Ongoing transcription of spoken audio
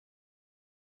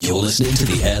You're listening to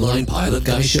the Airline Pilot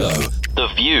Guy Show. The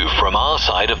view from our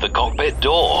side of the cockpit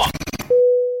door.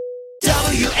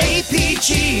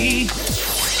 WAPG.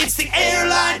 It's the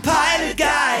Airline Pilot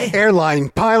Guy. Airline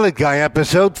Pilot Guy,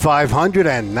 episode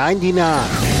 599. Yeah,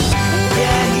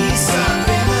 he's up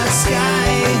in the sky.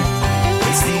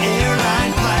 It's the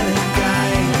Airline Pilot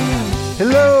Guy.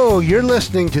 Hello, you're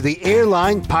listening to the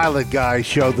Airline Pilot Guy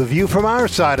Show, the view from our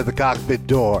side of the cockpit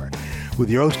door, with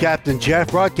your host, Captain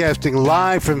Jeff, broadcasting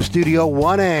live from Studio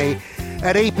 1A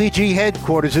at APG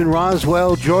headquarters in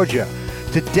Roswell, Georgia.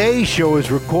 Today's show is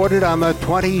recorded on the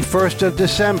 21st of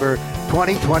December,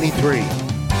 2023. Yeah,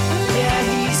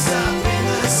 he's up in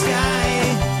the sky.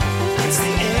 It's the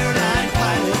Airline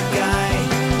Pilot Guy.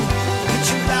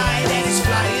 Picture light and he's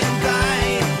flying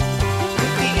by.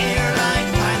 With the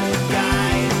Airline Pilot Guy.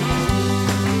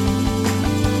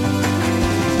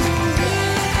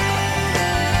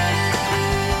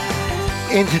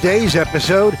 In today's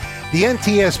episode, the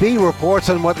NTSB reports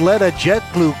on what led a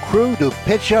JetBlue crew to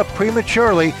pitch up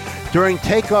prematurely during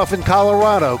takeoff in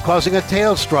Colorado, causing a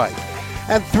tail strike.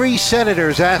 And 3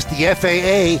 senators asked the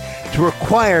FAA to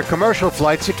require commercial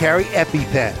flights to carry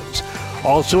EpiPens.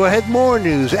 Also ahead, more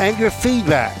news and your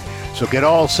feedback. So get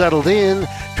all settled in.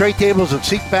 Tray tables and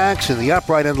seat backs in the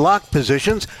upright and locked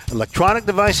positions. Electronic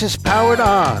devices powered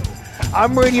on.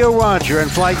 I'm Radio Roger, and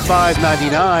Flight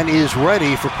 599 is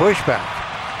ready for pushback.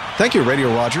 Thank you, Radio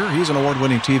Roger. He's an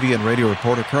award-winning TV and radio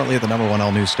reporter, currently at the #1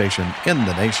 all-news station in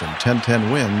the nation,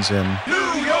 1010 Wins in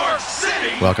New York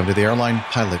City. Welcome to the Airline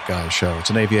Pilot Guy Show.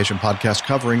 It's an aviation podcast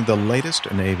covering the latest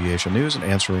in aviation news and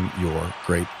answering your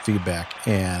great feedback.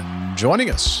 And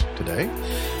joining us today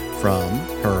from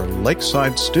her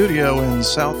lakeside studio in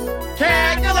South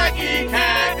Kakalaki.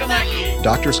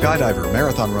 Dr. Skydiver,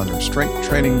 marathon runner, strength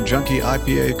training junkie,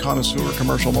 IPA connoisseur,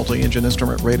 commercial multi-engine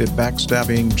instrument rated,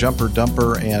 backstabbing, jumper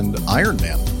dumper, and Iron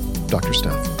Man, Dr.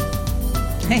 Steph.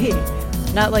 Hey,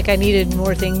 not like I needed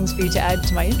more things for you to add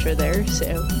to my intro there, so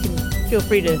you can feel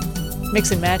free to mix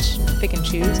and match, pick and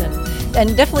choose, and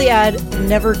definitely add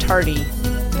never tardy,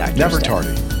 Dr. Never Steph.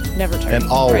 tardy. Never tardy. And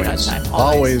always, right on time.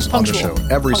 always on the Punctual. show,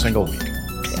 every Punctual. single week.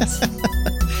 Yes.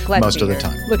 Glad Most to be of the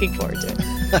here. time. Looking forward to it.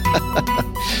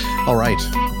 All right,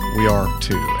 we are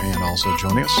too, and also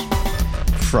joining us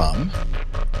from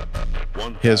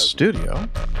his studio,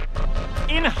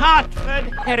 in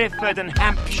Hartford, Hereford, and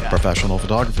Hampshire. professional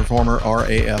photographer, former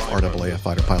RAF, RAAF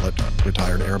fighter pilot,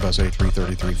 retired Airbus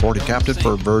A330-340 captain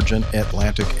for Virgin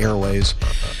Atlantic Airways.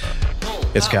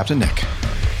 It's Captain Nick.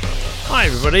 Hi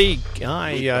everybody,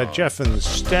 hi Jeff and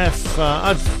Steph.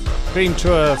 I've been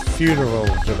to a funeral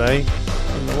today,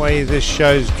 and the way this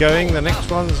show's going, the next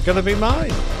one's going to be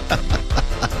mine.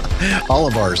 All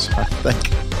of ours, I think.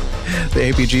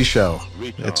 The APG show,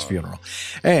 its funeral.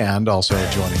 And also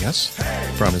joining us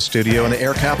from his studio in the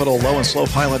Air Capital, low and slow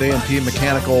pilot, A&P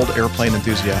mechanical, airplane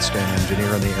enthusiast and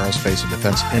engineer in the aerospace and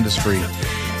defense industry,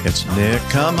 it's Nick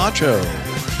Camacho.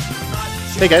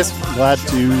 Hey guys, glad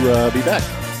to be back.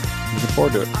 Looking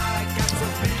forward to it.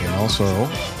 And also,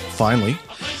 finally,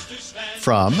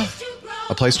 from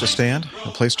a place to stand,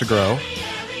 a place to grow,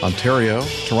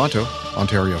 Toronto,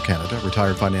 Ontario, Canada,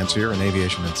 retired financier and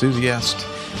aviation enthusiast,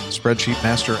 spreadsheet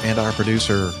master, and our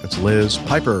producer, it's Liz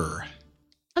Piper.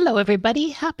 Hello,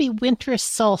 everybody. Happy winter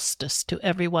solstice to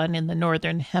everyone in the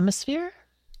Northern Hemisphere.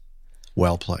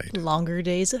 Well played. Longer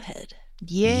days ahead.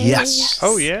 Yay. Yes.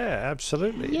 Oh yeah,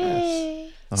 absolutely. Yay.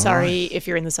 Yes. All Sorry right. if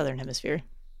you're in the Southern Hemisphere.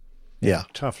 Yeah.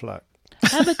 Tough luck.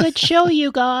 Have a good show,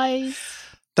 you guys.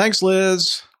 Thanks,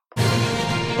 Liz.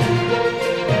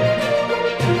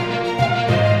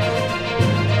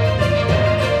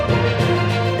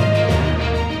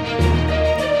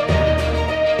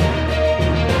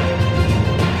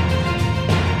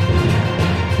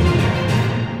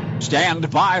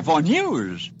 Stand by for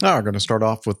news. Now we're going to start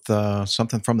off with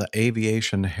something from the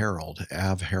Aviation Herald,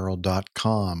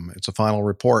 avherald.com. It's a final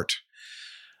report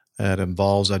that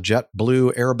involves a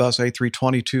JetBlue Airbus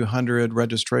A320-200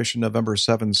 registration November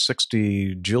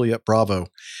 760 Juliet Bravo,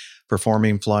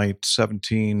 performing flight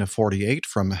 1748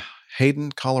 from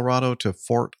Hayden, Colorado to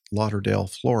Fort Lauderdale,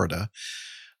 Florida.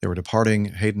 They were departing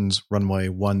Hayden's runway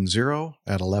 10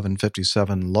 at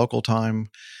 11:57 local time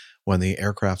when the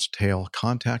aircraft's tail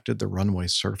contacted the runway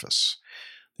surface.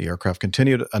 The aircraft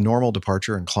continued a normal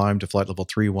departure and climbed to flight level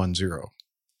 310.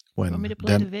 Want me to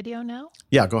play the video now?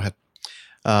 Yeah, go ahead.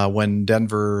 When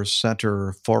Denver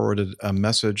Center forwarded a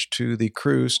message to the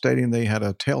crew stating they had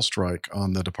a tail strike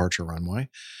on the departure runway.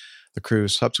 The crew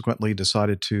subsequently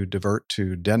decided to divert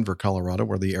to Denver, Colorado,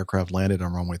 where the aircraft landed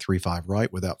on runway 35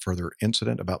 right without further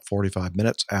incident about 45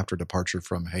 minutes after departure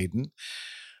from Hayden.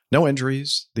 No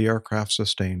injuries. The aircraft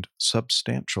sustained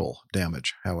substantial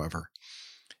damage, however.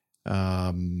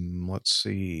 Let's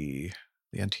see.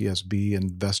 The NTSB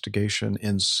investigation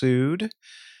ensued,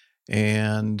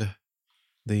 and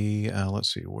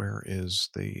let's see, where is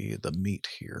the meat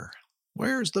here?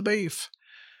 Where's the beef?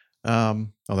 That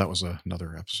was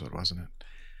another episode, wasn't it?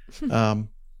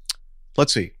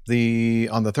 Let's see.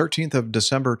 On the 13th of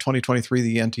December 2023,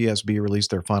 the NTSB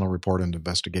released their final report and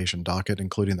investigation docket,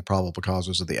 including the probable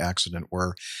causes of the accident,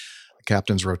 where the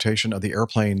captain's rotation of the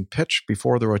airplane pitched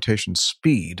before the rotation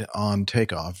speed on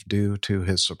takeoff due to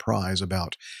his surprise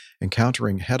about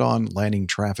encountering head-on landing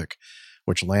traffic,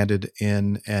 which landed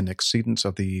in an exceedance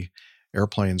of the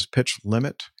airplane's pitch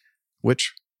limit,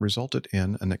 which resulted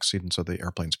in an exceedance of the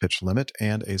airplane's pitch limit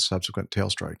and a subsequent tail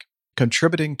strike.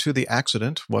 Contributing to the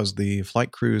accident was the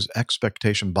flight crew's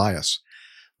expectation bias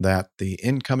that the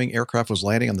incoming aircraft was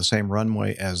landing on the same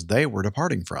runway as they were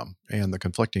departing from, and the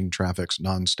conflicting traffic's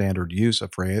non-standard use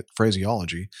of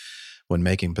phraseology when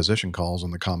making position calls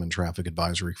on the Common Traffic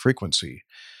Advisory frequency.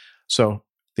 So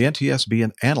the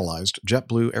NTSB analyzed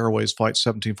JetBlue Airways Flight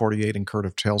 1748 incurred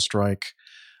a tail strike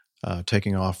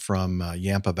taking off from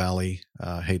Yampa Valley,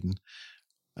 Hayden.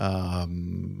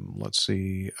 Let's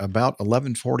see, about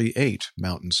 11:48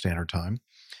 Mountain Standard Time.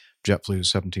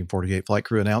 JetBlue's 1748 flight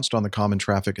crew announced on the Common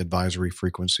Traffic Advisory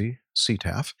Frequency,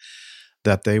 CTAF,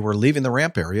 that they were leaving the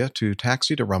ramp area to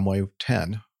taxi to runway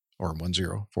 10, or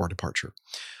 10, for departure.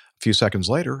 A few seconds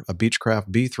later, a Beechcraft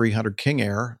B300 King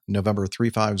Air, November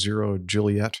 350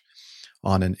 Juliet,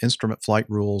 on an Instrument Flight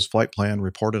Rules flight plan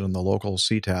reported on the local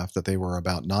CTAF that they were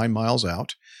about 9 miles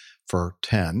out for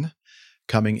 10,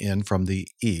 coming in from the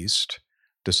east,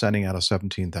 descending out of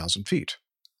 17,000 feet.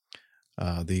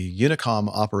 The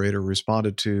Unicom operator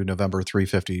responded to November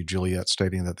 350 Juliet,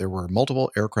 stating that there were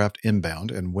multiple aircraft inbound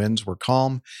and winds were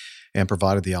calm, and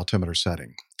provided the altimeter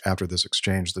setting. After this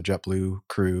exchange, the JetBlue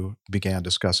crew began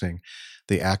discussing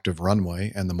the active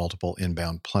runway and the multiple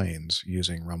inbound planes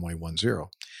using runway 10.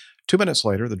 2 minutes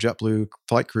later, the JetBlue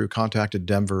flight crew contacted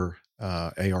Denver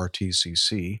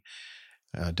ARTCC,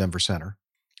 Denver Center,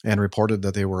 and reported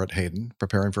that they were at Hayden,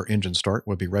 preparing for engine start,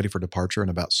 would be ready for departure in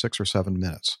about 6 or 7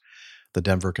 minutes. The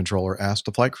Denver controller asked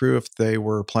the flight crew if they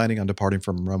were planning on departing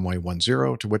from runway 10,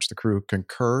 to which the crew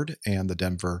concurred, and the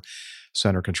Denver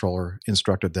Center controller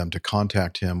instructed them to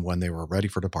contact him when they were ready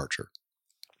for departure.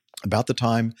 About the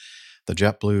time the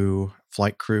JetBlue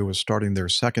flight crew was starting their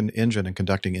second engine and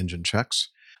conducting engine checks,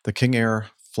 the King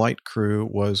Air flight crew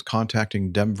was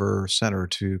contacting Denver Center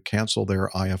to cancel their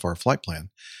IFR flight plan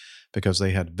because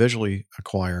they had visually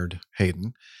acquired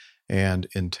Hayden and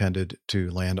intended to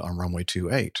land on runway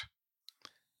 28.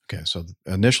 Okay, so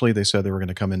initially they said they were going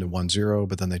to come into 10,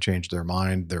 but then they changed their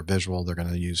mind, their visual, they're going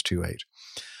to use 28.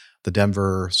 The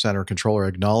Denver Center controller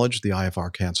acknowledged the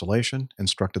IFR cancellation,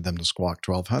 instructed them to squawk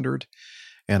 1200,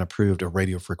 and approved a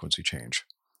radio frequency change.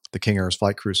 The King Air's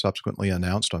flight crew subsequently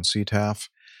announced on CTAF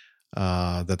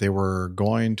that they were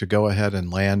going to go ahead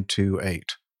and land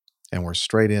 28, and we're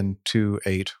straight in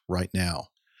 28 right now.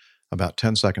 About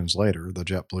 10 seconds later, the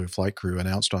JetBlue flight crew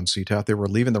announced on CTAF they were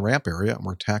leaving the ramp area and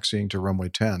were taxiing to runway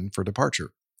 10 for departure.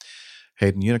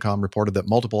 Hayden Unicom reported that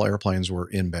multiple airplanes were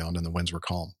inbound and the winds were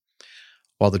calm.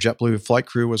 While the JetBlue flight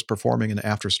crew was performing an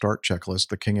after-start checklist,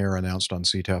 the King Air announced on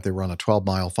CTAF they were on a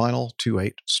 12-mile final,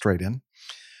 28 straight in.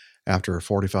 After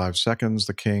 45 seconds,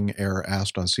 the King Air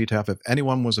asked on CTAF if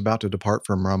anyone was about to depart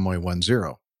from runway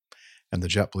 10. And the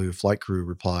JetBlue flight crew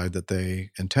replied that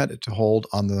they intended to hold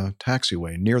on the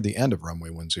taxiway near the end of runway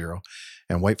 10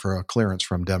 and wait for a clearance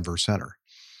from Denver Center.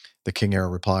 The King Air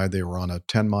replied they were on a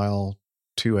 10-mile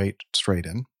 28 straight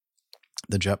in.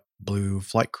 The JetBlue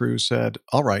flight crew said,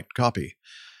 "All right, copy,"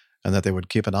 and that they would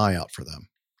keep an eye out for them.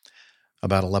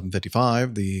 About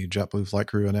 11:55, the JetBlue flight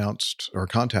crew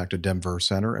contacted Denver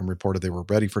Center and reported they were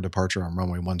ready for departure on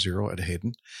runway 10 at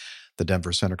Hayden. The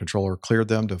Denver Center controller cleared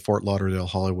them to Fort Lauderdale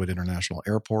Hollywood International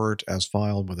Airport as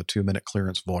filed with a 2-minute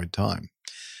clearance void time.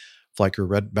 Flight crew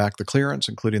read back the clearance,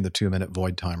 including the 2-minute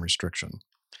void time restriction.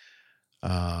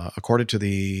 According to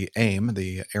the AIM,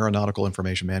 the Aeronautical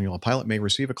Information Manual, a pilot may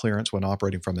receive a clearance when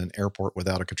operating from an airport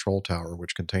without a control tower,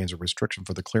 which contains a restriction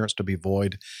for the clearance to be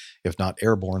void if not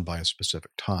airborne by a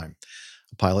specific time.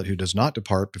 A pilot who does not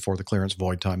depart before the clearance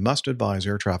void time must advise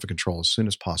air traffic control as soon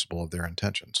as possible of their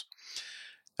intentions.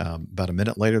 About a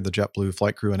minute later, the JetBlue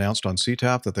flight crew announced on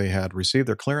CTAF that they had received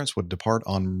their clearance, would depart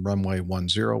on runway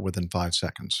 10 within 5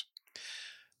 seconds.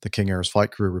 The King Air's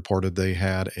flight crew reported they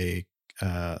had a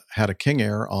King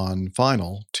Air on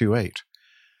final 28,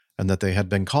 and that they had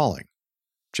been calling.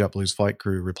 JetBlue's flight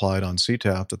crew replied on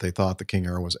CTAF that they thought the King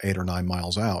Air was 8 or 9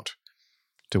 miles out.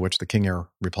 to which the King Air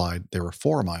replied they were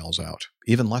 4 miles out,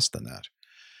 even less than that.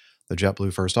 The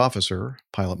JetBlue first officer,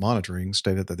 pilot monitoring,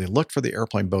 stated that they looked for the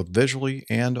airplane both visually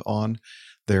and on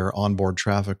their onboard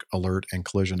traffic alert and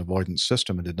collision avoidance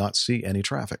system and did not see any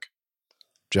traffic.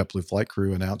 JetBlue flight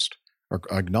crew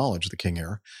acknowledged the King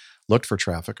Air, looked for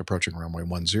traffic approaching runway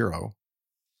 10,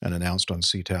 and announced on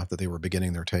CTAF that they were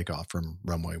beginning their takeoff from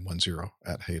runway 10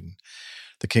 at Hayden.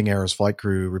 The King Air's flight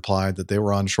crew replied that they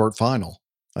were on short final,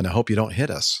 and I hope you don't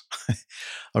hit us.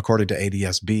 According to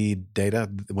ADSB data,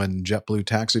 when JetBlue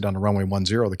taxied on runway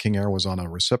 10, the King Air was on a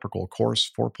reciprocal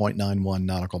course 4.91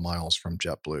 nautical miles from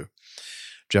JetBlue.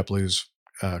 JetBlue's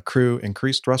crew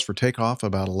increased thrust for takeoff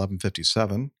about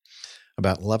 11:57.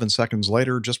 About 11 seconds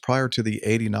later, just prior to the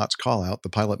 80 knots call-out, the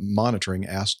pilot monitoring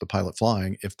asked the pilot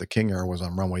flying if the King Air was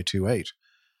on runway 28.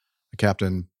 The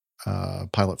captain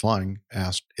pilot flying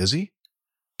asked, "Is he?"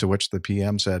 To which the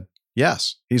PM said,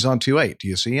 "Yes, he's on 28. Do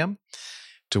you see him?"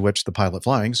 To which the pilot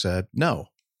flying said, "No."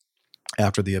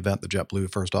 After the event, the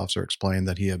JetBlue first officer explained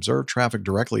that he observed traffic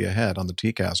directly ahead on the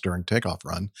TCAS during takeoff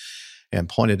run and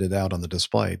pointed it out on the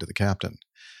display to the captain.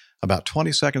 About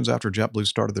 20 seconds after JetBlue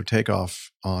started their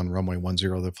takeoff on runway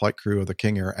 10, the flight crew of the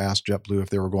King Air asked JetBlue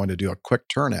if they were going to do a quick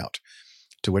turnout,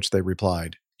 to which they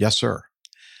replied, "Yes, sir."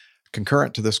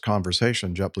 Concurrent to this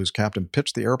conversation, JetBlue's captain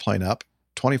pitched the airplane up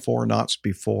 24 knots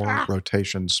before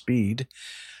rotation speed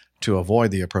to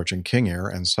avoid the approaching King Air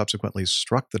and subsequently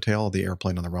struck the tail of the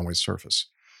airplane on the runway surface.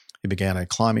 He began a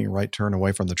climbing right turn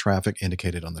away from the traffic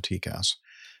indicated on the TCAS.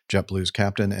 JetBlue's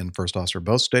captain and first officer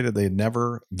both stated they had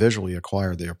never visually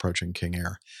acquired the approaching King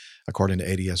Air. According to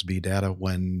ADSB data,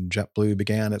 when JetBlue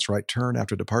began its right turn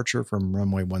after departure from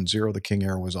runway 10, the King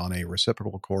Air was on a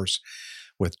reciprocal course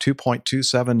with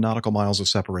 2.27 nautical miles of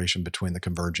separation between the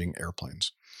converging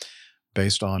airplanes.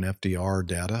 Based on FDR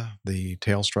data, the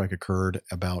tail strike occurred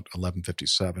about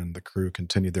 11:57. The crew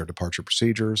continued their departure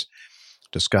procedures,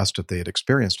 discussed if they had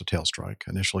experienced a tail strike,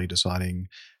 initially deciding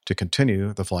to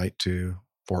continue the flight to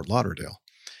Fort Lauderdale.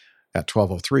 At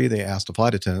 12:03, they asked the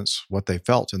flight attendants what they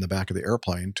felt in the back of the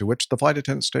airplane, to which the flight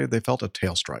attendants stated they felt a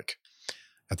tail strike.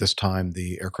 At this time,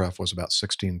 the aircraft was about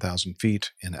 16,000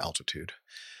 feet in altitude.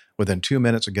 Within 2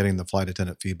 minutes of getting the flight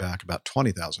attendant feedback about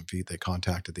 20,000 feet, they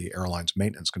contacted the airline's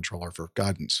maintenance controller for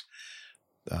guidance,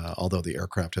 although the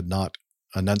aircraft had not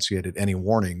enunciated any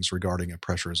warnings regarding a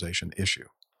pressurization issue.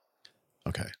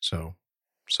 Okay, so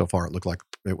far it looked like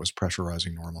it was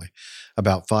pressurizing normally.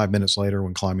 About 5 minutes later,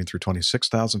 when climbing through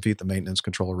 26,000 feet, the maintenance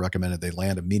controller recommended they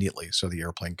land immediately so the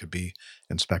airplane could be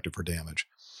inspected for damage.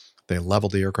 They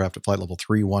leveled the aircraft at flight level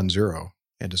 310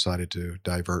 and decided to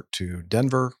divert to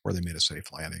Denver, where they made a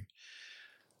safe landing.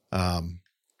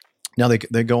 Now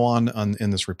they go on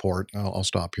in this report. I'll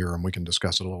stop here and we can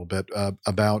discuss it a little bit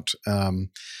about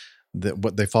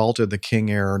what they faulted the King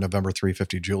Air November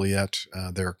 350 Juliet,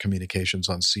 their communications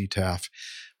on CTAF,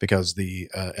 because the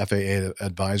FAA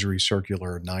Advisory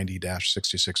Circular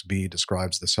 90-66B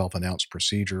describes the self-announced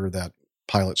procedure that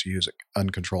pilots use at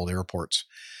uncontrolled airports.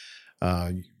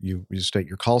 You state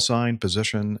your call sign,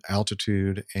 position,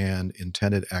 altitude, and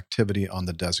intended activity on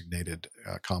the designated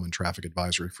common traffic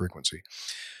advisory frequency.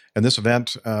 In this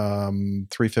event,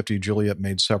 350 Juliet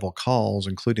made several calls,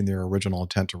 including their original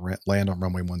intent to land on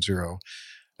runway 10,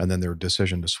 and then their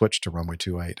decision to switch to runway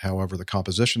 28. However, the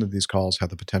composition of these calls had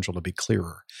the potential to be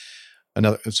clearer.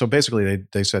 So basically,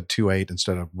 they said 28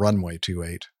 instead of runway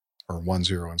 28, or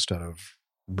 10 instead of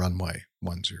runway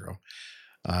 10.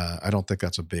 I don't think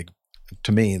that's a big.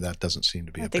 To me, that doesn't seem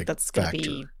to be a big factor. I think that's going to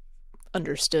be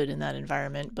understood in that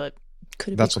environment, but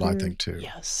could it That's be what I clearer? think too.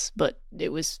 Yes, but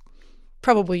it was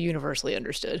probably universally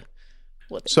understood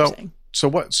what they were saying. So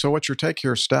what's your take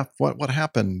here, Steph? What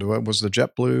happened? Was the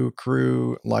JetBlue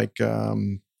crew like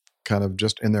kind of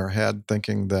just in their head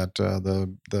thinking that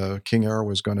the King Air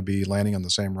was going to be landing on the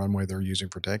same runway they're using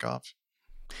for takeoff?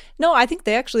 No, I think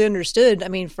they actually understood. I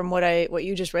mean, from what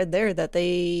you just read there, that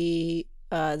the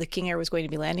King Air was going to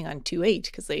be landing on 28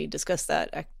 because they discussed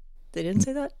that. They didn't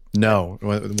say that? No.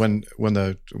 When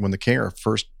the King Air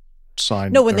first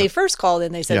signed. No, when they first called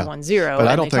in, they said 10, but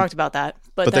I don't think, talked about that.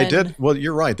 But then, they did. Well,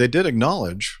 you're right. They did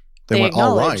acknowledge. They went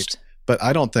all right. But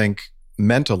I don't think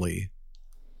mentally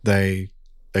they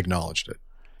acknowledged it.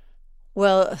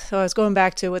 Well, so I was going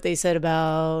back to what they said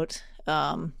about.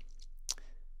 I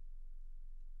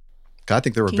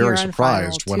think they were very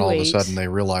surprised when all of a sudden they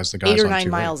realized the guys 8 or on 9 2-8.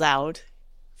 miles out,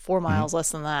 4 miles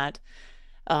less than that.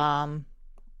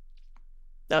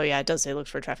 Oh yeah, it does say look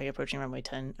for traffic approaching runway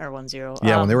 10 or 10.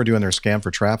 Yeah, when they were doing their scan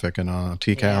for traffic and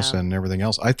TCAS and everything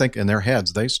else, I think in their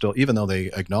heads they still, even though they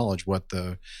acknowledge what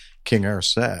the King Air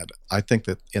said, I think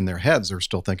that in their heads they're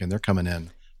still thinking they're coming in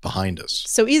behind us.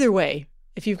 So either way,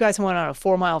 if you guys went on a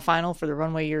 4-mile final for the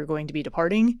runway you're going to be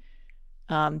departing,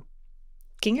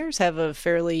 King Airs have a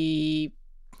fairly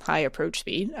high approach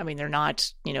speed. I mean, they're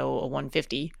not, a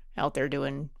 150 out there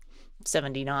doing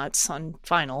 70 knots on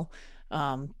final. They're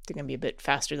going to be a bit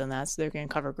faster than that, so they're going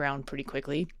to cover ground pretty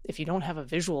quickly. If you don't have a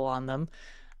visual on them,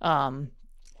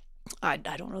 I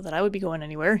don't know that I would be going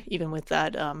anywhere, even with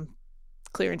that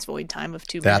clearance void time of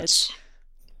 2 minutes.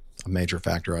 That's a major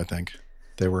factor, I think.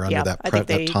 They were under that I think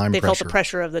that time they pressure. felt the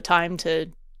pressure of the time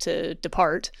to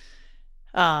depart.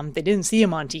 They didn't see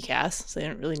them on TCAS, so they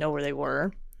didn't really know where they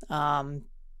were.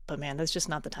 But man, that's just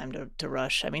not the time to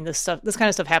rush. I mean, this kind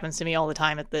of stuff happens to me all the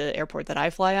time at the airport that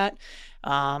I fly at.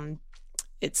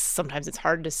 Sometimes it's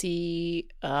hard to see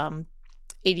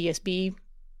ADSB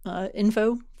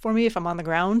info for me if I'm on the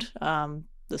ground.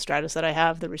 The Stratus that I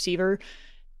have, the receiver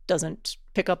doesn't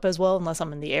pick up as well unless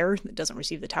I'm in the air. It doesn't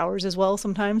receive the towers as well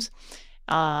sometimes.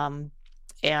 And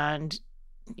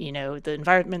the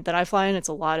environment that I fly in, it's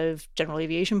a lot of general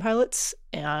aviation pilots,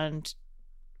 and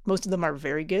most of them are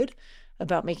very good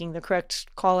about making the correct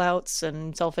call outs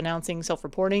and self-announcing,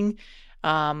 self-reporting.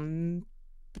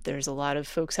 But there's a lot of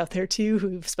folks out there too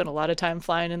who've spent a lot of time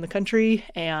flying in the country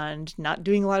and not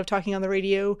doing a lot of talking on the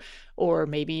radio, or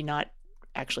maybe not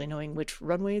actually knowing which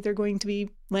runway they're going to be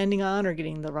landing on, or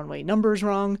getting the runway numbers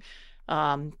wrong.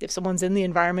 If someone's in the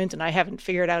environment and I haven't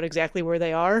figured out exactly where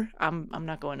they are, I'm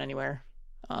not going anywhere.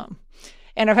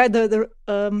 And I've had the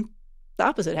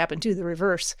opposite happen too, the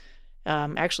reverse.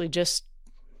 Actually, just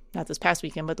not this past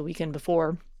weekend, but the weekend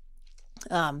before,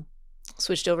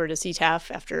 switched over to CTAF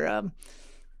after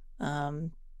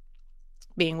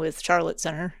being with Charlotte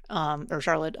Center or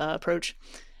Charlotte Approach,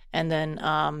 and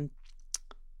then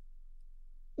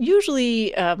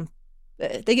usually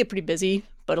they get pretty busy.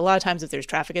 But a lot of times if there's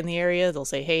traffic in the area, they'll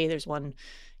say, hey, there's one,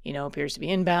 appears to be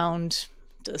inbound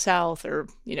to the south or,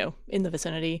 in the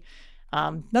vicinity.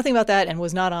 Nothing about that, and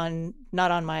was not on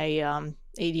my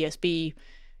ADSB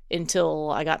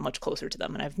until I got much closer to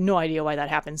them. And I have no idea why that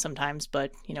happens sometimes,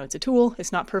 but, it's a tool.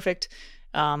 It's not perfect.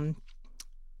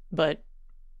 But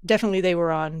definitely they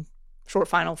were on short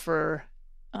final for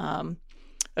a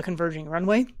converging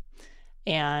runway,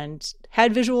 and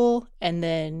had visual, and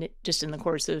then just in the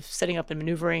course of setting up and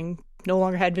maneuvering, no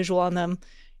longer had visual on them.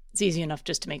 It's easy enough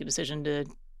just to make a decision to,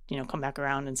 come back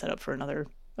around and set up for another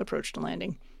approach to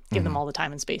landing. Give them all the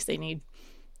time and space they need.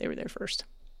 They were there first.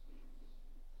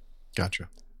 Gotcha.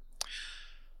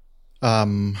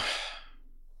 What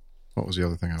was the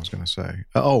other thing I was going to say?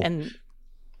 I was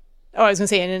going to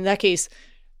say, and in that case,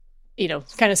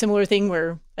 kind of similar thing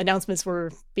where announcements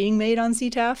were being made on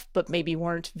CTAF, but maybe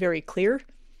weren't very clear,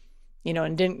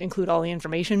 and didn't include all the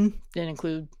information, didn't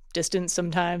include distance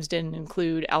sometimes, didn't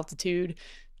include altitude,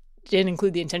 didn't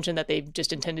include the intention that they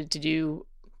just intended to do,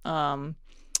 to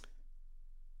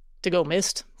go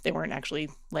missed. They weren't actually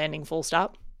landing full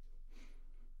stop.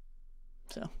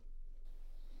 So.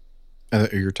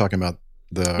 You're talking about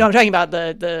the... No, I'm talking about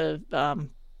the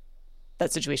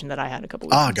that situation that I had a couple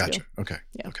weeks ago. Gotcha. Okay.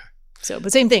 Yeah. Okay. So,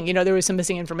 but same thing, there was some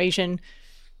missing information.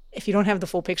 If you don't have the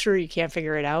full picture, you can't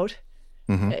figure it out.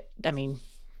 Mm-hmm. I mean,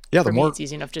 yeah, for me, it's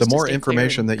easy enough just the more to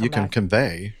information that you can back.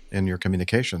 convey in your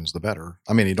communications, the better.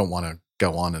 I mean, you don't want to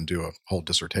go on and do a whole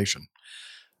dissertation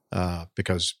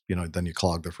because, then you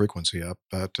clog the frequency up.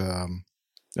 But,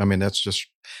 I mean, that's just,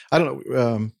 I don't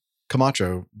know.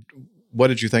 Camacho, what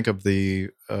did you think of the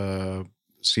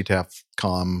CTAF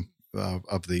comm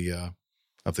of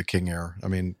the King Air? I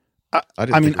mean, I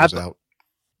didn't think it was out.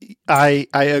 I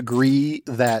agree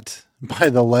that by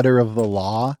the letter of the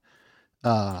law,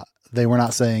 they were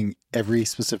not saying every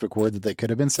specific word that they could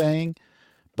have been saying,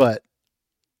 but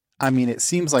I mean, it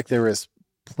seems like there is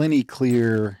plenty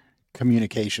clear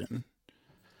communication.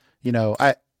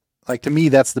 To me,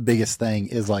 that's the biggest thing,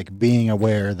 is like being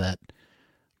aware that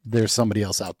there's somebody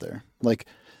else out there. Like,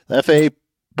 the FAA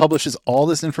publishes all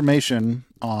this information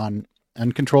on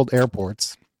uncontrolled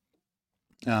airports.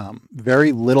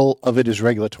 Very little of it is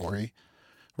regulatory,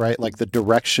 right? Like, the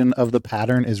direction of the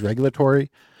pattern is regulatory,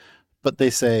 but they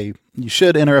say you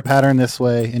should enter a pattern this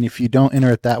way, and if you don't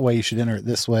enter it that way, you should enter it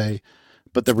this way.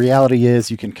 But the reality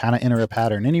is you can kind of enter a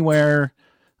pattern anywhere.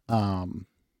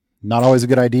 Not always a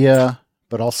good idea,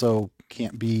 but also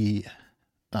can't be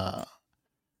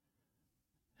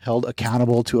held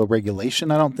accountable to a regulation,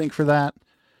 I don't think, for that.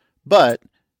 But,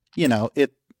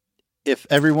 if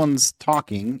everyone's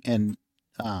talking and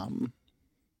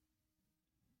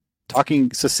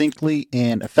talking succinctly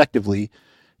and effectively,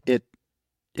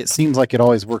 it seems like it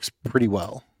always works pretty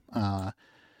well. And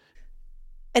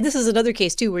this is another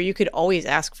case too, where you could always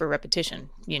ask for repetition.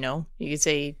 You could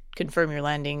say, confirm you're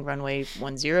landing runway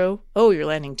 10. Oh, you're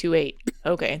landing 28.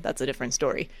 Okay, that's a different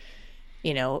story.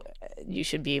 You know, you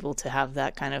should be able to have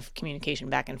that kind of communication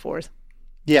back and forth.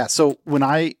 Yeah. So when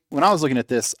I was looking at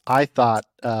this, I thought,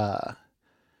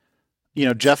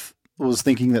 Jeff was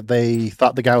thinking that they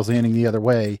thought the guy was landing the other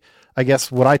way. I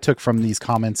guess what I took from these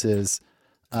comments is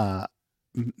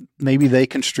maybe they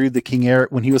construed the King Air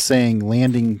when he was saying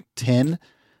landing 10.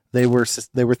 They were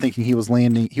thinking he was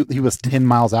landing. He was 10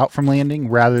 miles out from landing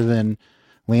rather than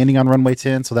landing on runway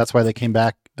 10. So that's why they came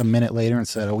back a minute later and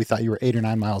said, "Oh, we thought you were 8 or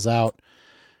 9 miles out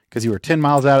because you were 10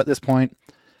 miles out at this point."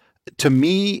 To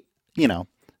me,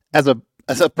 as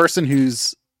a person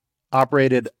who's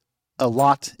operated a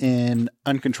lot in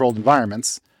uncontrolled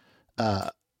environments,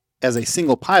 as a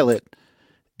single pilot,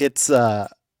 it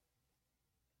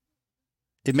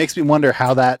makes me wonder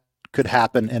how that could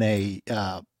happen in a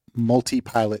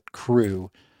multi-pilot crew.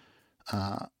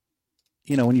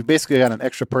 When you basically got an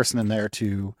extra person in there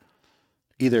to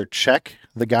either check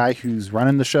the guy who's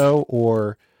running the show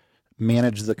or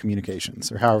manage the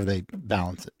communications, or however they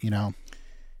balance it,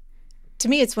 To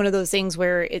me, it's one of those things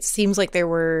where it seems like there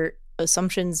were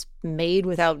assumptions made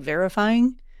without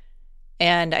verifying.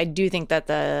 And I do think that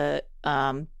the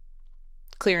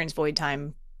clearance void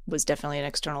time was definitely an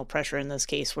external pressure in this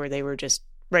case, where they were just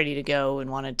ready to go and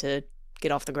wanted to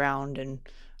get off the ground. And,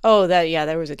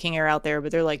 there was a King Air out there,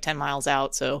 but they're like 10 miles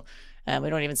out. So we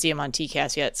don't even see them on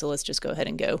TCAS yet. So let's just go ahead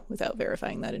and go without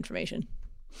verifying that information.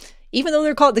 Even though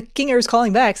the King Air is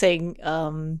calling back saying,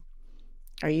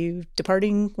 are you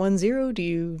departing 10? Do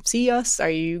you see us? Are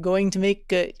you going to make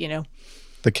The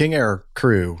King Air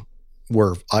crew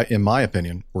were, in my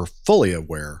opinion, were fully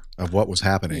aware of what was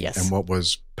happening and what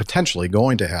was potentially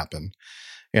going to happen,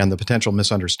 and the potential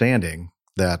misunderstanding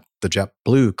that the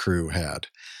JetBlue crew had.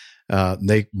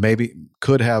 They maybe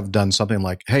could have done something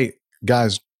like, "Hey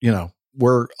guys,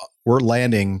 we're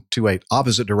landing to a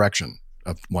opposite direction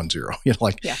of 10."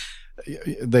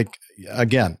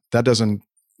 That doesn't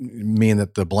mean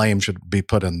that the blame should be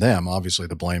put on them. Obviously,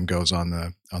 the blame goes on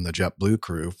the JetBlue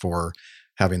crew for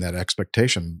having that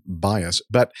expectation bias.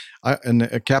 But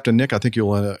Captain Nick, I think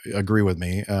you'll agree with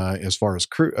me as far as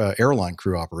airline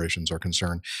crew operations are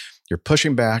concerned. You're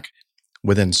pushing back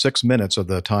within 6 minutes of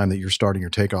the time that you're starting your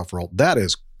takeoff roll. That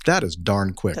is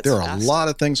darn quick. That's there are fast. A lot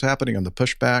of things happening on the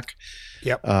pushback.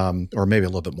 Yep. Or maybe a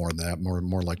little bit more than that,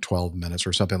 more like 12 minutes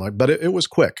or something like. But it was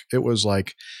quick. It was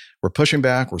like, we're pushing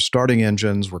back, we're starting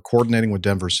engines, we're coordinating with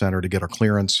Denver Center to get our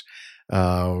clearance,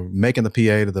 making the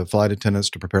PA to the flight attendants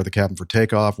to prepare the cabin for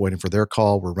takeoff, waiting for their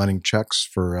call. We're running checks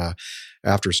for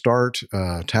after start,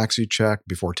 taxi check,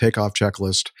 before takeoff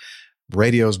checklist,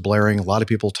 radios blaring, a lot of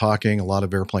people talking, a lot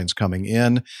of airplanes coming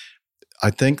in. I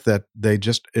think that they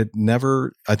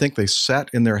set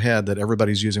in their head that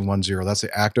everybody's using 10. That's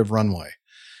the active runway.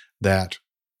 That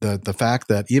the fact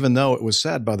that even though it was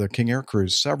said by the King Air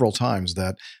crews several times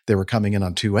that they were coming in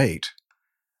on 28,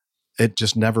 it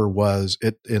just never was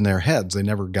it in their heads. They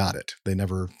never got it. They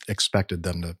never expected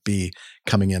them to be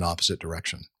coming in opposite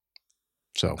direction.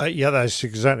 So that's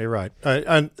exactly right.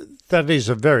 And that is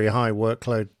a very high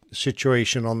workload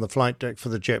situation on the flight deck for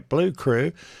the JetBlue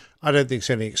crew. I don't think it's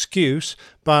any excuse,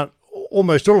 but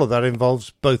almost all of that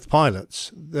involves both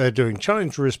pilots. They're doing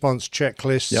challenge response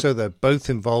checklists, so they're both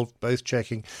involved, both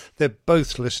checking. They're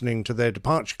both listening to their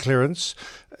departure clearance.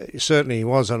 It certainly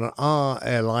was on our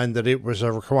airline that it was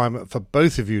a requirement for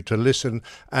both of you to listen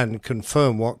and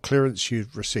confirm what clearance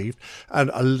you'd received.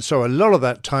 And so a lot of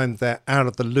that time they're out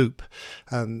of the loop.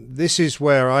 And this is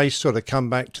where I sort of come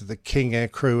back to the King Air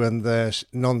crew and their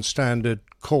non-standard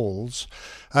calls.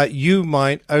 You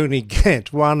might only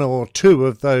get one or two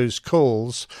of those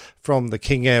calls from the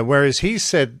King Air, whereas he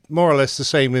said more or less the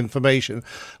same information,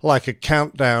 like a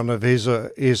countdown of his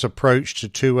approach to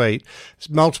 28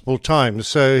 multiple times.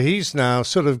 So he's now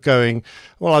sort of going,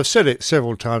 well, I've said it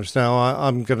several times now,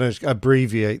 I'm going to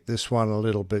abbreviate this one a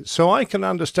little bit. So I can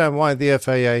understand why the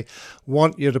FAA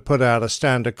want you to put out a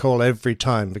standard call every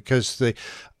time, because the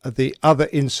other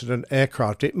incident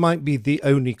aircraft, it might be the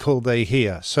only call they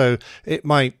hear. So it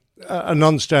might, a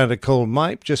non-standard call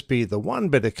might just be the one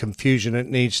bit of confusion it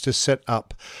needs to set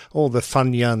up all the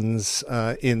funyuns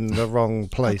in the wrong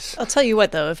place. I'll tell you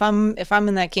what, though, if I'm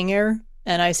in that King Air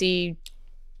and I see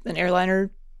an airliner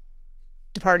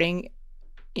departing,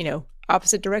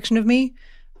 opposite direction of me,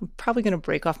 I'm probably going to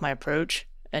break off my approach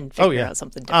and figure out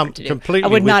something different to do. Completely I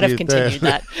would not with have you continued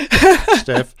there, that.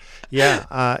 Steph.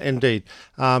 Yeah, indeed.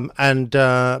 But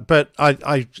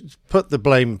I put the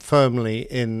blame firmly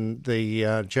in the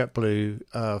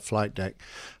JetBlue flight deck.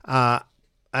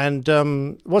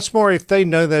 And what's more, if they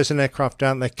know there's an aircraft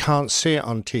down, they can't see it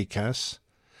on TCAS.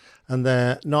 and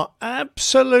they're not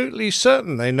absolutely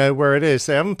certain they know where it is,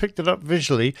 they haven't picked it up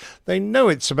visually, they know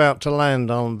it's about to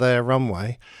land on their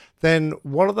runway, then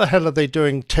what the hell are they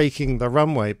doing taking the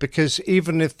runway? Because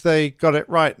even if they got it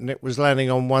right and it was landing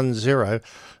on 10,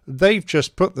 they've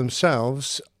just put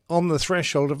themselves on the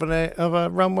threshold of a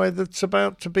runway that's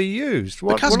about to be used.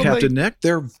 Because, Captain Nick,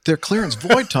 their clearance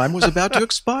void time was about to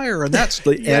expire, and that's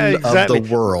the end of the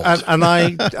world. And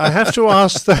I have to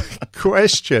ask the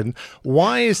question,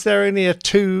 why is there only a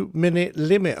 2-minute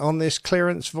limit on this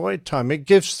clearance void time? It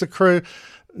gives the crew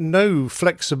no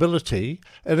flexibility,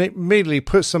 and it immediately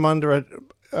puts them under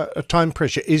a time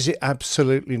pressure. Is it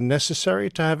absolutely necessary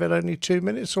to have it only 2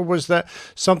 minutes, or was that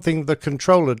something the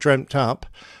controller dreamt up?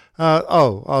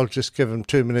 I'll just give them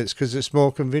 2 minutes because it's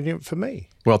more convenient for me.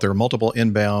 Well, if there are multiple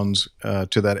inbounds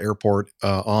to that airport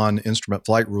on instrument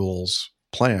flight rules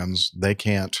plans, they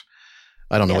can't.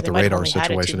 I don't know what the radar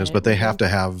situation is, but they have to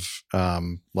have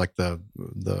like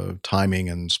the timing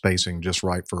and spacing just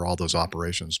right for all those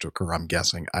operations to occur. I'm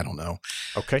guessing. I don't know.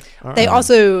 Okay. Right.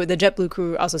 The JetBlue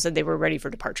crew also said they were ready for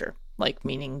departure, like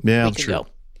meaning we could go.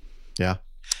 Yeah.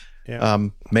 Yeah.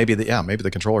 Maybe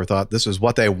the controller thought this is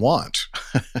what they want.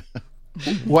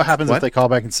 What happens if they call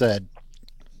back and said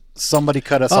somebody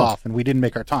cut us off and we didn't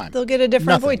make our time? They'll get a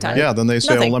different void time. Yeah. Then they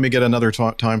say, let me get another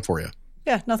time for you.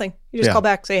 Yeah, nothing. You just call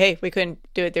back, say, hey, we couldn't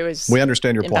do it. There was we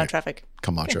understand your point. Traffic.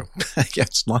 Camacho. Yeah,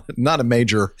 it's not a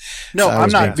major. No,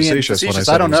 I'm not being facetious.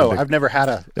 I don't know. Big... I've never had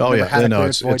a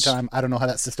void time. I don't know how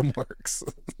that system works.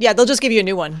 Yeah, they'll just give you a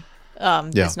new one.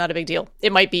 It's not a big deal.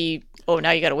 It might be, now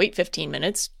you got to wait 15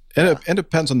 minutes. And it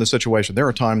depends on the situation. There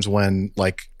are times when,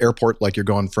 like airport, like you're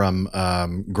going from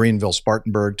Greenville,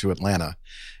 Spartanburg to Atlanta,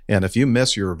 and if you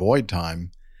miss your void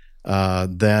time,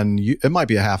 then it might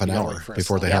be a half an hour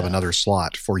before they have another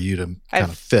slot for you to kind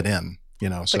of fit in.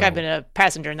 I've been a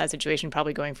passenger in that situation,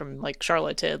 probably going from like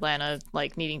Charlotte to Atlanta,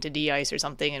 like needing to de-ice or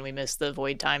something, and we missed the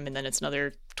void time, and then it's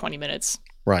another 20 minutes.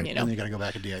 Right. And then you got to go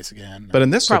back and de-ice again. But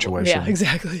in this situation,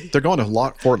 exactly. They're going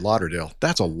to Fort Lauderdale.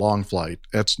 That's a long flight.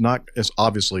 It's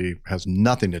obviously has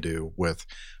nothing to do with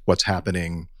what's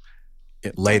happening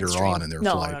later on in their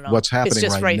flight. No. What's happening it's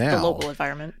just right now the local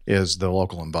environment. Is the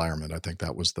local environment. I think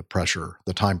that was the pressure,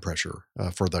 the time pressure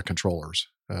for the controllers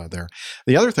there.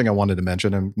 The other thing I wanted to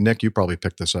mention, and Nick, you probably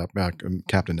picked this up,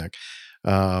 Captain Nick,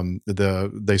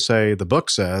 they say, the book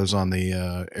says on the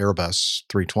Airbus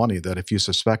 320 that if you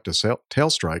suspect a tail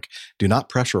strike, do not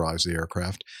pressurize the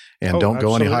aircraft and don't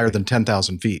go any higher than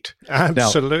 10,000 feet.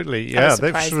 Absolutely. Now,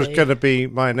 this was going to be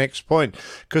my next point,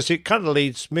 because it kind of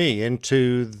leads me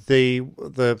into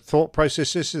the thought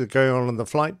processes that are going on the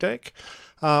flight deck.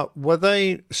 Were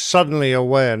they suddenly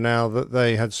aware now that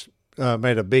they had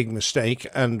made a big mistake,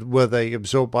 and were they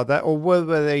absorbed by that, or were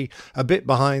they a bit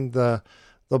behind the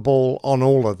ball on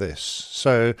all of this?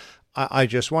 So I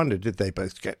just wondered, did they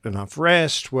both get enough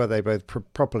rest? Were they both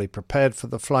properly prepared for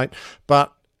the flight?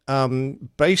 But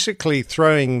basically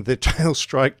throwing the tail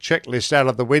strike checklist out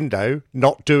of the window,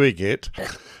 not doing it,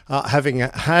 having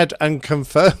had and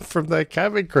confirmed from their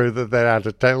cabin crew that they had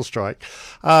a tail strike,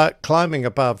 climbing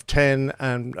above 10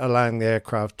 and allowing the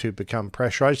aircraft to become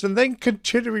pressurized, and then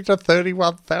continuing to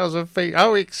 31,000 feet.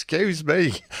 Oh, excuse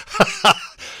me.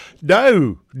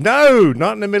 No,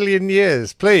 not in a million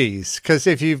years, please. Because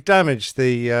if you've damaged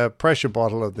the pressure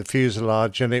bottle of the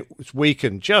fuselage and it's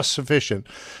weakened just sufficient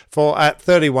for at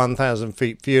 31,000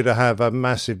 feet for you to have a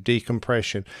massive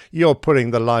decompression, you're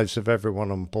putting the lives of everyone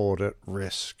on board at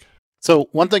risk. So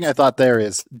one thing I thought there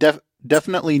is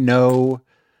definitely no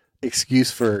excuse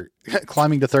for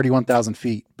climbing to 31,000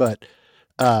 feet. But,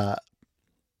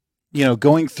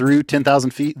 going through 10,000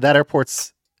 feet, that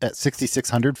airport's at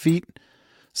 6,600 feet.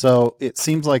 So it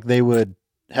seems like they would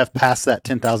have passed that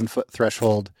 10,000 foot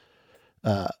threshold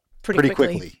pretty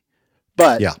quickly.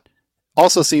 But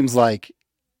also seems like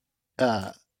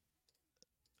they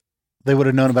would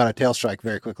have known about a tail strike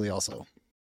very quickly also.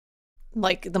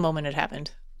 Like the moment it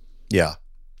happened. Yeah.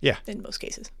 In most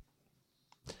cases.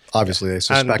 Obviously, they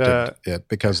suspected it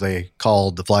because they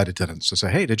called the flight attendants to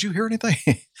say, hey, did you hear anything?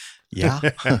 Yeah.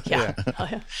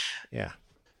 Yeah.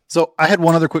 So I had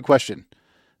one other quick question.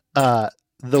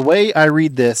 The way I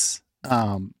read this,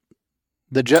 the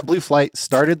JetBlue flight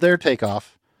started their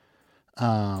takeoff,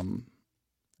 and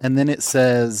then it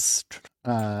says,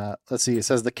 it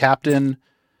says the captain,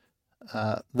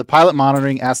 the pilot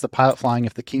monitoring asked the pilot flying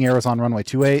if the King Air was on runway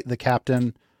 28. The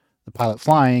captain, the pilot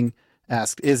flying,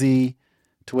 asked, is he?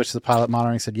 To which the pilot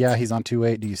monitoring said, yeah, he's on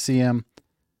 28. Do you see him?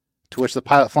 To which the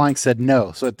pilot flying said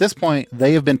no. So at this point,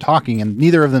 they have been talking, and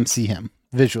neither of them see him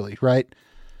visually, right?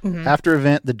 Mm-hmm. After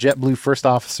event, the JetBlue first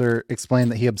officer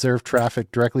explained that he observed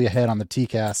traffic directly ahead on the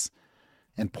TCAS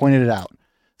and pointed it out.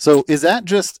 So is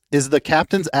the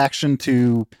captain's action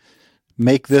to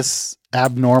make this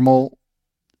abnormal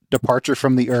departure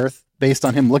from the Earth based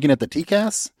on him looking at the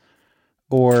TCAS?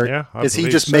 Or is he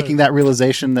just making that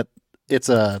realization that it's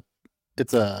a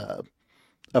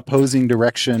opposing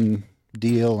direction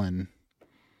deal? And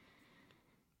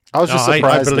I was just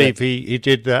surprised. I believe he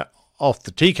did that off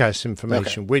the TCAS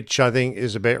information, which I think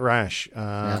is a bit rash.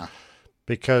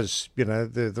 Because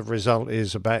the result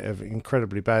is about an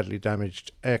incredibly badly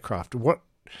damaged aircraft.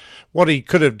 What he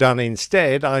could have done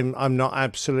instead, I'm not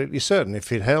absolutely certain. If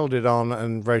he'd held it on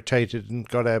and rotated and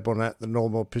got airborne at the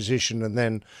normal position and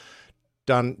then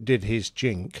did his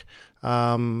jink,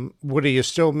 would he have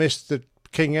still missed the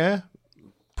King Air?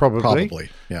 Probably,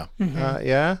 yeah.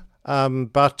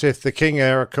 But if the King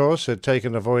Air, of course, had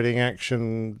taken avoiding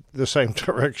action the same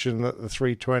direction that the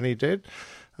 320 did,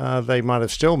 they might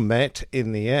have still met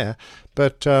in the air.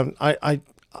 But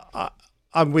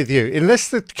I'm with you. Unless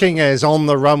the King Air is on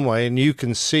the runway and you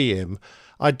can see him,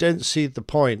 I don't see the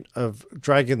point of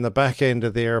dragging the back end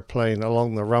of the airplane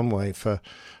along the runway for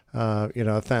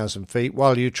 1,000 feet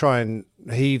while you try and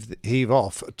heave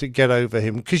off to get over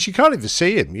him, because you can't even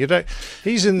see him.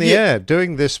 He's in the air.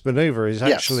 Doing this maneuver is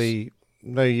actually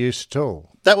no use at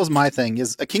all. That was my thing.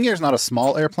 Is a King Air is not a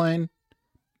small airplane.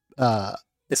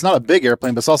 It's not a big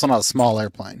airplane, but it's also not a small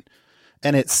airplane.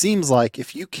 And it seems like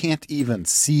if you can't even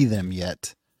see them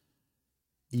yet,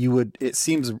 it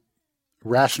seems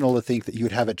rational to think that you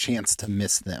would have a chance to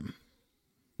miss them.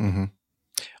 Mm-hmm.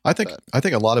 I think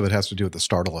a lot of it has to do with the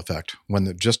startle effect,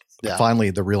 when finally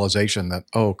the realization that,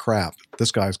 oh crap,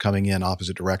 this guy's coming in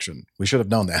opposite direction. We should have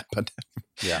known that, but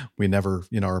we never,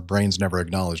 our brains never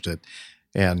acknowledged it.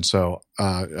 And so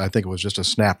I think it was just a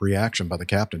snap reaction by the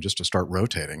captain just to start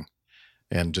rotating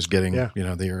and just getting,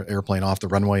 the airplane off the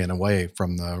runway and away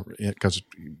from because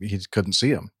he couldn't see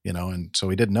him, and so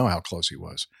he didn't know how close he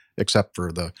was, except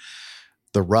for the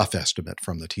rough estimate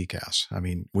from the TCAS. I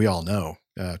mean, we all know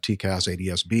TCAS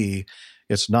ADS-B,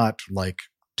 it's not like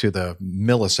to the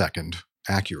millisecond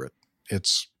accurate.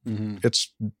 It's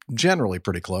generally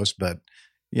pretty close, but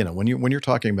when you're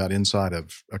talking about inside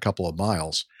of a couple of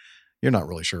miles, you're not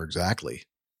really sure exactly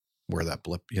where that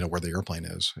blip, where the airplane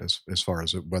is, as far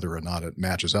as whether or not it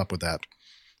matches up with that.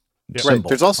 Right.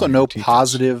 There's also no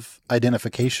positive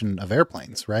identification of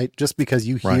airplanes, right? Just because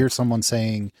you hear someone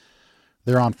saying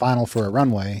they're on final for a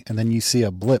runway, and then you see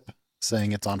a blip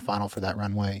saying it's on final for that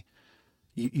runway,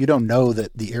 you don't know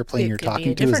that the airplane you're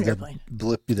talking to is the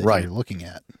blip that you're looking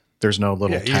at. There's no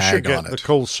little tag on it. You should get the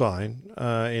call sign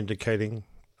indicating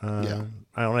on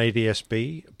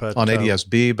ADS-B, but on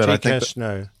ADS-B, but TCAS,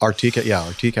 I think our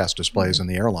TCAS displays in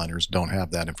the airliners don't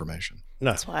have that information.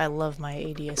 No, that's why I love my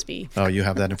ADS-B. Oh, you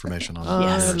have that information on.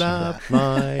 Yes. I love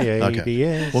my ADS-B.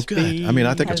 Okay. Well, good. I mean,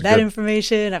 I think it's that good.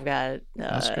 information. I've got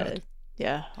That's good.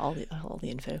 all the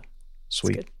info.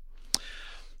 Sweet.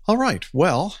 All right.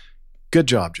 Well, good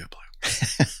job, JetBlue.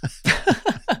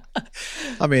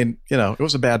 I mean, it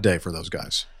was a bad day for those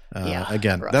guys.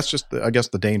 Again, rough. That's just, I guess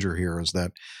the danger here is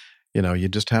that, you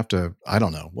just have to, I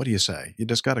don't know, what do you say? You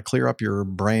just got to clear up your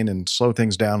brain and slow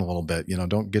things down a little bit.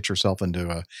 Don't get yourself into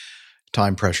a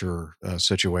time pressure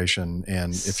situation.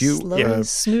 And if you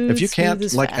can't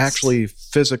actually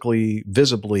physically,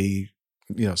 visibly,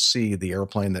 see the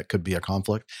airplane that could be a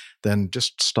conflict, then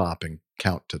just stop and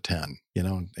count to 10,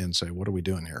 and say, what are we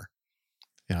doing here?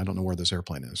 I don't know where this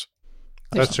airplane is.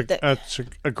 That's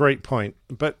a great point.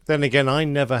 But then again, I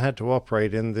never had to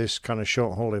operate in this kind of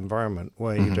short haul environment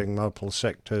where you're doing multiple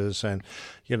sectors, and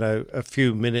a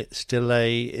few minutes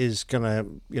delay is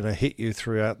going to hit you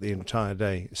throughout the entire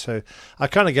day. So I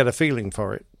kind of get a feeling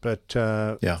for it. But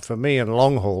for me in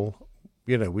long haul,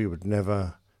 we would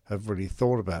never have really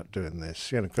thought about doing this.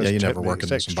 Because you never work in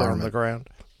this environment on the ground.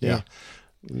 Yeah.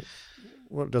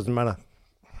 Well, it doesn't matter.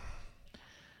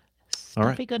 All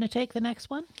right. Are we going to take the next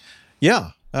one?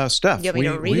 Yeah. Steph,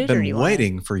 we've been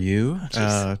waiting for you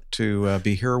to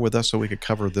be here with us so we could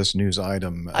cover this news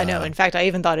item. I know. In fact, I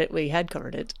even thought we had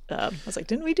covered it. I was like,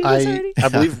 didn't we do this already? I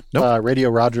believe Radio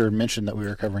Roger mentioned that we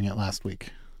were covering it last week.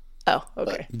 Oh,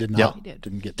 okay. Did not.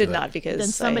 Didn't get to it. Because then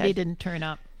somebody didn't turn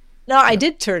up. No, I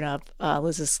did turn up.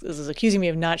 Liz is accusing me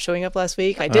of not showing up last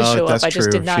week. I did show up. I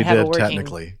just did not have a working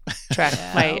track.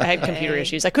 I had computer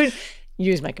issues. I couldn't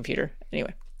use my computer.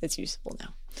 Anyway, it's useful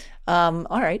now.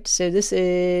 All right. So this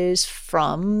is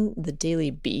from the Daily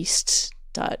Beast.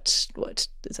 What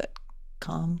is that?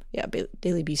 .com? Yeah,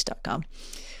 dailybeast.com.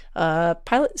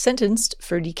 Pilot sentenced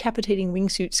for decapitating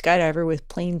wingsuit skydiver with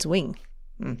plane's wing.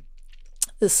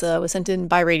 This was sent in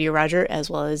by Radio Roger as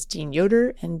well as Dean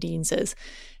Yoder, and Dean says,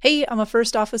 "Hey, I'm a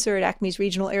first officer at Acme's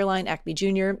regional airline, Acme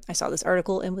Junior. I saw this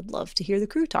article and would love to hear the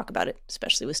crew talk about it,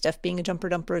 especially with Steph being a jumper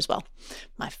dumper as well.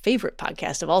 My favorite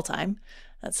podcast of all time."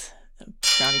 That's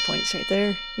brownie points right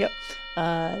there. Yep.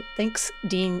 Thanks,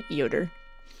 Dean Yoder.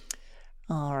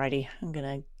 Alrighty, I'm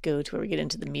gonna go to where we get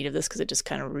into the meat of this because it just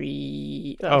kind of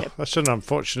That's an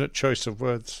unfortunate choice of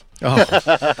words.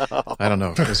 Oh, I don't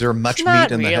know. Is there much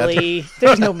meat in the head?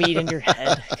 There's no meat in your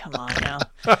head. Come on now.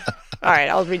 All right,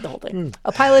 I'll read the whole thing.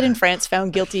 A pilot in France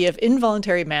found guilty of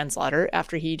involuntary manslaughter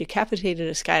after he decapitated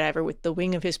a skydiver with the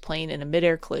wing of his plane in a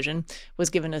midair collision was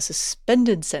given a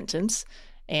suspended sentence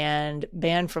and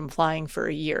banned from flying for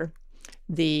a year.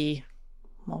 The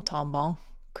Montalban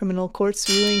criminal court's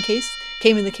ruling case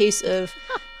came in the case of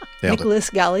Nicholas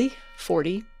Galli,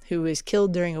 40, who was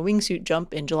killed during a wingsuit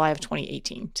jump in July of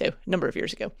 2018, so a number of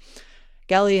years ago.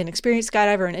 Galli, an experienced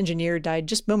skydiver and engineer, died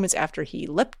just moments after he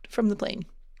leapt from the plane.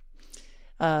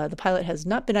 The pilot has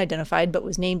not been identified, but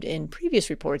was named in previous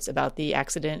reports about the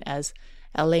accident as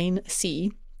Alain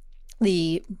C.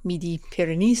 The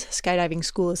Midi-Pyrénées Skydiving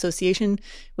School Association,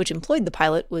 which employed the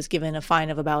pilot, was given a fine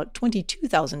of about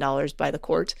 $22,000 by the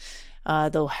court,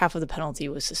 though half of the penalty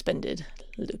was suspended,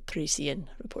 Le Parisien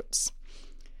reports.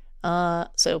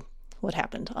 So what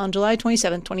happened? On July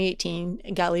 27,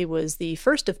 2018, Galli was the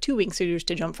first of two wingsuiters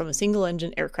to jump from a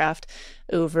single-engine aircraft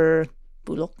over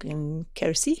Boulogne in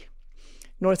Quercy,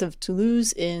 north of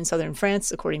Toulouse in southern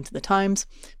France, according to the Times.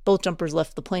 Both jumpers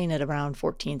left the plane at around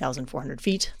 14,400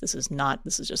 feet. This is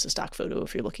just a stock photo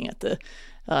if you're looking at the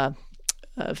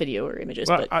video or images.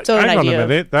 Well, but so hang on a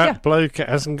minute. That bloke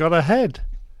hasn't got a head.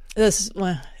 It's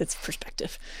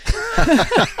perspective.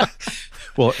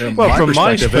 Well, from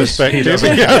my perspective,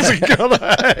 he hasn't got a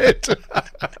head.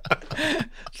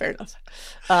 Fair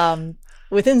enough.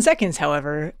 Within seconds,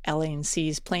 however, Alain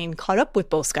C's plane caught up with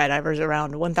both skydivers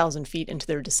around 1,000 feet into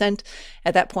their descent.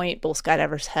 At that point, both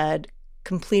skydivers had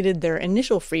completed their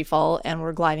initial free fall and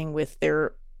were gliding with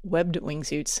their webbed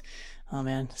wingsuits. Oh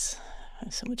man,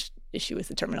 so much issue with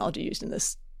the terminology used in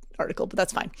this article, but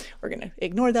that's fine. We're going to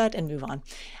ignore that and move on.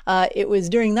 It was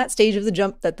during that stage of the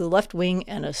jump that the left wing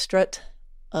and a strut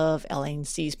of Alain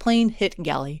C's plane hit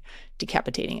Galli,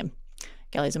 decapitating him.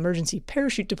 Galli's emergency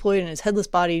parachute deployed and his headless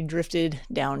body drifted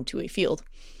down to a field.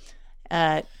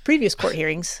 At previous court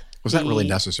hearings... Was that really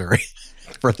necessary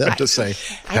for them to say?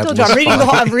 I told you,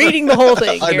 I'm reading the whole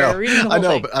thing here. I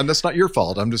know, but that's not your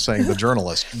fault. I'm just saying the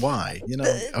journalist. Why?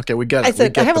 Okay, we get it. I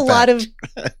said I have a lot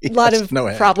of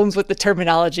problems with the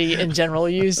terminology in general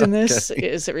used in this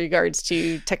as it regards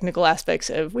to technical aspects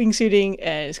of wingsuiting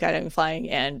and skydiving, flying,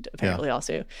 and apparently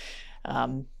also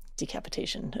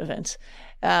decapitation events.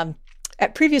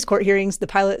 At previous court hearings, the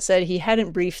pilot said he hadn't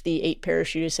briefed the 8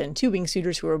 parachutists and 2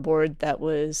 wingsuiters who were aboard. That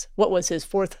was what was his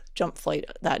 4th jump flight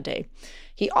that day.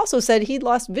 He also said he'd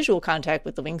lost visual contact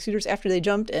with the wingsuiters after they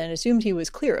jumped and assumed he was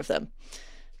clear of them.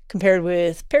 Compared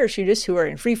with parachutists who are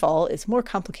in free fall, it's more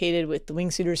complicated with the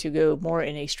wingsuiters who go more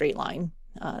in a straight line,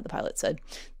 the pilot said.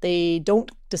 They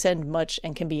don't descend much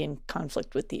and can be in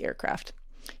conflict with the aircraft.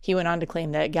 He went on to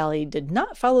claim that Galli did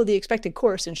not follow the expected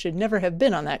course and should never have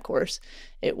been on that course.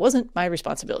 It wasn't my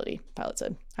responsibility, the pilot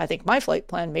said. I think my flight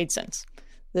plan made sense.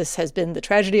 This has been the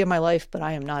tragedy of my life, but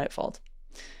I am not at fault.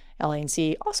 Alain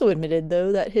C also admitted,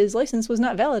 though, that his license was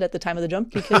not valid at the time of the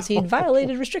jump because he'd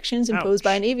violated restrictions imposed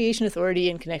by an aviation authority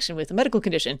in connection with a medical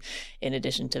condition. In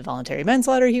addition to voluntary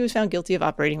manslaughter, he was found guilty of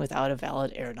operating without a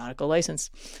valid aeronautical license.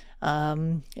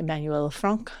 Emmanuel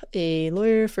Franck, a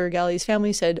lawyer for Galli's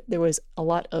family, said there was a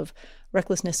lot of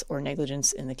recklessness or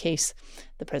negligence in the case.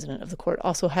 The president of the court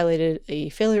also highlighted a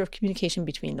failure of communication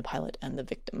between the pilot and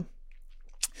the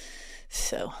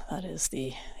So that is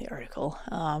the article.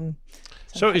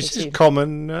 So is this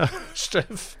common,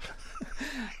 Steph?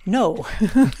 No.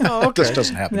 Oh, okay. This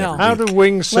doesn't happen. No. How do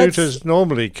wingsuiters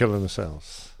normally kill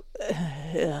themselves?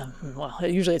 Well,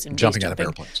 usually it's in jumping out of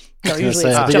airplanes. No,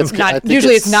 usually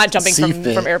it's not jumping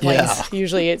from airplanes. Yeah.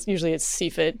 Usually it's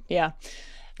CFIT. Yeah.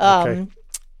 Okay.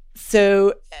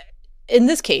 So in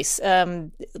this case,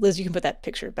 Liz, you can put that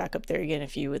picture back up there again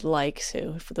if you would like.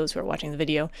 So for those who are watching the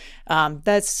video,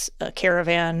 that's a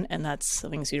caravan, and that's a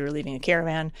wingsuiter leaving a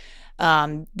caravan.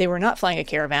 They were not flying a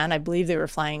caravan. I believe they were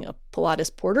flying a Pilatus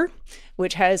Porter,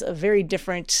 which has a very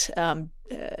different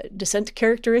descent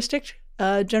characteristic.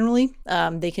 Generally,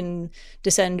 they can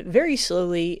descend very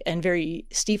slowly and very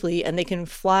steeply, and they can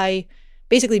fly,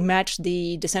 basically match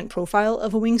the descent profile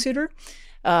of a wingsuiter.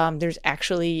 There's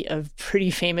actually a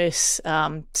pretty famous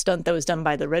stunt that was done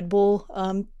by the Red Bull,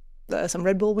 some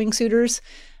Red Bull wingsuiters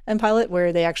and pilot,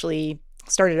 where they actually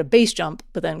started a base jump,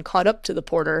 but then caught up to the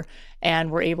porter and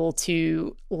were able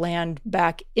to land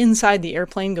back inside the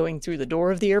airplane, going through the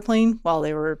door of the airplane while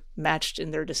they were matched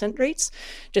in their descent rates,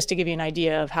 just to give you an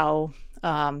idea of how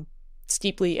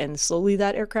steeply and slowly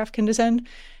that aircraft can descend.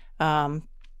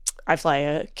 I fly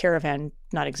a Caravan,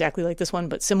 not exactly like this one,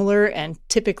 but similar, and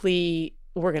typically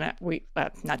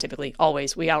not typically,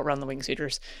 always, we outrun the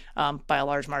wingsuiters by a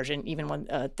large margin, even when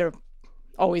they're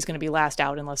always going to be last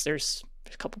out, unless there's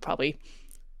a couple probably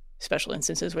special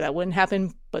instances where that wouldn't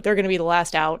happen, but they're going to be the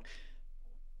last out.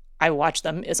 I watch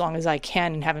them as long as I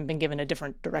can and haven't been given a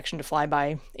different direction to fly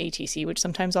by ATC, which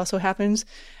sometimes also happens.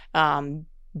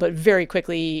 But very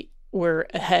quickly, we're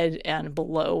ahead and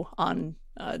below on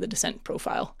the descent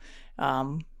profile.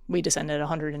 We descend at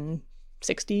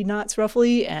 160 knots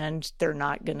roughly, and they're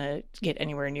not going to get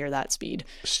anywhere near that speed.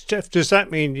 Steph, does that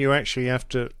mean you actually have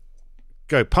to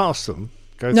go past them,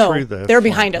 through there? They're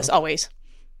behind us always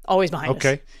behind us.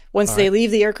 Okay. Once they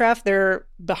leave the aircraft, they're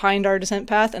behind our descent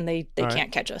path, and they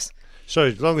can't catch us. So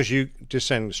as long as you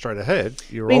descend straight ahead,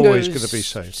 you're We can always go going to be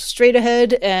safe. Straight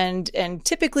ahead, and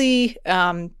typically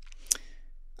our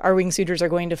wingsuiters are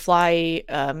going to fly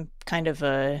kind of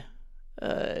a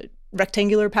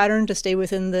rectangular pattern to stay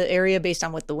within the area based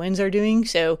on what the winds are doing.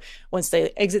 So once they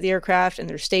exit the aircraft and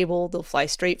they're stable, they'll fly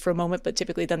straight for a moment, but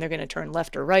typically then they're going to turn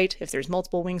left or right. If there's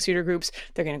multiple wingsuiter groups,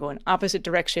 they're going to go in opposite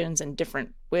directions and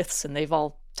different widths, and they've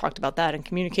all talked about that and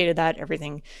communicated that.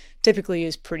 Everything typically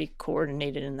is pretty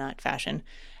coordinated in that fashion.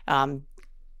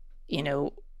 We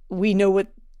know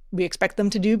what we expect them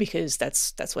to do because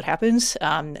that's what happens.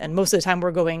 And most of the time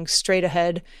we're going straight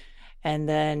ahead, and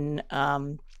then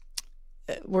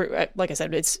we're, like I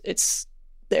said, it's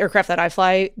the aircraft that I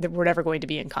fly, we're never going to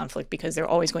be in conflict because they're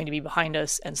always going to be behind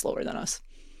us and slower than us.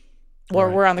 Or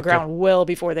we're on the ground well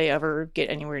before they ever get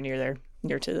anywhere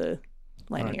near to the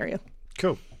landing area.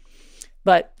 Cool.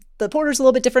 But the porter's a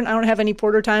little bit different. I don't have any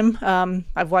porter time.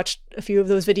 I've watched a few of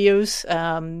those videos.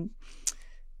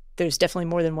 There's definitely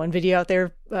more than one video out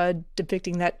there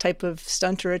depicting that type of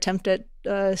stunt or attempt at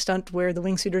stunt where the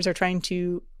wingsuiters are trying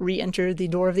to re-enter the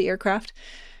door of the aircraft.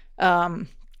 I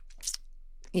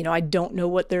don't know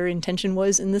what their intention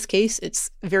was in this case. It's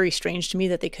very strange to me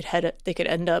that they could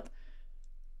end up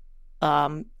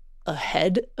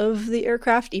ahead of the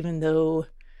aircraft, even though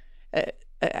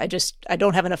I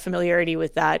don't have enough familiarity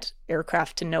with that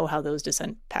aircraft to know how those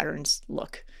descent patterns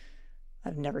look.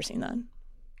 I've never seen that.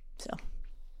 So.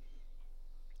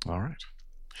 All right.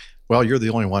 Well, you're the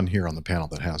only one here on the panel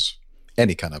that has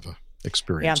any kind of a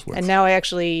experience with. And now I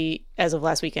actually, as of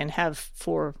last weekend, have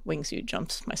 4 wingsuit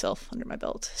jumps myself under my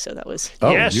belt. So that was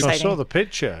yes, exciting. I saw the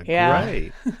picture. Yeah.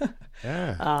 Great.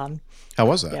 Yeah. How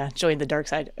was that? Yeah, joined the dark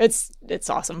side. It's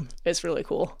awesome. It's really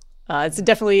cool. It's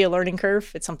definitely a learning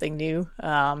curve. It's something new.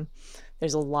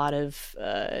 There's a lot of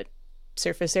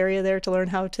surface area there to learn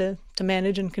how to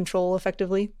manage and control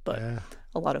effectively, but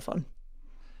a lot of fun.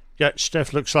 Yeah,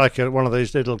 Steph looks like one of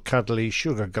those little cuddly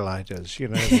sugar gliders,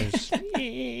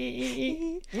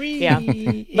 Yeah,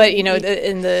 but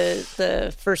in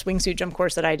the first wingsuit jump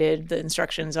course that I did, the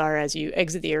instructions are as you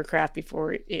exit the aircraft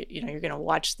before you're going to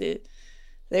watch the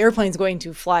airplane's going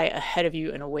to fly ahead of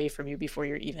you and away from you before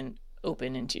you're even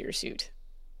open into your suit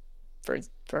for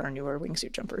our newer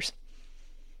wingsuit jumpers.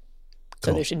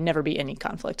 So there should never be any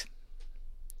conflict.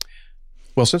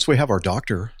 Well, since we have our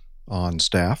doctor on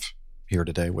staff here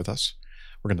today with us,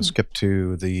 we're going to skip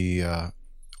to the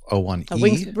O1E.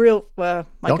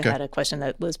 Micah had a question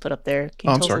that Liz put up there.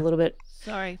 Can you tell us a little bit?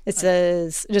 Sorry. It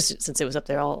says, just since it was up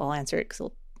there, I'll answer it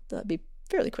because it'll be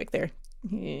fairly quick there.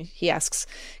 He asks,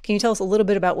 can you tell us a little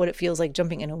bit about what it feels like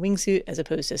jumping in a wingsuit as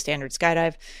opposed to standard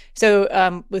skydive?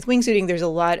 So with wingsuiting, there's a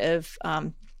lot of,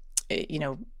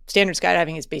 standard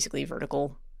skydiving is basically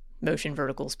vertical motion,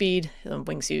 vertical speed.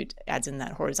 Wingsuit adds in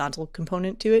that horizontal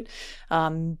component to it.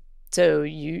 So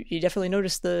you definitely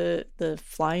notice the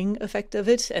flying effect of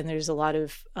it, and there's a lot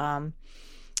of,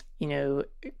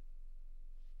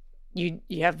 you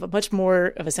have a much more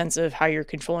of a sense of how you're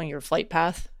controlling your flight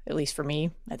path. At least for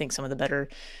me, I think some of the better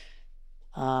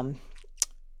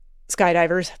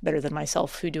skydivers, better than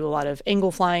myself, who do a lot of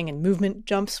angle flying and movement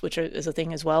jumps, which is a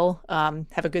thing as well,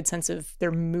 have a good sense of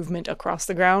their movement across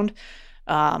the ground.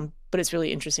 But it's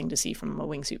really interesting to see from a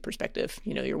wingsuit perspective.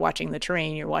 You're watching the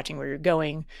terrain, you're watching where you're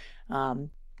going.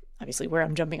 Obviously, where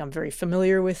I'm jumping, I'm very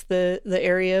familiar with the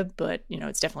area, but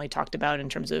it's definitely talked about in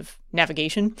terms of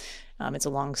navigation. It's a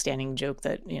long-standing joke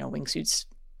that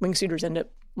wingsuiters end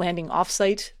up landing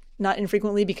off-site not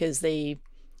infrequently because they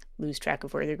lose track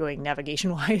of where they're going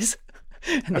navigation-wise,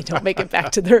 and they don't make it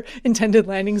back to their intended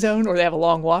landing zone, or they have a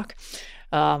long walk.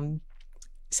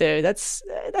 So that's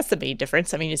That's the main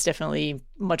difference. I mean, it's definitely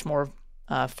much more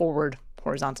forward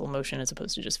horizontal motion as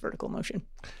opposed to just vertical motion.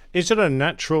 Is it a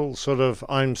natural sort of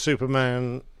I'm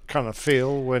Superman kind of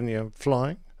feel when you're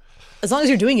flying? As long as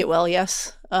you're doing it well,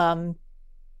 yes.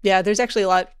 Yeah, there's actually a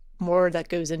lot more that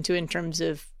goes into in terms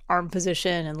of arm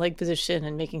position and leg position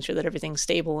and making sure that everything's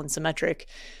stable and symmetric.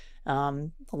 A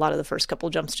lot of the first couple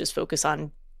jumps just focus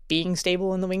on being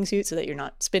stable in the wingsuit so that you're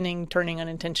not spinning, turning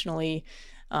unintentionally,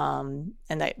 and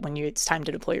that when it's time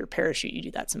to deploy your parachute, you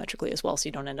do that symmetrically as well so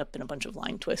you don't end up in a bunch of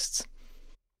line twists.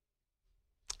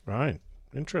 Right.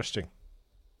 Interesting.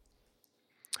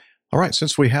 All right.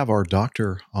 Since we have our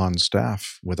doctor on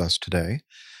staff with us today,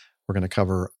 we're going to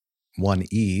cover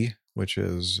 1E, which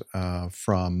is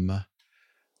from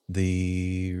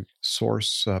the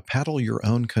source Paddle Your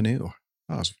Own Canoe.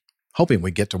 I was hoping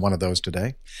we'd get to one of those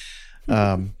today.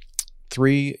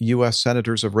 3 U.S.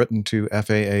 senators have written to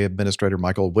FAA Administrator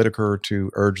Michael Whitaker to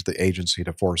urge the agency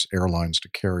to force airlines to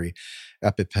carry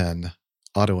EpiPen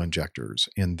autoinjectors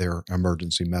in their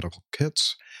emergency medical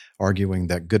kits, arguing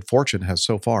that good fortune has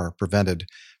so far prevented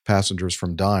passengers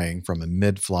from dying from a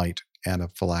mid-flight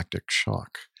anaphylactic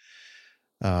shock.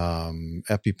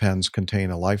 EpiPens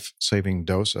contain a life-saving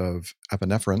dose of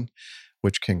epinephrine,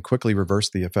 which can quickly reverse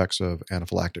the effects of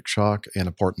anaphylactic shock and,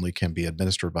 importantly, can be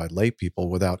administered by lay people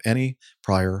without any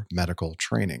prior medical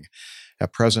training.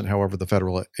 At present, however, the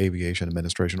Federal Aviation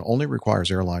Administration only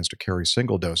requires airlines to carry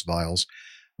single-dose vials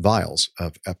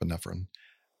of epinephrine,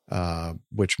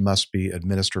 which must be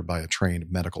administered by a trained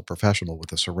medical professional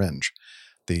with a syringe.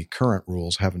 The current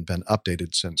rules haven't been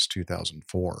updated since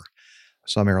 2004.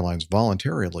 Some airlines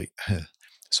voluntarily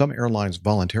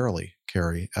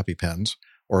carry EpiPens,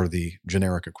 or the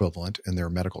generic equivalent, in their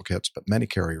medical kits, but many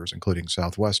carriers, including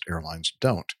Southwest Airlines,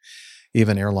 don't.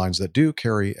 Even airlines that do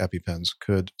carry EpiPens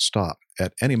could stop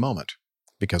at any moment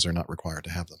because they're not required to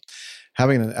have them.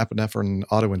 Having an epinephrine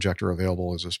autoinjector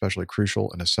available is especially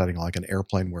crucial in a setting like an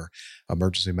airplane where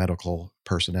emergency medical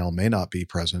personnel may not be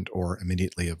present or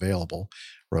immediately available,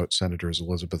 wrote Senators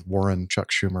Elizabeth Warren, Chuck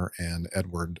Schumer, and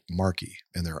Edward Markey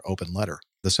in their open letter.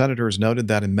 The senators noted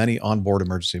that in many onboard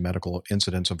emergency medical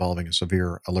incidents involving a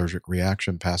severe allergic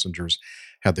reaction, passengers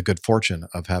had the good fortune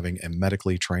of having a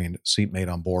medically trained seatmate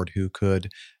on board who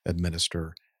could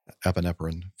administer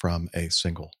epinephrine from a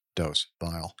single dose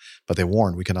vial. But they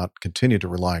warned we cannot continue to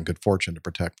rely on good fortune to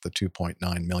protect the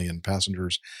 2.9 million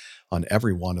passengers on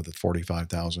every one of the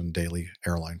 45,000 daily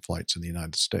airline flights in the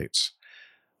United States.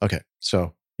 Okay,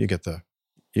 so you get the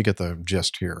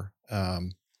gist here.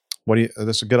 This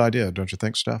is a good idea, don't you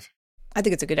think, Steph? I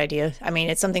think it's a good idea. I mean,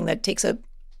 it's something that takes up,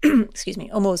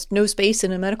 almost no space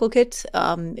in a medical kit.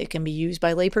 It can be used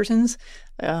by laypersons.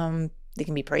 They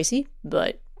can be pricey,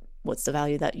 but what's the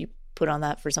value that you put on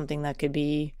that for something that could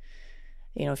be,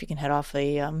 if you can head off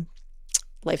a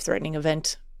life-threatening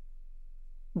event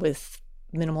with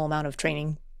minimal amount of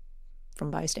training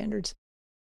from bystanders?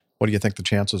 What do you think the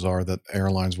chances are that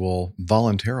airlines will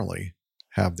voluntarily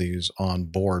have these on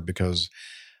board because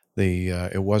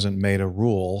it wasn't made a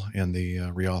rule in the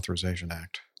Reauthorization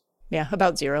Act? Yeah,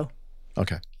 about 0.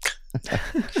 Okay.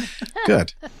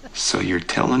 Good. So you're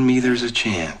telling me there's a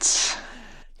chance?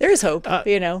 There is hope,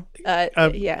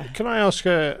 yeah. Can I ask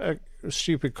a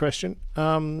stupid question?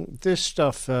 This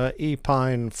stuff,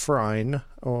 epinephrine,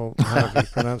 or however you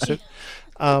pronounce it,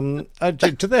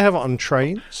 do they have it on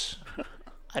trains?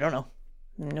 I don't know.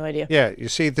 No idea. Yeah, you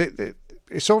see,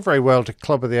 it's all very well to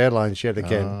club with the airlines yet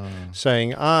again,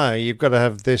 saying, you've got to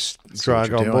have this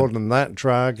drug on board and that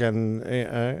drug,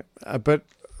 and but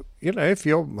if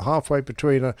you're halfway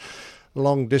between a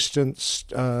long distance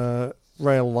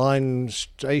rail line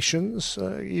stations,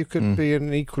 you could be in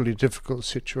an equally difficult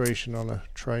situation on a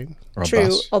train or a True,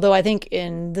 bus. Although I think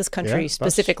in this country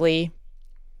specifically,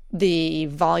 the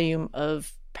volume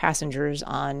of passengers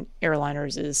on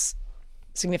airliners is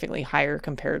significantly higher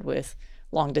compared with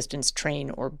long distance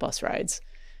train or bus rides.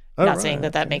 Not saying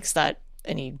that makes that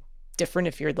any different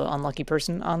if you're the unlucky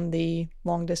person on the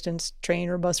long distance train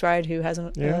or bus ride who has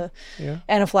an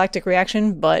anaphylactic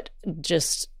reaction, but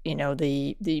just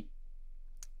the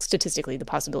statistically the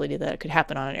possibility that it could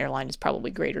happen on an airline is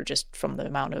probably greater just from the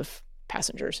amount of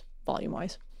passengers volume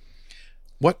wise.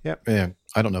 I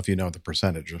don't know if you know the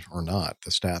percentage or not,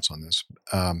 the stats on this,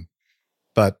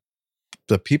 but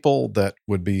the people that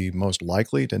would be most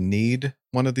likely to need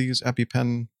one of these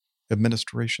EpiPen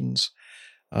administrations,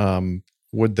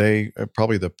 would they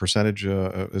probably the percentage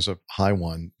is a high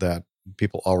one that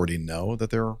people already know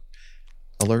that they're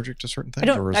allergic to certain things?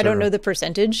 I don't know the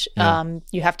percentage. Yeah.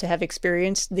 You have to have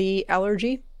experienced the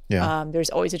allergy. Yeah. There's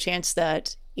always a chance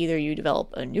that either you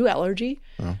develop a new allergy,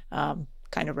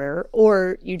 kind of rare,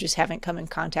 or you just haven't come in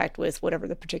contact with whatever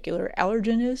the particular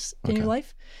allergen is in your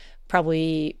life.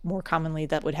 Probably more commonly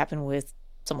that would happen with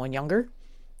someone younger.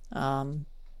 But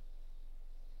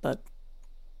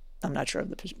I'm not sure of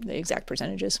the exact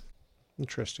percentages.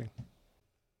 Interesting.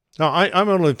 No, I'm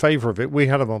all in favor of it. We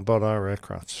had them on board our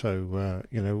aircraft, so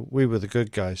we were the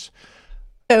good guys.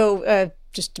 So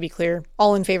just to be clear,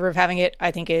 all in favor of having it.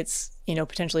 I think it's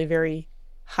potentially very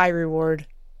high reward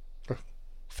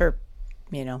for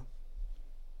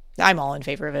I'm all in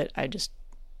favor of it. I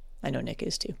know Nick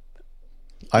is too.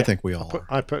 I think we all are.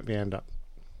 I put my hand up.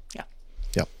 Yeah.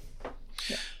 Yep.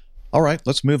 Yeah. All right,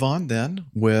 let's move on then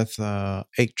with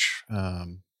H.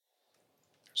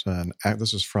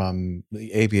 This is from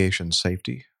the Aviation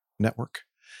Safety Network.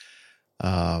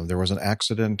 There was an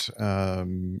accident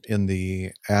in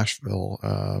the Asheville,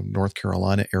 North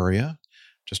Carolina area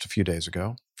just a few days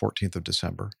ago, 14th of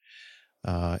December,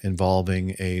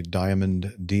 involving a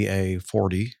Diamond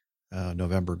DA-40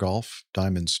 November Golf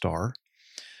Diamond Star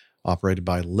operated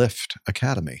by Lift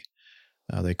Academy.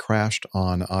 They crashed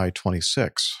on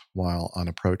I-26 while on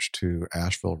approach to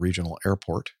Asheville Regional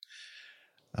Airport.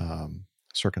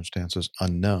 Circumstances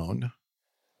unknown.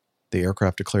 The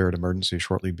aircraft declared emergency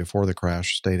shortly before the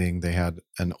crash, stating they had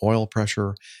an oil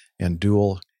pressure and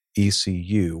dual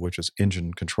ECU, which is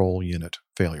engine control unit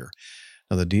failure.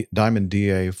 Now, the Diamond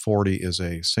DA-40 is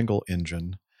a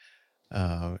single-engine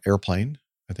airplane,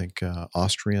 I think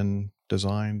Austrian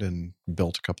designed and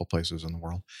built a couple places in the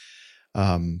world.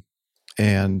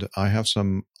 And I have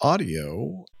some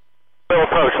audio.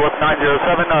 Approach, lift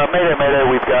 907, Mayday,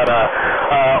 we've got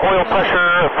oil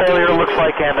pressure failure, looks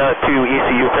like, and 2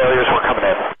 ECU failures. We're coming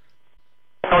in.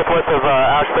 Northwest of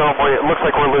Asheville, it looks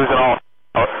like we're losing all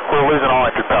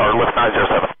engine power, lift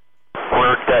 907.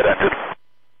 We're dead engine.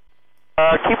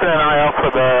 Keeping an eye out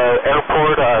for the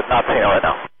airport, not seeing it right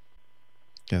now.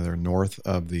 Yeah, they're north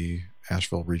of the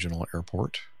Asheville Regional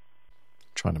Airport,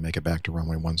 trying to make it back to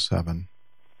runway 17.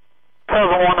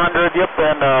 1,100, yep,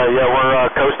 and we're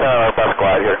coast to our best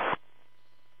glide here.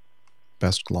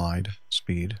 Best glide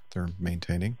speed they're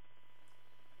maintaining.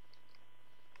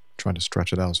 Trying to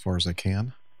stretch it out as far as they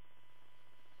can.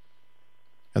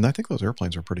 And I think those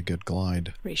airplanes are pretty good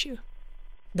glide ratio.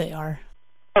 They are.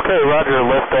 Okay, roger,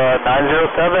 lift 907,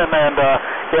 and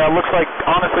it looks like,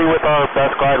 honestly, with our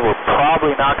best glide, we're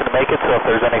probably not going to make it, so if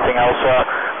there's anything else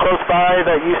close by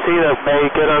that you see that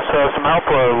may get us some help,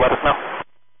 let us know.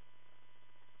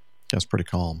 That's pretty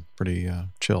calm, pretty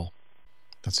chill.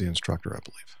 That's the instructor, I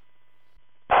believe.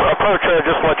 Approach,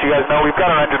 just to let you guys know, we've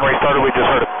got our engine restarted. We just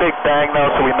heard a big bang,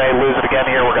 though, so we may lose it again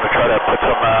here. We're going to try to put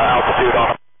some altitude on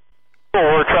it.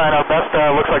 We're trying our best.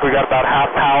 Looks like we got about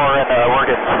half power, and we're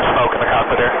getting some smoke in the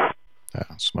cockpit here.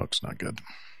 Yeah, smoke's not good.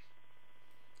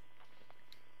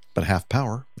 But half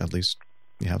power, at least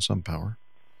you have some power.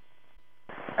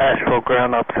 Asheville,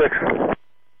 ground up 6.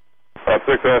 Up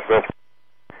 6, Asheville.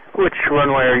 Which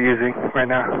runway are you using right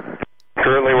now?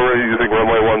 Currently we're using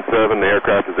runway 17. The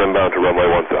aircraft is inbound to runway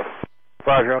 17.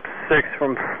 Roger, up 6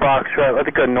 from Foxtrot. Let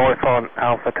it go north on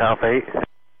Alpha to Alpha 8.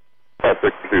 Up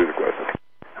 6 to the question.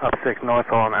 Up 6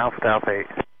 north on Alpha to Alpha 8.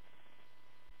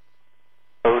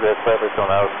 Oh, that's Feathers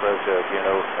on Alpha,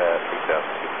 Juno at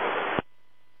 6,000.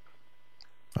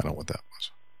 I don't know what that was.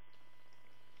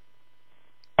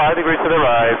 5 degrees to the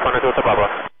right, front of the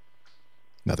Baba.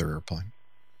 Another airplane.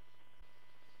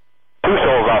 2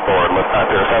 souls on board, lift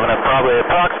 907, and probably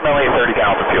approximately 30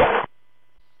 gallons of fuel.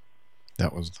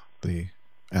 That was the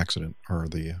accident, or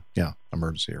the,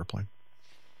 emergency airplane,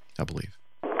 I believe.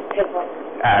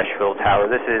 Asheville Tower,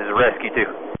 this is Rescue 2.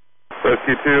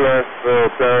 Rescue 2, Asheville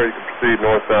Tower, you can proceed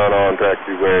northbound on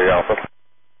taxiway Alpha.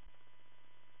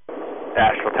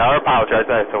 Asheville Tower, apologize,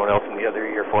 I had someone else in the other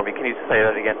ear for me. Can you say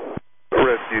that again?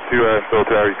 Rescue 2, Asheville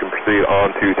Tower, you can proceed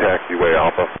on to taxiway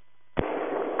Alpha.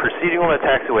 Proceeding on the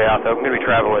taxiway Alpha, I'm going to be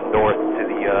traveling north to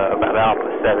the about Alpha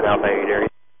 7, Alpha 8 area.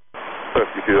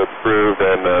 Rescue 2, that's approved,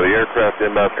 and the aircraft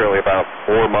inbound currently about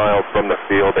 4 miles from the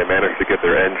field. They managed to get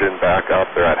their engine back up.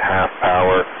 They're at half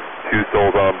power. 2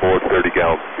 souls on board, 30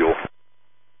 gallons of fuel.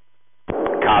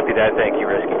 Copy that. Thank you,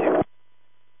 Rescue 2.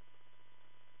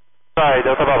 Sorry,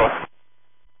 Delta Baba.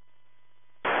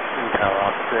 Tower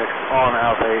Alpha 6 on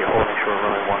Alpha 8, holding short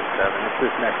runway 17. Is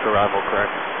this next arrival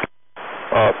correct?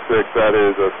 6, that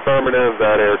is affirmative.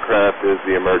 That aircraft is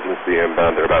the emergency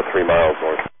inbound. They're about 3 miles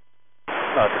north.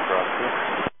 Roger, Frosty.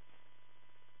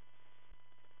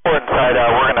 We're inside.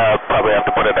 We're going to probably have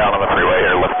to put it down on the freeway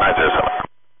here. Lift 907.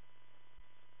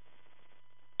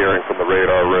 Hearing from the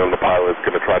radar room, the pilot's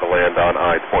going to try to land on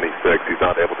I-26. He's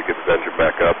not able to get his engine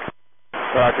back up.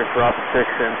 Roger, Frosty 6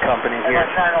 and company here.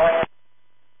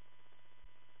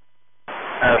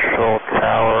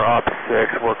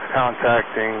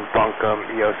 contacting Bunkum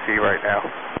EOC right now.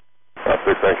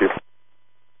 Please, thank you.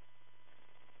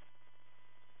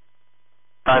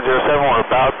 907, we're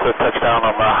about to touch down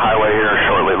on the highway here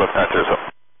shortly. Look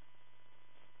 907.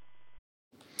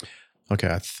 Okay,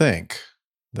 I think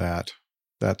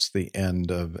that's the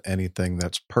end of anything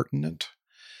that's pertinent.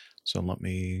 So let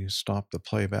me stop the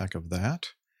playback of that.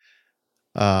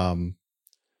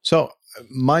 So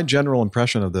my general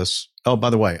impression of this, oh,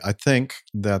 by the way, I think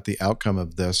that the outcome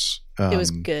of this it was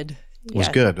good. Was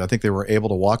good. I think they were able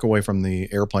to walk away from the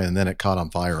airplane, and then it caught on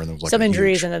fire, and there was like some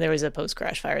injuries, and then there was a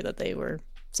post-crash fire that they were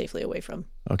safely away from.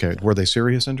 Okay, were they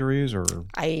serious injuries or?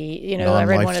 I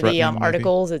read one of the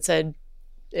articles. It said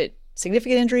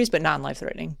significant injuries, but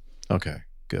non-life-threatening. Okay,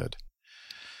 good.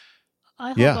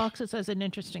 iHaulboxes has an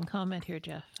interesting comment here,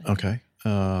 Jeff. Okay,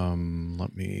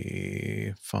 let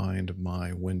me find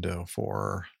my window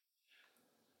for.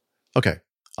 Okay,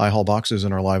 iHaulboxes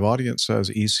in our live audience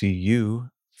says ECU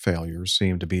failures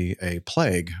seem to be a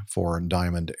plague for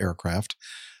Diamond aircraft.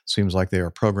 Seems like they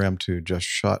are programmed to just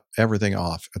shut everything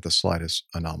off at the slightest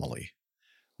anomaly.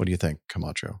 What do you think,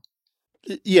 Camacho?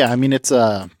 Yeah, I mean, it's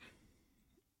that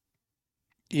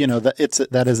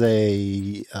is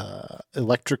a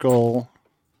electrical,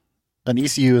 an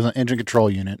ECU is an engine control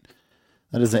unit.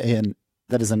 That is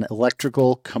an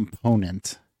electrical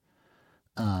component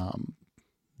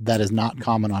that is not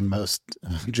common on most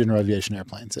general aviation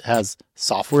airplanes. It has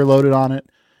software loaded on it.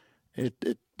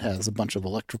 It has a bunch of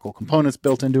electrical components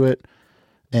built into it,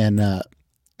 and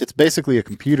it's basically a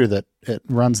computer that it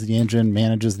runs the engine,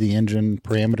 manages the engine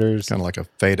parameters. Kind of like a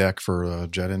FADEC for a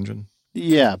jet engine.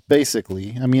 Yeah,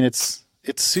 basically. I mean, it's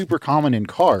super common in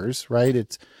cars, right?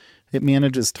 It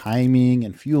manages timing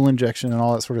and fuel injection and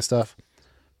all that sort of stuff,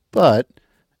 but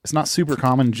it's not super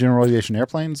common in general aviation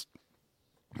airplanes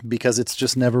because it's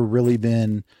just never really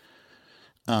been,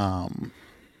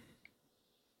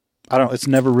 it's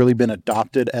never really been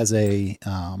adopted as a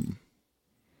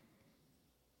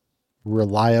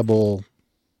reliable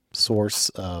source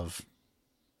of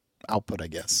output, I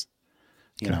guess.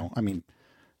 You know, I mean,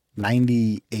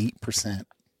 98%,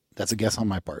 that's a guess on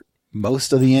my part.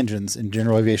 Most of the engines in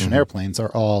general aviation airplanes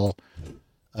are all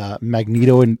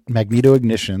magneto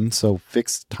ignition, so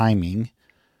fixed timing,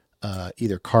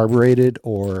 either carbureted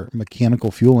or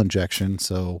mechanical fuel injection,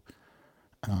 so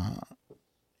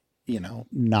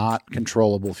not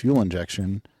controllable fuel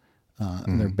injection.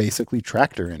 And they're basically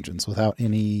tractor engines without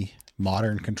any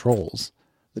modern controls.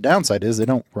 The downside is they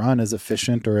don't run as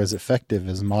efficient or as effective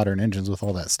as modern engines with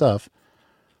all that stuff.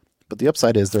 But the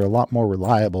upside is they're a lot more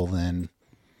reliable than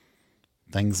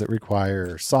things that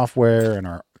require software and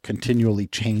are continually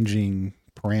changing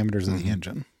parameters of the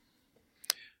engine.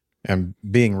 And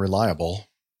being reliable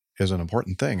is an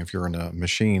important thing if you're in a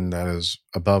machine that is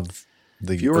above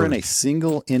the If you're in earth. a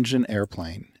single engine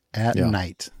airplane at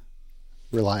night,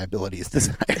 reliability is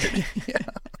desired.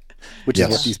 Which is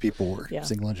what these people were,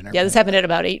 single engine airplanes. Yeah, this happened at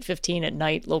about 8:15 at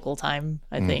night local time,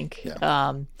 I think.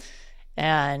 Yeah.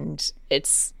 And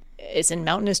it's in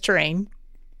mountainous terrain.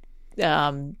 They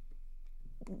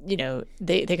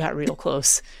got real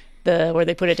close. Where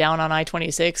they put it down on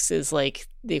I-26 is like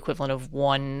the equivalent of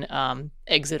one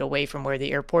exit away from where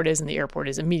the airport is, and the airport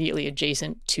is immediately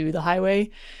adjacent to the highway.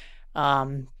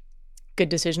 Good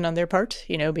decision on their part,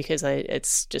 because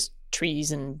it's just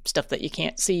trees and stuff that you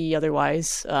can't see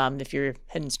otherwise if you're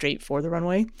heading straight for the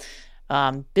runway.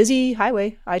 Busy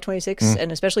highway, I-26,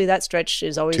 and especially that stretch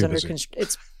is always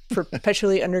it's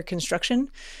perpetually under construction.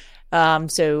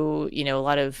 So, a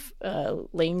lot of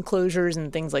lane closures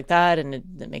and things like that, and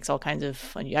it makes all kinds of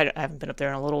fun. I haven't been up there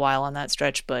in a little while on that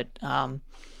stretch, but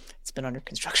it's been under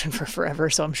construction for forever,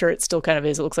 so I'm sure it still kind of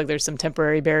is. It looks like there's some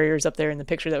temporary barriers up there in the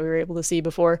picture that we were able to see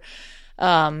before.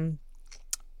 So,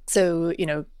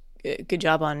 good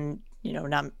job on,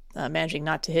 not managing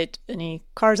not to hit any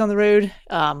cars on the road,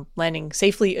 landing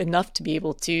safely enough to be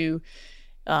able to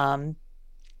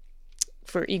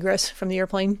for egress from the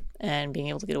airplane and being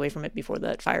able to get away from it before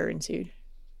that fire ensued.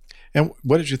 And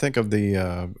what did you think of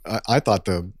I thought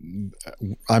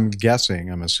I'm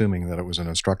assuming that it was an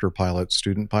instructor pilot,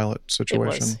 student pilot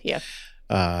situation. It was, yeah.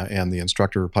 And the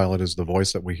instructor pilot is the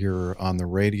voice that we hear on the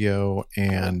radio.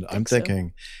 And I'm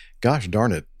thinking, gosh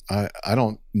darn it, I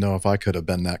don't know if I could have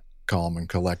been that calm and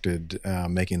collected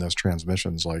making those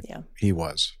transmissions like he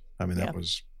was. I mean, that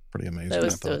was pretty amazing.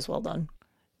 That was well done.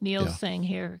 Neil's saying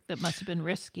here that must have been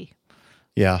risky.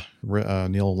 Yeah,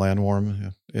 Neil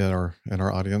Landwarm in our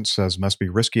audience says must be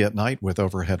risky at night with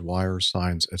overhead wires,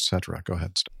 signs, etc. Go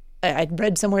ahead. I'd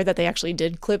read somewhere that they actually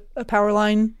did clip a power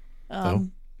line.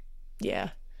 Yeah.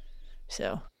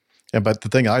 So. Yeah, but the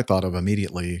thing I thought of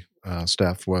immediately,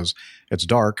 Steph, was it's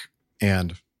dark.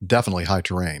 and definitely high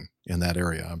terrain in that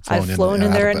area. I've flown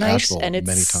in there at night, Asheville and it's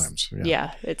many times.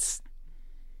 It's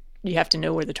you have to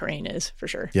know where the terrain is for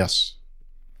sure. Yes,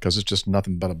 because it's just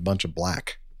nothing but a bunch of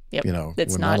black. Yep.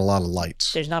 It's not a lot of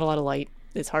lights. There's not a lot of light.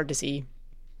 It's hard to see.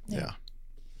 Yeah.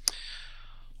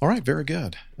 All right, very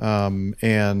good.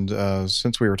 And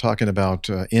since we were talking about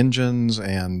engines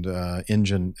and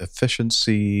engine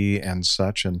efficiency and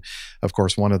such, and of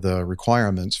course, one of the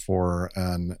requirements for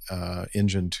an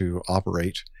engine to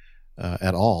operate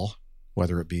at all,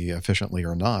 whether it be efficiently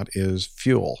or not, is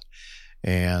fuel.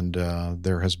 And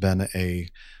there has been a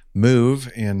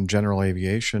move in general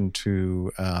aviation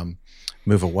to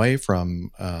move away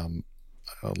from,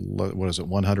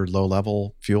 100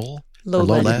 low-level fuel? Low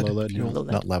lead fuel, low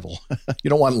lead. not level.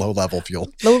 You don't want low level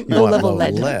fuel. Low low level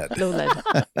lead. lead. Low lead.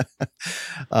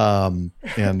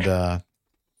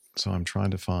 So I'm trying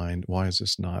to find, why is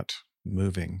this not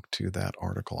moving to that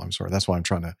article? I'm sorry. That's why I'm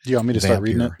trying to. Do you want me to start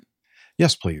reading it?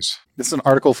 Yes, please. This is an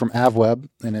article from AvWeb,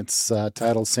 and it's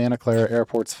titled "Santa Clara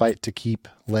Airport's Fight to Keep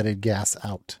Leaded Gas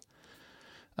Out."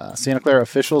 Santa Clara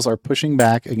officials are pushing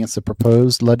back against the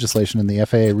proposed legislation in the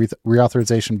FAA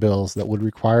reauthorization bills that would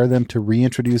require them to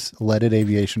reintroduce leaded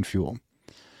aviation fuel.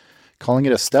 Calling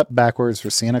it a step backwards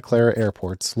for Santa Clara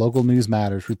airports, Local News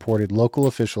Matters reported local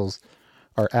officials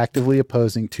are actively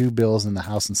opposing two bills in the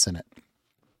House and Senate.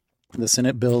 The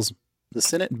Senate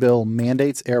bill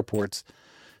mandates airports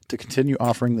to continue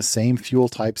offering the same fuel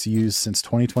types used since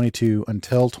 2022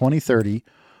 until 2030,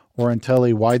 or until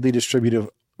a widely distributed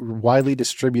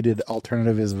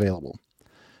alternative is available.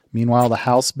 Meanwhile, the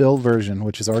House bill version,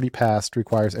 which has already passed,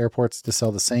 requires airports to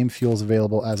sell the same fuels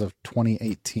available as of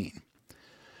 2018.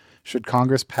 Should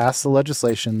Congress pass the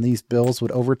legislation, these bills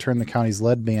would overturn the county's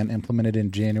lead ban implemented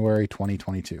in January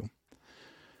 2022.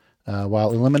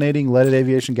 While eliminating leaded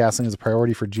aviation gasoline is a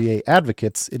priority for GA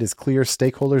advocates, it is clear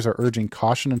stakeholders are urging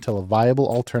caution until a viable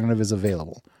alternative is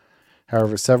available.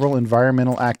 However, several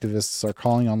environmental activists are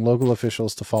calling on local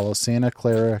officials to follow Santa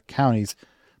Clara County's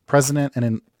precedent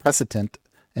and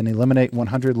eliminate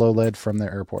 100 low lead from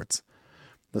their airports.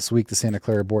 This week, the Santa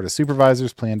Clara Board of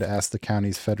Supervisors plan to ask the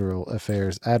county's Federal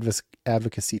Affairs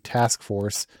Advocacy Task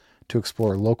Force to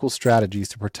explore local strategies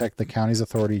to protect the county's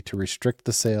authority to restrict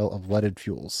the sale of leaded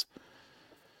fuels,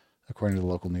 according to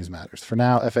Local News Matters. For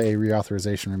now, FAA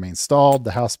reauthorization remains stalled.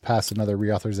 The House passed another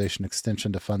reauthorization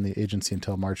extension to fund the agency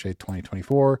until March 8,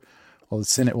 2024, while the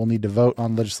Senate will need to vote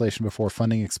on legislation before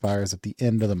funding expires at the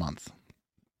end of the month.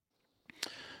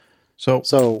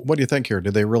 So what do you think here? Do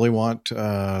they really want,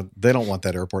 they don't want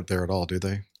that airport there at all, do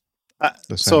they?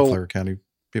 The Santa Clara County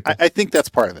people? I think that's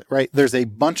part of it, right? There's a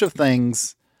bunch of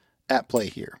things at play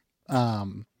here.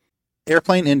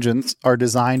 Airplane engines are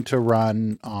designed to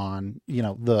run on,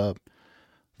 the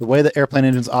way that airplane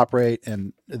engines operate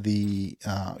and the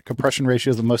compression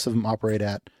ratios that most of them operate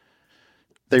at.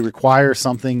 They require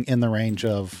something in the range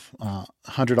of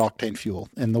 100 octane fuel.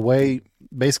 And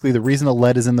basically the reason the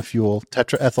lead is in the fuel,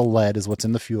 tetraethyl lead is what's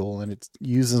in the fuel, and it's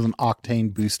used as an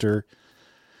octane booster.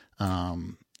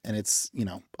 And it's,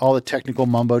 all the technical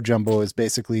mumbo jumbo is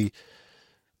basically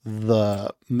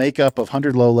the makeup of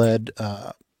 100 low lead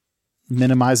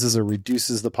minimizes or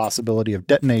reduces the possibility of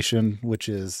detonation, which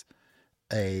is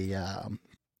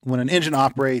when an engine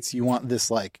operates, you want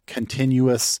this like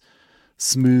continuous,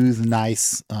 smooth,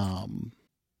 nice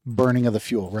burning of the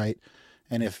fuel, right?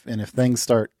 And if things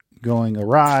start going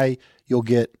awry, you'll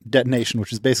get detonation,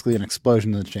 which is basically an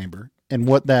explosion in the chamber. And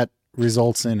what that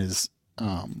results in is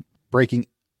breaking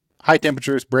high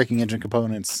temperatures, breaking engine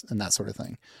components, and that sort of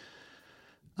thing.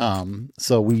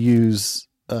 So we use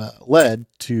lead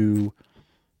to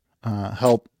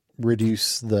help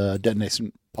reduce the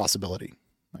detonation possibility,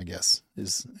 I guess,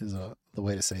 is the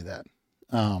way to say that.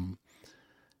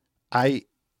 I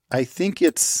think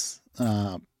it's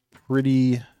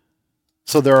pretty.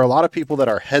 So there are a lot of people that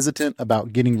are hesitant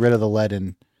about getting rid of the lead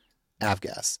in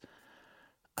avgas.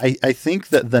 I think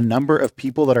that the number of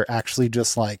people that are actually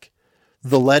just like,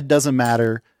 the lead doesn't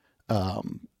matter,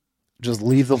 just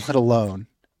leave the lead alone.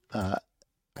 I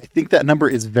think that number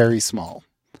is very small.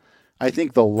 I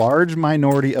think the large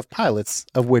minority of pilots,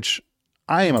 of which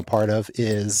I am a part of,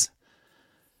 is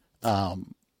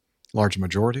large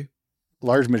majority.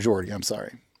 I'm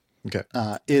sorry. Okay.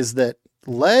 Is that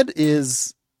lead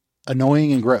is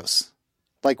annoying and gross.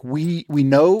 Like we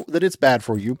know that it's bad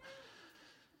for you.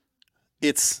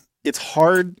 It's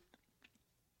hard.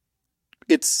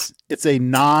 It's a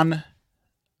non.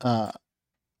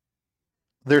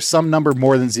 There's some number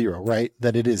more than zero, right?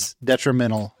 That it is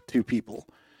detrimental to people.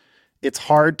 It's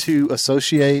hard to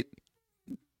associate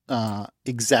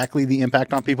exactly the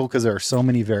impact on people because there are so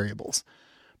many variables.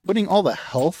 Putting all the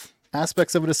health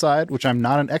aspects of it aside, which I'm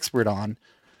not an expert on,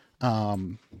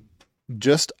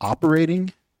 just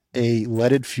operating a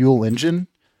leaded fuel engine,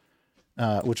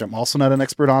 which I'm also not an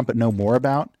expert on, but know more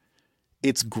about,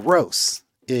 it's gross.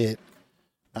 It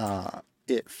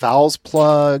fouls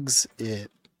plugs. It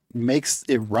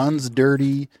runs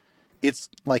dirty. It's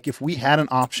like if we had an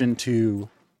option to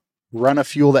run a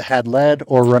fuel that had lead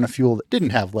or run a fuel that didn't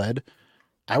have lead,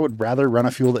 I would rather run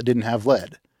a fuel that didn't have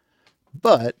lead.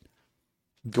 But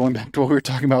going back to what we were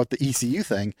talking about with the ECU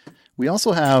thing, we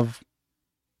also have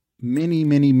many,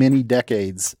 many, many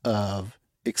decades of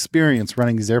experience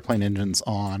running these airplane engines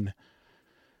on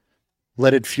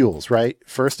leaded fuels, right?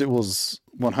 First it was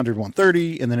 100,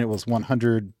 130, and then it was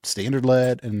 100 standard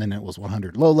lead, and then it was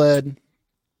 100 low lead.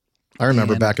 I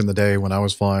remember back in the day when I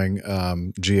was flying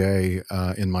GA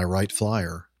in my Wright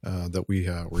Flyer that we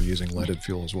were using leaded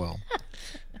fuel as well.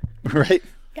 Right?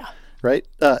 Yeah. Right?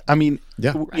 I mean,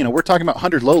 you know, we're talking about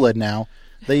 100 low lead now.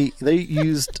 They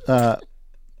used,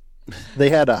 they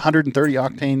had 130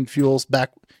 octane fuels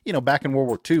back in World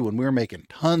War II when we were making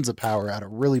tons of power out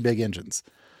of really big engines.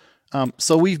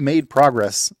 So we've made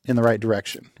progress in the right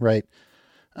direction, right?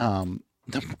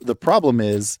 The problem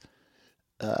is,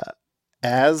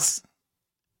 as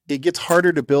it gets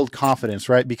harder to build confidence,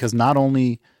 right? Because not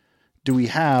only do we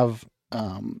have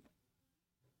 80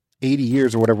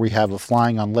 years or whatever we have of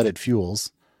flying on leaded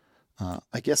fuels,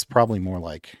 I guess probably more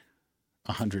like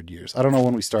 100 years. I don't know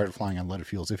when we started flying on leaded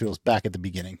fuels, if it was back at the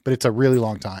beginning, but it's a really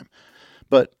long time.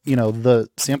 But, you know, the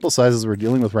sample sizes we're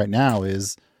dealing with right now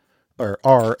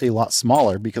are a lot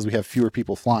smaller because we have fewer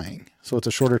people flying. So it's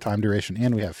a shorter time duration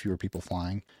and we have fewer people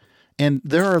flying. And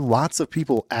there are lots of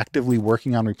people actively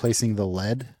working on replacing the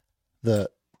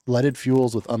leaded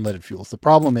fuels with unleaded fuels. The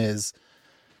problem is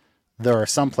there are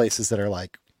some places that are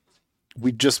like,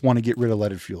 we just want to get rid of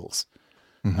leaded fuels.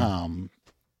 Mm-hmm.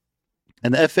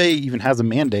 And the FAA even has a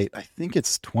mandate. I think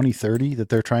it's 2030 that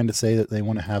they're trying to say that they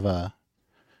want to have a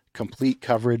complete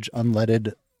coverage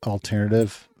unleaded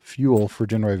alternative fuel for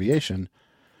general aviation.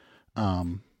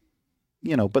 You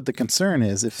know, but the concern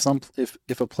is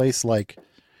if a place like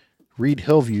Reed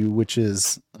Hillview, which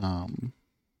is a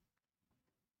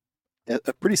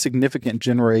pretty significant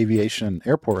general aviation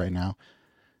airport right now,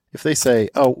 if they say,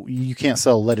 oh, you can't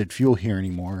sell leaded fuel here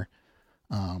anymore,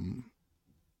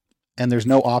 and there's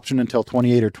no option until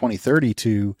 28 or 2030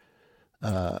 to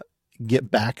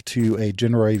get back to a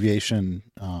general aviation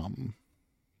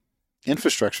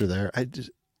infrastructure there,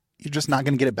 you're just not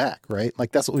going to get it back, right?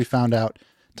 Like that's what we found out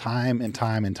time and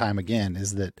time and time again,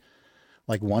 is that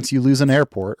like once you lose an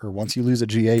airport or once you lose a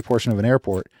GA portion of an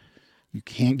airport, you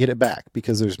can't get it back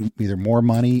because there's either more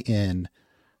money in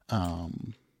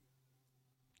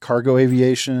cargo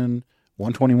aviation,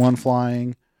 121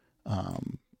 flying,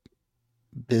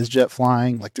 bizjet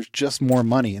flying. Like there's just more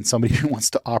money in somebody who wants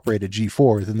to operate a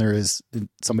G4 than there is in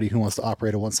somebody who wants to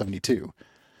operate a 172.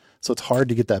 So it's hard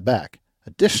to get that back.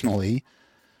 Additionally,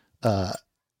 the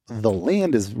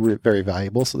land is very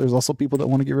valuable. So there's also people that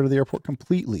want to get rid of the airport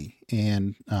completely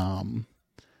and,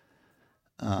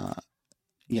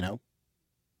 you know,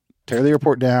 tear the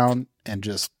airport down and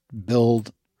just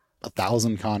build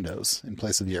 1,000 condos in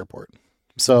place of the airport.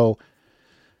 So,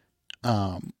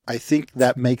 I think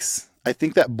that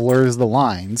blurs the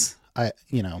lines.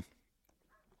 You know,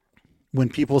 when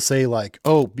people say like,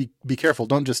 oh, be careful,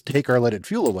 don't just take our leaded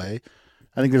fuel away.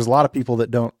 I think there's a lot of people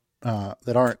that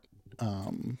aren't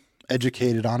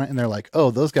educated on it. And they're like,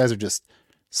 oh, those guys are just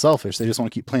selfish. They just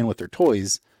want to keep playing with their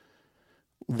toys.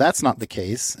 That's not the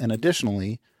case. And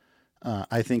additionally,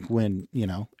 I think when, you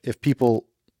know, if people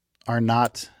are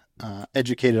not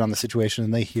educated on the situation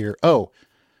and they hear, oh,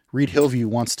 Reed Hillview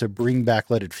wants to bring back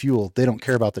leaded fuel, they don't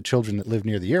care about the children that live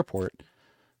near the airport.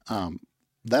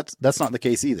 That's not the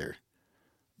case either.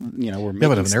 You know,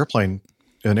 but if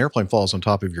an airplane falls on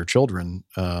top of your children,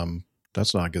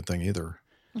 that's not a good thing either.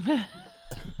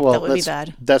 Well, that would be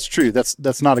bad. That's true.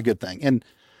 That's not a good thing. And,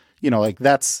 you know, like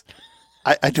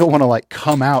I don't want to like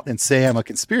come out and say I'm a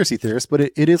conspiracy theorist, but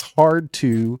it is hard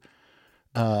to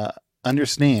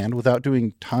understand without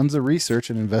doing tons of research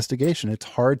and investigation. It's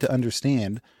hard to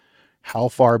understand how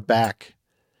far back,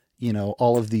 you know,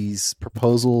 all of these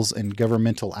proposals and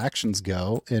governmental actions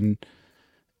go. And,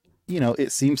 you know,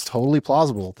 it seems totally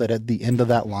plausible that at the end of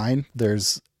that line,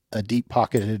 there's a deep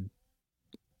pocketed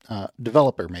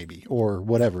developer maybe, or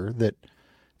whatever, that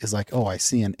is like, oh, I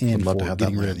see an end for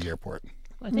getting rid of the airport.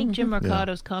 I think Jim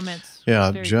Mercado's comments.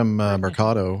 Yeah, Jim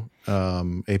Mercado,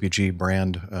 APG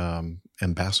brand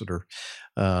ambassador,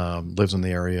 lives in the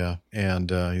area, and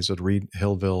he said Reed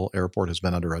Hillville Airport has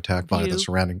been under attack by the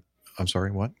surrounding. I'm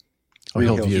sorry, what?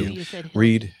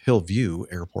 Reed Hillview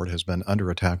Airport has been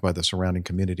under attack by the surrounding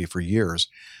community for years.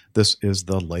 This is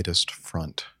the latest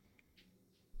front.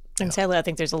 And sadly, I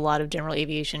think there's a lot of general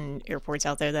aviation airports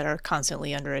out there that are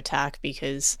constantly under attack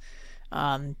because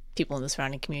people in the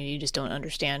surrounding community just don't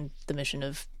understand the mission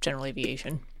of general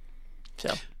aviation.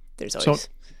 So there's always... So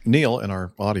Neil, in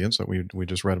our audience that we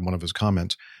just read in one of his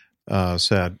comments,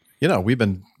 said, we've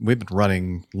been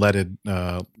running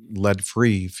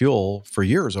lead-free fuel for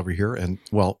years over here, and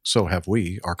well, so have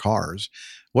we, our cars.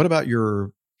 What about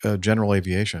your general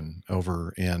aviation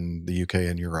over in the UK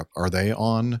and Europe? Are they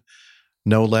on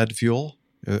no lead fuel?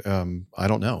 I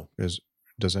don't know.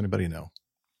 Does anybody know?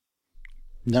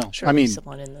 No, sure, I mean,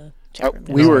 someone in the chat room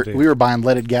we were buying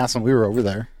leaded gas when we were over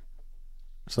there.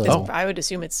 So I would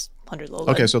assume it's 100 low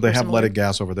lead. Okay, so they have leaded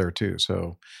gas over there too.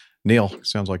 So Neil,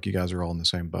 sounds like you guys are all in the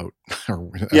same boat.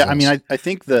 Yeah, I mean, I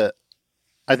think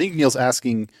Neil's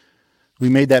asking. We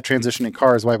made that transition in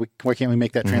cars. Why can't we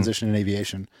make that transition in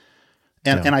aviation?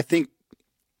 And I think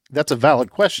that's a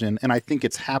valid question, and I think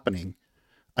it's happening.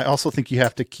 I also think you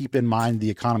have to keep in mind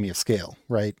the economy of scale,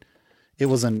 right? It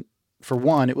was an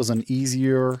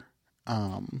easier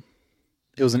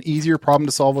problem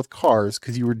to solve with cars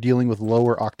because you were dealing with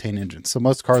lower octane engines. So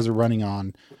most cars are running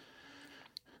on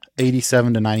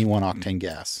 87 to 91 octane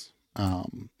gas.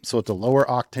 So it's a lower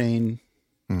octane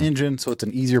engine, so it's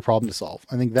an easier problem to solve.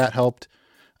 I think that helped.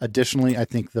 Additionally, I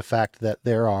think the fact that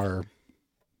there are,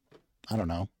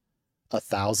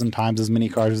 1,000 times as many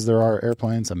cars as there are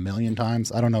airplanes, 1 million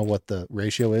times. I don't know what the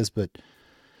ratio is, but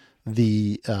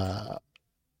the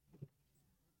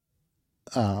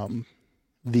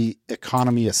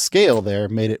economy of scale there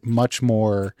made it much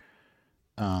more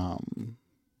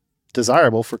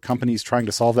desirable for companies trying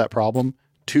to solve that problem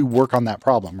to work on that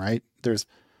problem, right? There's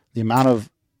the amount of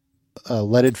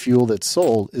leaded fuel that's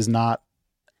sold is not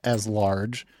as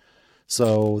large.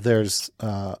 So there's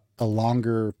a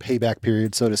longer payback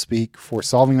period, so to speak, for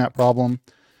solving that problem.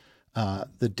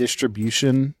 The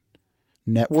distribution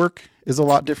network is a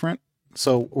lot different.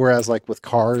 So whereas like with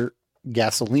car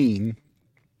gasoline,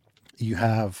 you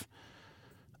have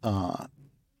a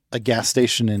gas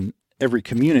station in every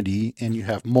community and you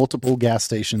have multiple gas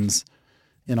stations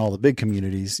in all the big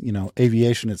communities.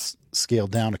 Aviation, it's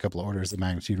scaled down a couple of orders of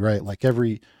magnitude, right? Like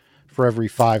for every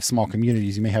 5 small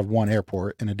communities, you may have 1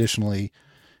 airport. And additionally,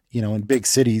 in big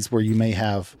cities where you may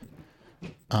have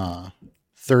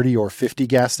 30 or 50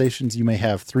 gas stations, you may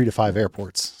have 3 to 5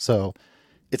 airports. So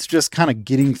it's just kind of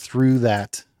getting through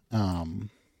that,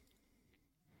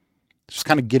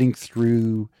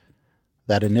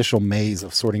 initial maze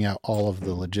of sorting out all of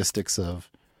the logistics of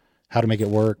how to make it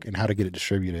work and how to get it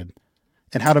distributed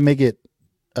and how to make it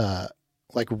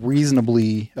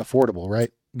reasonably affordable,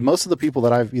 right? Most of the people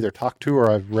that I've either talked to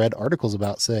or I've read articles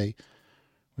about say,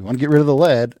 we want to get rid of the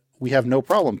lead. We have no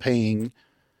problem paying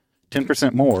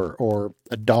 10% more or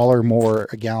 $1 more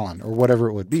a gallon or whatever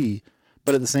it would be.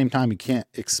 But at the same time, you can't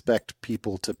expect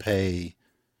people to pay,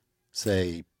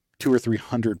 say, 200 or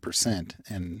 300%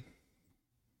 and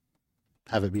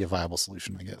have it be a viable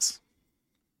solution, I guess.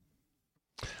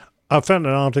 I found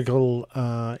an article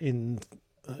in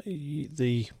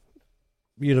the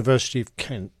University of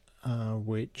Kent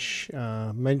which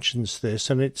mentions this,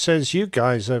 and it says you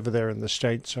guys over there in the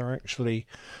States are actually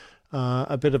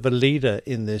a bit of a leader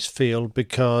in this field,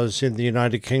 because in the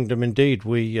United Kingdom, indeed,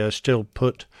 we still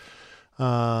put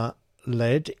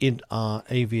lead in our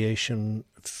aviation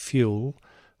fuel.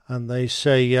 And they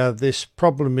say this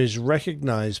problem is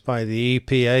recognized by the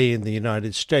EPA in the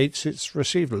United States. It's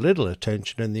received little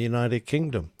attention in the United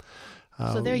Kingdom.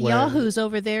 So they're yahoos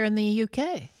over there in the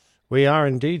UK. We are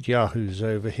indeed yahoos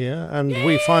over here. And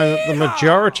we find that the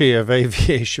majority of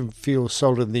aviation fuel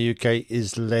sold in the UK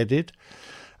is leaded.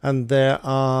 And there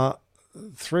are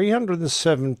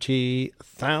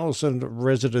 370,000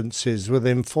 residences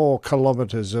within 4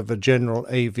 kilometers of a general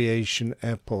aviation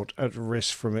airport at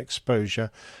risk from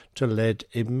exposure to lead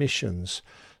emissions.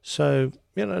 So,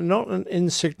 not an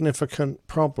insignificant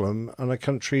problem in a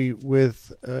country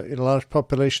with a large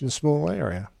population, small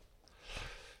area.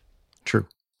 True.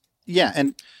 Yeah,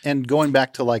 and going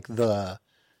back to like the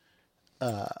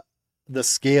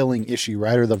scaling issue,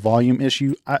 right, or the volume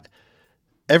issue,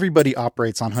 everybody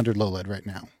operates on 100 low lead right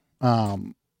now.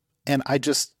 And in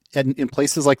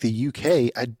places like the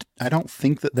UK, I don't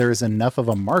think that there is enough of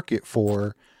a market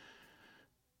for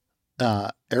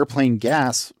airplane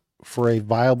gas for a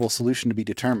viable solution to be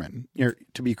determined,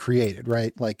 to be created,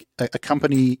 right? Like a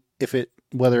company,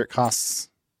 whether it costs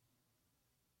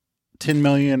 $10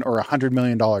 million or $100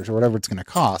 million or whatever it's going to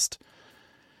cost,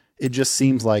 it just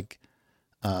seems like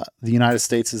the United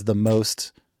States is the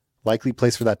most likely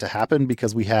place for that to happen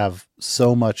because we have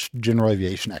so much general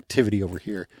aviation activity over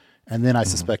here. And then I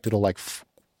suspect it'll like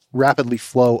rapidly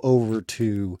flow over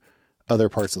to other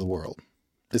parts of the world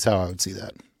is how I would see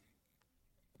that.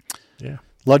 Yeah.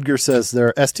 Ludger says there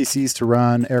are STCs to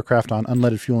run aircraft on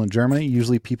unleaded fuel in Germany.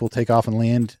 Usually people take off and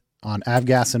land on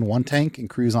avgas in one tank and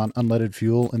cruise on unleaded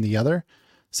fuel in the other.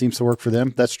 Seems to work for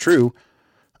them. That's true.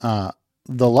 The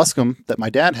Luscombe that my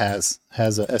dad has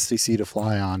a STC to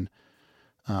fly on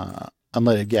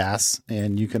unleaded gas,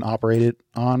 and you can operate it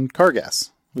on car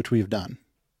gas, which we've done.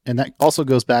 And that also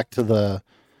goes back to the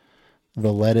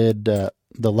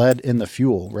lead in the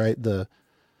fuel, right?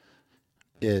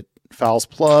 It fouls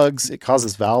plugs. It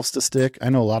causes valves to stick. I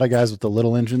know a lot of guys with the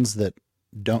little engines that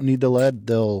don't need the lead.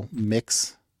 They'll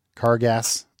mix car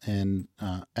gas and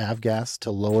avgas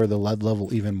to lower the lead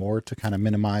level even more to kind of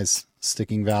minimize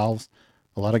sticking valves.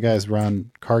 A lot of guys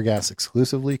run car gas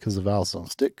exclusively because the valves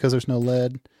don't stick because there's no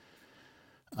lead.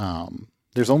 I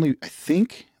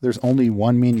think there's only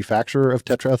one manufacturer of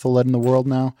tetraethyl lead in the world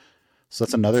now. So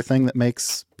that's another thing that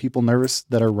makes people nervous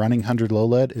that are running 100 low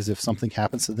lead is if something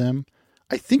happens to them.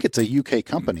 I think it's a UK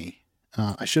company.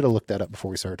 I should have looked that up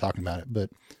before we started talking about it, but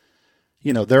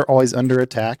they're always under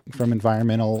attack from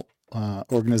environmental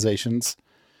organizations.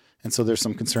 And so there's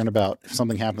some concern about if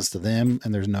something happens to them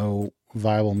and there's no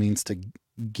viable means to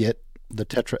get the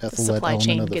tetraethyl lead element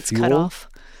chain of the gets fuel. cut off.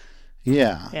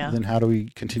 Yeah. Then how do we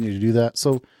continue to do that?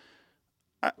 So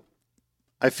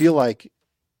I feel like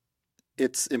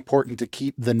it's important to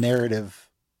keep the narrative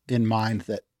in mind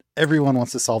that everyone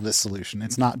wants to solve this solution.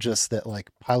 It's not just that like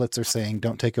pilots are saying,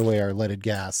 don't take away our leaded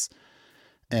gas.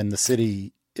 And the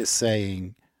city is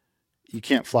saying, you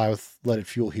can't fly with leaded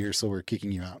fuel here, so we're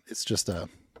kicking you out. It's just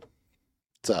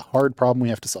it's a hard problem we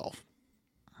have to solve.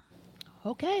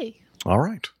 Okay. All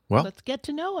right. Well, let's get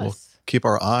to know we'll us. keep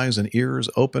our eyes and ears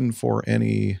open for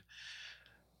any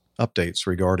updates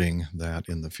regarding that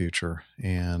in the future.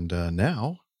 And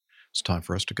now it's time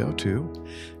for us to go to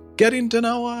Getting to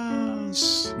Know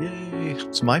Us. Yay.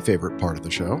 It's my favorite part of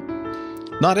the show.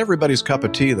 Not everybody's cup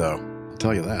of tea, though. I'll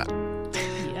tell you that.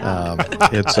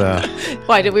 It's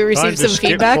Why did we receive some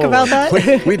feedback about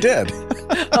that? We did.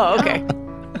 Oh, okay.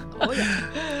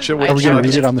 Should Are we going to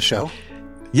read it on the show?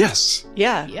 Yes.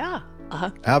 Yeah.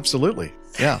 Absolutely.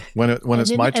 Yeah. When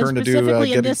it's my turn to do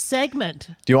specifically in this segment.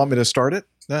 Do you want me to start it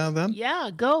then? Yeah,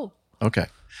 go. Okay.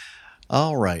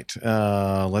 All right.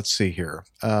 Let's see here.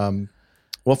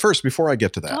 Well, first, before I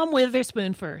get to that, Tom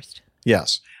Witherspoon first.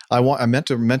 Yes, I meant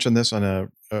to mention this on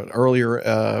an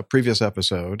earlier previous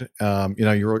episode.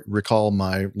 You recall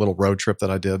my little road trip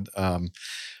that I did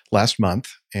last month,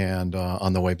 and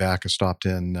on the way back, I stopped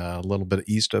in a little bit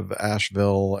east of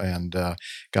Asheville and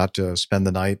got to spend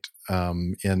the night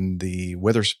in the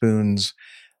Witherspoons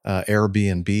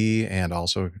Airbnb, and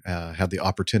also had the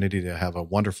opportunity to have a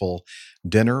wonderful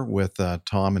dinner with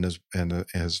Tom and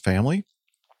his family,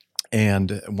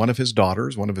 and one of his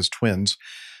daughters, one of his twins.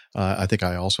 I think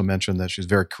I also mentioned that she's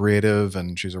very creative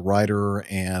and she's a writer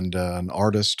and an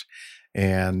artist.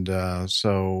 And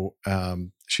so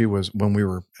she was, when we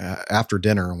were after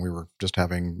dinner and we were just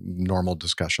having normal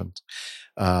discussions,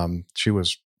 she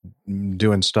was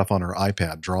doing stuff on her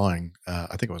iPad, drawing,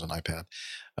 I think it was an iPad,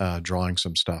 drawing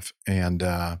some stuff. And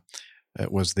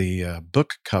it was the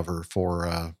book cover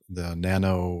for the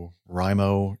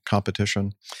NaNoWriMo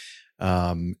competition.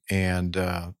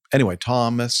 Anyway,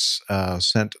 Thomas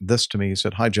sent this to me. He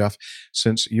said, "Hi, Jeff.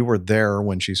 Since you were there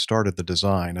when she started the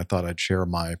design, I thought I'd share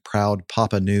my proud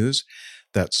Papa news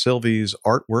that Sylvie's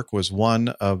artwork was one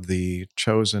of the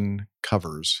chosen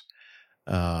covers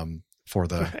for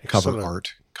the cover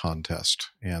art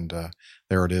contest." And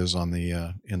there it is on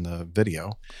the in the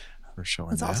video. We're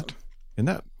showing that. Awesome. Isn't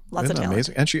that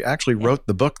amazing? And she actually wrote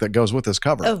the book that goes with this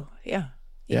cover. Oh, yeah.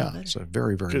 Yeah, it's a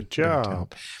very, very good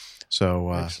job.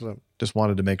 So just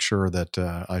wanted to make sure that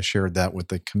I shared that with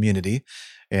the community.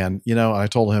 And, I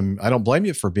told him, I don't blame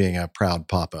you for being a proud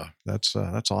papa. That's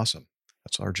awesome.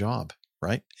 That's our job,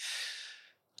 right?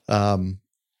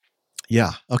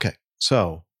 Yeah. Okay.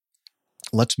 So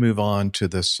let's move on to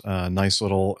this nice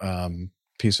little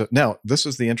piece of, now this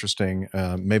is the interesting,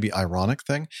 maybe ironic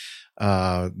thing.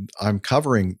 I'm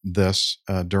covering this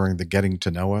during the Getting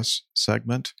to Know Us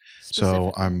segment.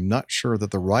 So I'm not sure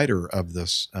that the writer of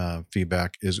this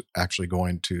feedback is actually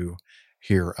going to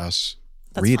hear us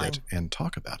read it and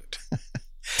talk about it.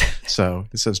 So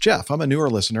it says, "Jeff, I'm a newer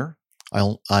listener.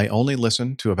 I only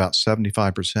listen to about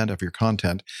 75% of your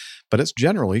content, but it's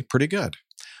generally pretty good.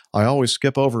 I always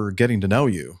skip over getting to know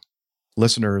you.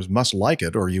 Listeners must like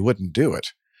it or you wouldn't do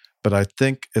it. But I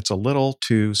think it's a little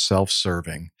too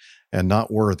self-serving. and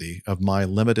not worthy of my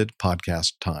limited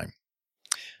podcast time.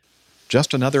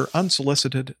 Just another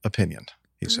unsolicited opinion,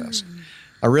 he says.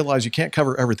 I realize you can't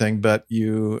cover everything, but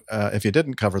if you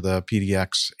didn't cover the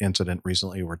PDX incident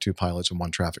recently where 2 pilots and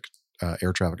 1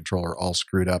 air traffic controller all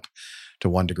screwed up to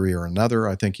one degree or another,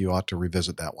 I think you ought to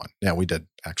revisit that one. Yeah, we did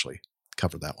actually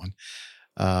cover that one.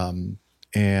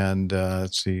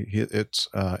 Let's see,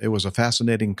 it was a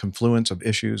fascinating confluence of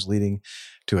issues leading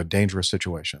to a dangerous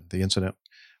situation. The incident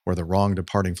where the wrong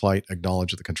departing flight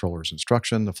acknowledged the controller's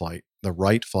instruction, the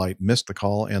right flight missed the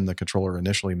call, and the controller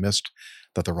initially missed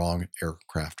that the wrong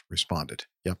aircraft responded.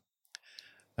 Yep.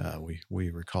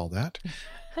 We recall that.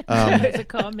 There's a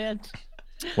comment.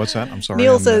 What's that? I'm sorry.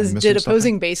 Neil I'm says, missing did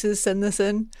opposing something? bases send this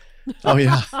in? Oh,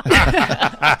 yeah.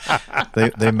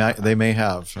 they may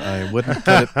have. I wouldn't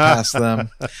put it past them.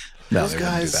 No, Those they guys.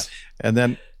 wouldn't do that. And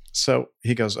then, so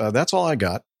he goes, that's all I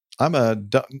got. I'm a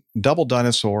double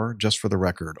dinosaur, just for the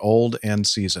record, old and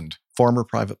seasoned, former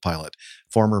private pilot,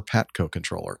 former PATCO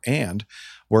controller, and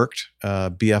worked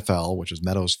BFL, which is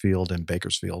Meadows Field in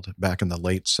Bakersfield, back in the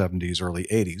late 70s, early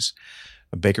 80s.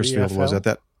 Bakersfield was at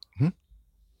that...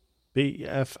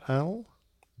 BFL?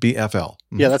 BFL.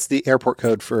 Yeah, that's the airport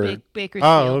code for Bakersfield.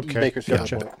 Oh, okay. Bakersfield.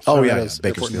 Gotcha. Airport. Oh, So yeah. that yeah. is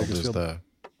airport in Bakersfield is the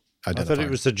I identifier. thought it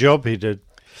was the job he did.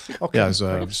 Okay. Yeah,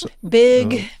 it was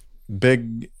Big.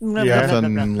 big Yeah.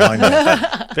 effing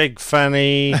lineman. Big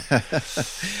Fanny.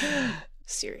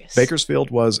 Serious.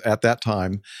 Bakersfield was, at that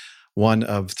time, one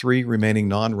of 3 remaining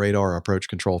non-radar approach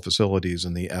control facilities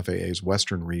in the FAA's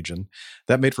western region.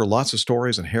 That made for lots of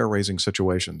stories and hair-raising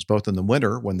situations, both in the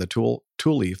winter when the Thule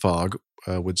fog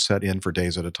would set in for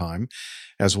days at a time,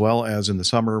 as well as in the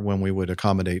summer when we would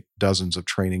accommodate dozens of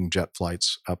training jet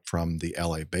flights up from the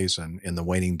LA basin in the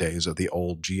waning days of the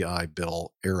old GI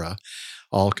Bill era,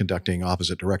 all conducting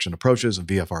opposite direction approaches in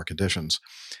VFR conditions.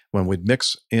 When we'd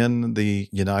mix in the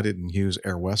United and Hughes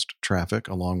Air West traffic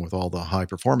along with all the high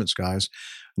performance guys,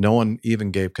 no one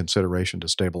even gave consideration to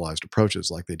stabilized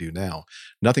approaches like they do now.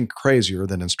 Nothing crazier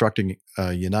than instructing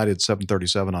United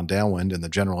 737 on downwind in the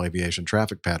general aviation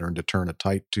traffic pattern to turn a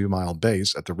tight 2-mile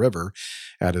base at the river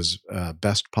at his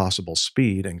best possible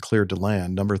speed and cleared to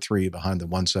land number 3 behind the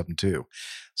 172.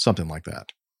 Something like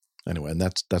that. Anyway, and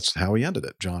that's how he ended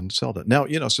it, John Selda. Now,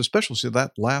 so especially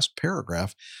that last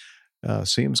paragraph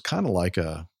seems kind of like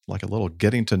a little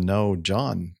getting to know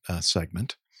John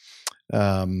segment.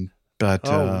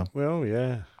 Well,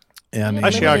 yeah. And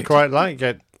actually, I quite like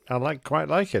it. Quite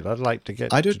like it. I'd like to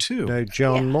get. I do too. Know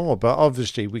John more, but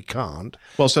obviously we can't.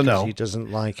 Well, so no, he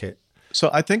doesn't like it.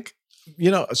 So I think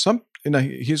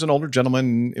he's an older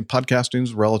gentleman. Podcasting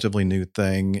is a relatively new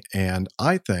thing, and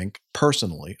I think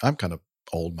personally, I'm kind of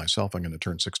old myself. I'm going to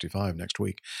turn 65 next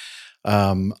week.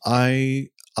 The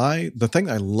thing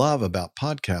I love about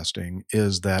podcasting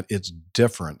is that it's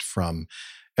different from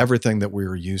everything that we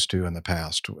were used to in the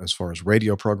past, as far as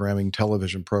radio programming,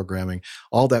 television programming.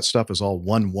 All that stuff is all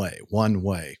one way.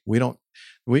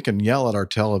 We can yell at our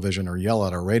television or yell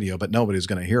at our radio, but nobody's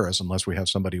going to hear us unless we have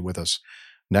somebody with us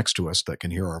next to us that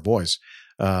can hear our voice.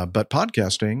 But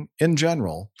podcasting in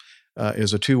general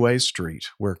is a two-way street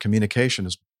where communication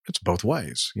it's both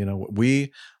ways.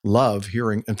 We love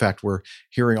hearing. In fact, we're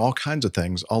hearing all kinds of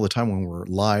things all the time when we're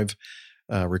live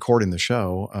recording the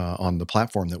show on the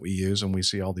platform that we use, and we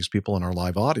see all these people in our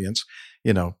live audience,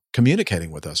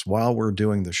 communicating with us while we're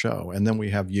doing the show. And then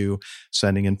we have you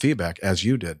sending in feedback, as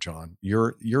you did, John.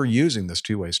 You're using this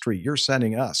two-way street. You're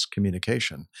sending us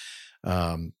communication.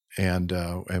 And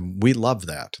we love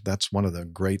that. That's one of the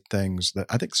great things that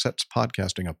I think sets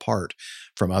podcasting apart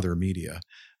from other media.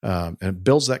 And it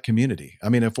builds that community. I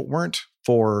mean, if it weren't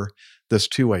for this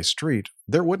two-way street,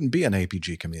 there wouldn't be an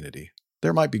APG community.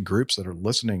 There might be groups that are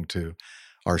listening to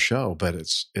our show, but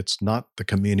it's not the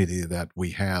community that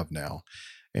we have now.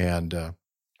 And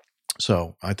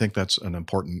so I think that's an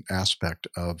important aspect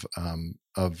of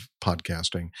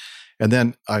podcasting. And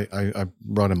then I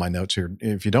wrote in my notes here,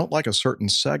 if you don't like a certain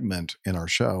segment in our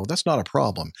show, that's not a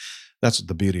problem. That's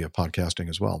the beauty of podcasting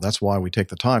as well. That's why we take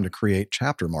the time to create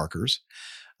chapter markers.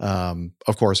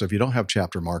 Of course, if you don't have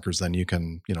chapter markers, then you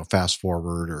can, fast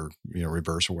forward or,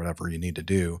 reverse or whatever you need to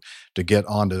do to get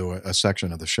onto a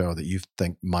section of the show that you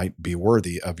think might be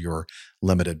worthy of your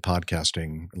limited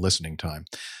podcasting listening time.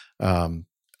 And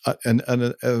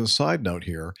as a side note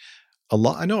here,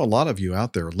 I know a lot of you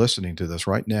out there listening to this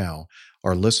right now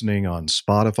are listening on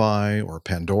Spotify or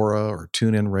Pandora or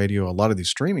TuneIn Radio, a lot of these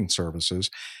streaming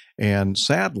services. And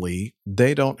sadly,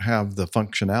 they don't have the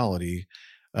functionality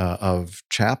of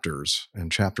chapters and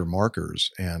chapter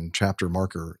markers and chapter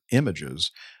marker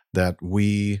images that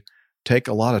we take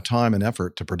a lot of time and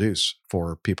effort to produce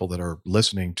for people that are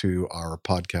listening to our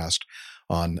podcast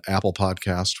on Apple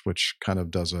Podcast, which kind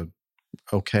of does a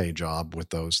okay job with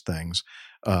those things.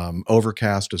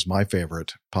 Overcast is my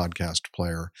favorite podcast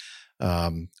player.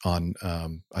 I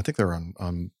think they're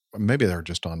on maybe they're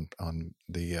just on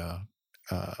the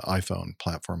iPhone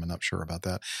platform. I'm not sure about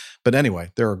that. But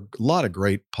anyway, there are a lot of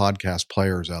great podcast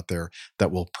players out there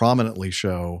that will prominently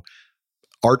show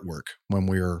artwork when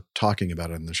we're talking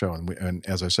about it in the show. And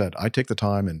as I said, I take the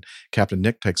time, and Captain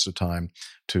Nick takes the time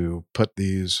to put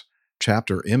these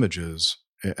chapter images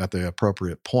at the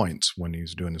appropriate points when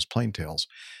he's doing his plain tales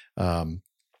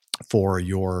for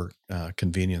your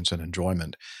convenience and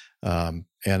enjoyment. And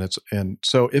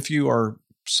so if you are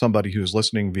somebody who's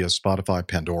listening via Spotify,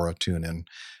 Pandora, TuneIn,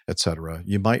 etc.,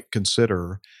 you might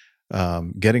consider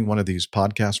getting one of these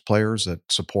podcast players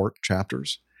that support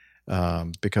chapters,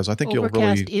 because I think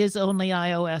Overcast is only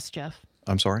iOS, Jeff.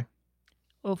 I'm sorry?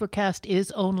 Overcast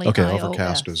is only iOS.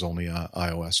 Overcast is only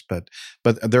iOS, but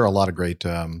there are a lot of great.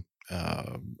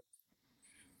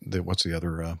 What's the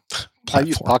other platform? I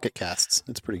use Pocket Casts.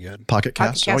 It's pretty good. Pocket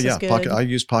Casts. Pocket Cast is good. I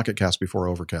use Pocket Cast before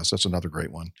Overcast. That's another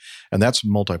great one, and that's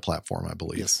multi-platform, I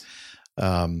believe. Yes.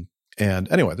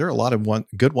 And anyway, there are a lot of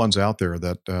good ones out there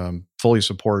that fully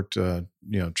support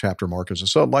chapter markers. And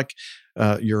so, like,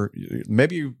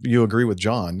 maybe you agree with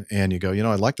John, and you go,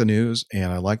 I like the news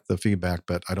and I like the feedback,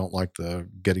 but I don't like the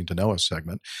getting to know us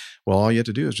segment. Well, all you have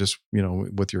to do is just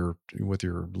with your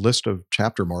list of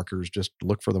chapter markers, just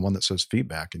look for the one that says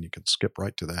feedback, and you can skip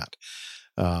right to that.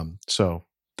 So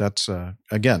that's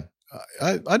again,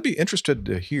 I'd be interested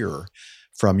to hear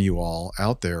from you all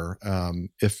out there,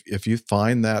 if you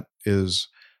find that is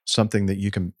something that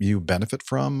you benefit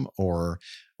from, or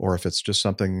if it's just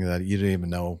something that you didn't even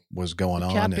know was going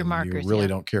on, and markers, you really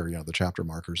don't care. The chapter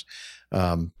markers.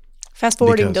 Fast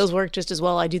forwarding does work just as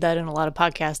well. I do that in a lot of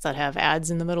podcasts that have ads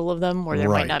in the middle of them, where there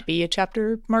might not be a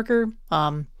chapter marker.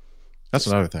 That's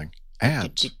another thing.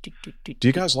 Ads. Do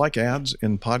you guys like ads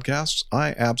in podcasts?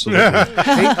 I absolutely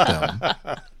hate them.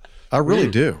 I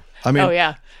really do. I mean, oh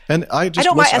yeah. And I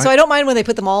don't mind. So I don't mind when they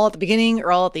put them all at the beginning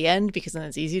or all at the end, because then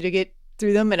it's easy to get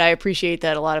through them. And I appreciate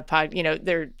that a lot of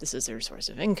this is their source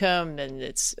of income, and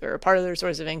it's a part of their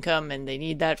source of income, and they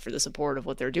need that for the support of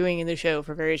what they're doing in the show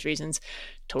for various reasons.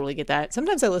 Totally get that.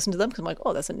 Sometimes I listen to them because I'm like,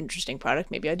 oh, that's an interesting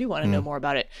product. Maybe I do want to know more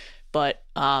about it. But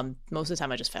most of the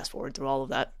time I just fast forward through all of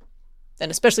that. And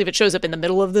especially if it shows up in the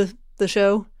middle of the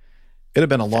show. It had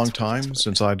been a long time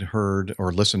since I'd heard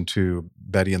or listened to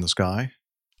Betty in the Sky.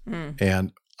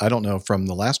 And I don't know, from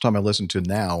the last time I listened to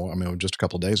now, I mean, just a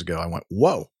couple of days ago, I went,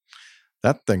 whoa,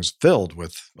 that thing's filled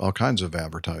with all kinds of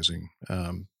advertising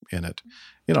in it.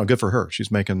 Good for her. She's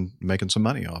making some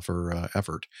money off her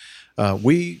effort.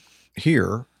 We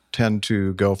here tend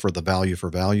to go for the value for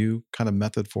value kind of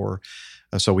method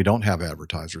so we don't have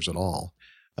advertisers at all.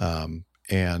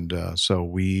 So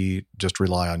we just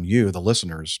rely on you, the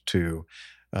listeners, to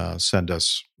send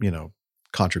us,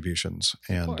 contributions.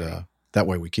 And that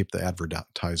way we keep the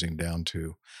advertising down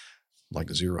to like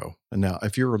zero. And now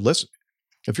if you're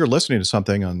listening to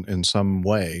something in some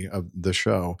way of the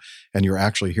show and you're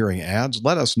actually hearing ads,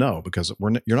 let us know, because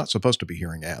you're not supposed to be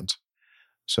hearing ads.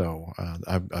 So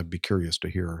I'd be curious to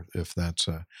hear if that's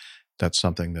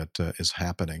something that is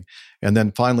happening. And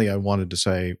then finally, I wanted to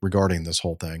say regarding this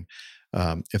whole thing,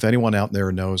 if anyone out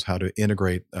there knows how to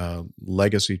integrate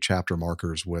legacy chapter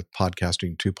markers with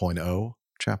Podcasting 2.0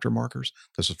 chapter markers,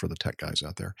 this is for the tech guys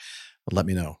out there, let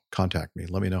me know. Contact me.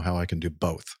 Let me know how I can do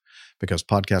both, because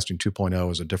Podcasting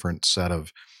 2.0 is a different set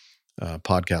of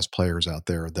podcast players out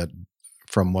there that,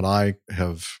 from what I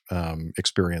have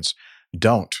experienced,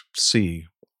 don't see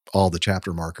all the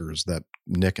chapter markers that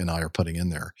Nick and I are putting in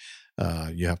there.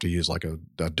 You have to use like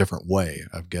a different way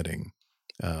of getting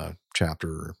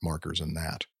chapter markers in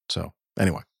that. So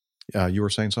anyway, you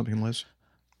were saying something, Liz?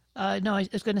 No, I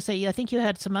was going to say, I think you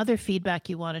had some other feedback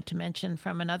you wanted to mention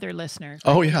from another listener.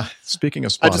 Oh yeah. Speaking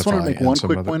of Spotify, I just want to make one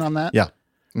quick point on that. Yeah.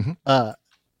 Mm-hmm.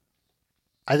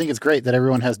 I think it's great that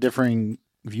everyone has differing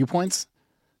viewpoints.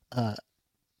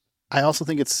 I also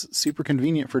think it's super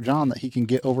convenient for John that he can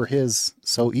get over his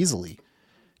so easily.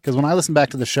 Because when I listen back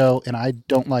to the show and I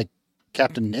don't like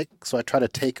Captain Nick, so I try to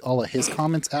take all of his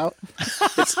comments out,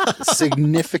 it's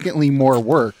significantly more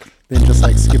work than just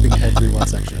like skipping ahead through one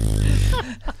section.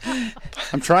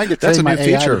 I'm trying to train my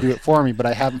AI to do it for me, but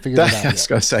I haven't figured it out yet. I was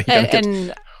going to say,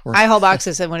 and iHallbox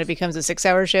has said when it becomes a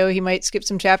 6-hour show, he might skip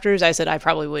some chapters. I said I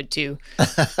probably would too.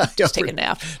 Just take a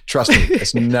nap. Trust me,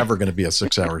 it's never going to be a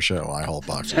 6-hour show,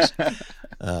 iHallboxes.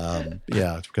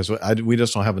 Because we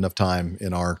just don't have enough time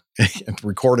in our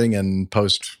recording and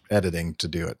post editing to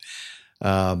do it.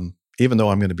 even though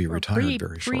I'm going to be retired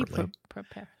very shortly.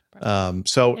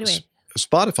 So Anyway.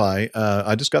 Spotify,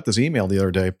 I just got this email the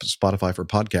other day, Spotify for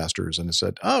podcasters, and it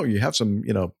said, "Oh, you have some,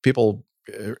 people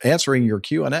answering your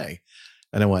Q&A."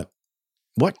 And I went,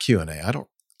 "What Q&A?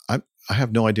 I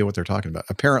have no idea what they're talking about."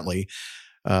 Apparently,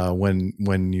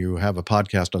 when you have a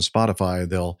podcast on Spotify,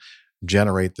 they'll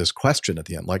generate this question at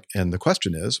the end. And the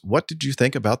question is, what did you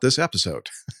think about this episode?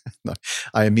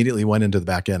 I immediately went into the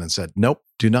back end and said, nope,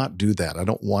 do not do that. I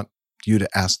don't want you to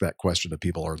ask that question to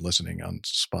people who are listening on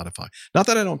Spotify. Not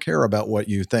that I don't care about what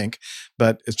you think,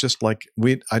 but it's just like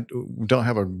I don't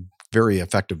have a very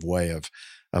effective way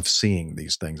of seeing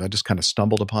these things. I just kind of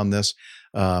stumbled upon this.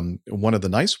 One of the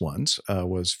nice ones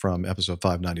was from episode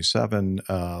 597,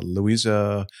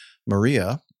 Louisa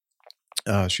Maria.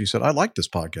 She said, "I like this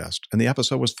podcast and the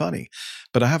episode was funny,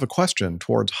 but I have a question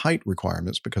towards height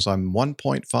requirements because I'm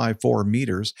 1.54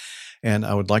 meters and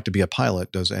I would like to be a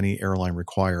pilot. Does any airline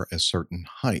require a certain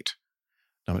height?"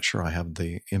 I'm not sure I have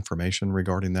the information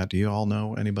regarding that. Do you all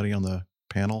know, anybody on the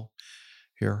panel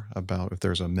here, about if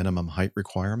there's a minimum height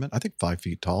requirement? I think 5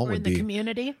 feet tall would be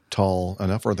community tall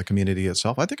enough, or the community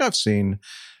itself. I think I've seen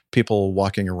people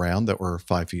walking around that were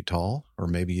 5 feet tall, or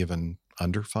maybe even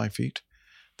under 5 feet,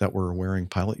 that were wearing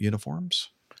pilot uniforms.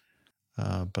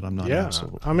 But I'm not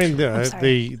absolutely I mean, sure.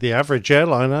 the average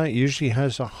airliner usually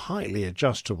has a highly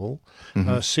adjustable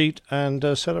seat and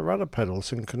a set of rudder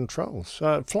pedals and controls.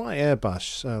 Fly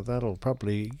Airbus, that'll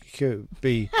probably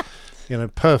be,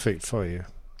 perfect for you.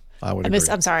 I would agree.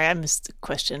 I'm sorry, I missed the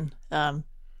question. Can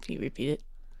you repeat it?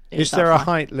 Is there a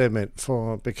height limit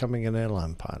for becoming an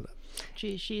airline pilot?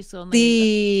 She's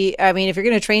only I mean, if you're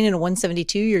going to train in a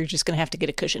 172, you're just going to have to get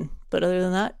a cushion. But other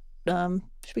than that,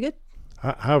 should be good.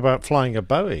 How about flying a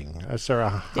Boeing? Is there a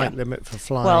height limit for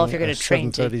flying if you're going to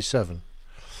train 737?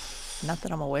 Not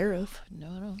that I'm aware of.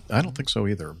 No. I don't think so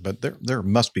either. But there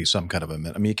must be some kind of a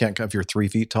minute. I mean, you can't, if you're 3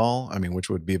 feet tall, I mean, which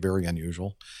would be very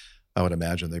unusual. I would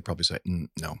imagine they'd probably say,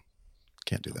 no,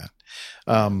 can't do that.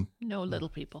 No little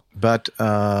people. But,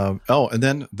 and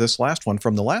then this last one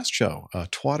from the last show,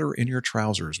 Twatter in Your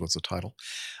Trousers was the title.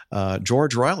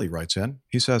 George Riley writes in.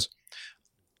 He says,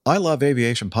 "I love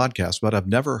aviation podcasts, but I've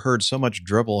never heard so much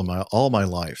dribble in all my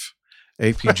life.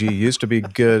 APG used to be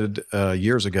good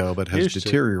years ago, but has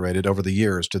deteriorated over the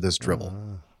years to this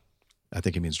dribble." I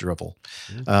think he means dribble.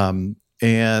 I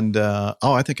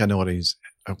think I know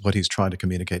what he's trying to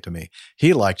communicate to me.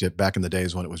 He liked it back in the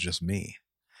days when it was just me.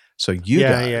 So guys.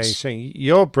 Yeah, he's saying,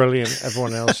 you're brilliant,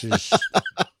 everyone else is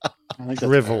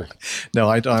drivel. No,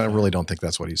 I really don't think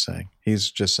that's what he's saying.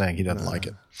 He's just saying he doesn't like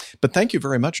it. But thank you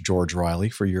very much, George Riley,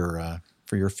 for your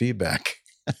feedback.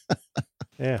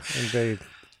 Yeah, indeed.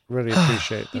 Really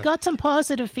appreciate that. You got some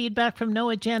positive feedback from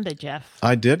No Agenda, Jeff.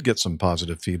 I did get some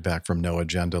positive feedback from No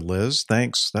Agenda, Liz.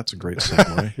 Thanks. That's a great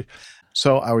segue.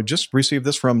 So I would just receive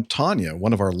this from Tanya,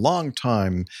 one of our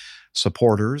longtime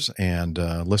supporters and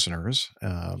listeners.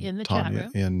 In the Tanya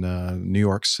chat room. in New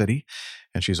York City.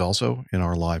 And she's also in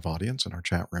our live audience in our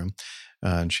chat room.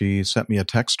 And she sent me a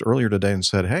text earlier today and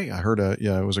said, "Hey, I heard it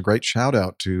was a great shout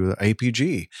out to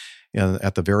APG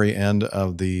at the very end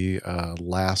of the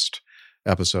last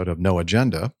episode of No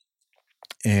Agenda."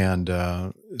 And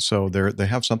so they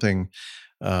have something.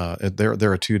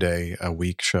 They're a 2-day a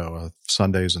week show,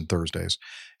 Sundays and Thursdays,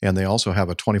 and they also have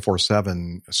a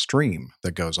 24/7 stream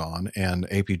that goes on. And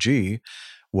APG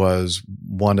was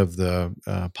one of the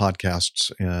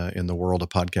podcasts in the world of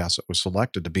podcasts that was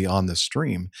selected to be on this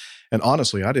stream. And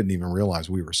honestly, I didn't even realize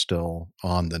we were still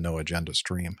on the No Agenda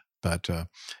stream. But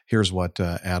here's what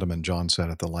Adam and John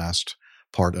said at the last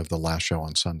part of the last show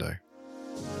on Sunday.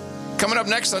 Coming up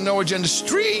next on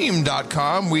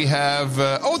NoAgendaStream.com, we have,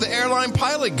 the Airline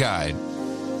Pilot Guide.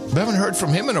 We haven't heard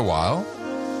from him in a while.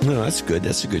 No, that's good.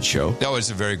 That's a good show. No, it's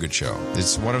a very good show.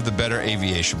 It's one of the better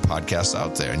aviation podcasts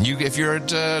out there. And if you're at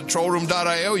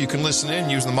trollroom.io, you can listen in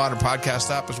using the modern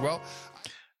podcast app as well.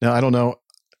 Now, I don't know.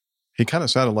 He kind of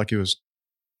sounded like he was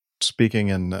speaking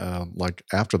in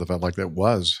after the fact, like that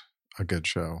was a good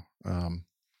show. I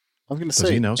was going to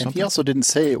say, and he also didn't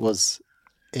say it was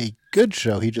a good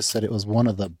show. He just said it was one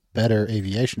of the better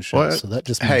aviation shows. Well, so that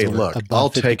just means I'll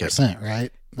take it.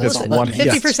 Right? That's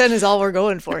 50% is all we're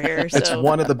going for here. So. It's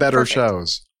one of the better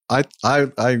shows. I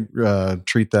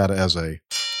treat that as a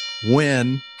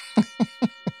win.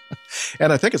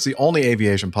 And I think it's the only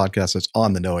aviation podcast that's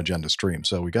on the No Agenda stream.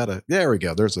 So there we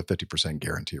go. There's a 50%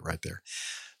 guarantee right there.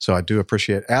 So I do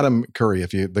appreciate Adam Curry,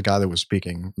 the guy that was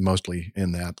speaking mostly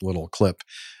in that little clip,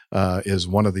 is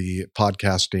one of the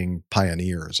podcasting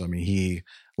pioneers. I mean, he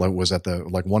was at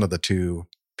one of the two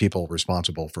people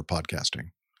responsible for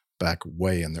podcasting back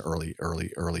way in the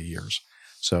early years.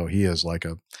 So he is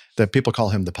that people call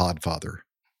him the pod father.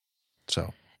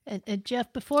 So. And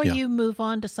Jeff, before you move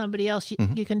on to somebody else,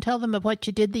 you can tell them of what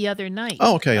you did the other night.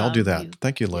 Oh, okay. I'll do that.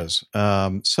 Thank you, Liz.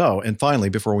 And finally,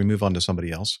 before we move on to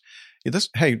somebody else,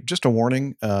 just a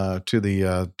warning to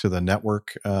the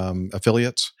network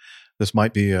affiliates.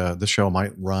 This show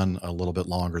might run a little bit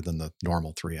longer than the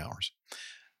normal 3 hours.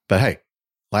 But hey,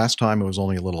 last time it was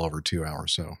only a little over 2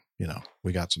 hours. So,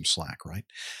 we got some slack, right?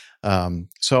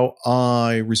 So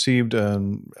I received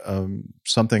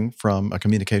something from a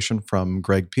communication from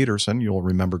Greg Peterson. You'll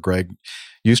remember Greg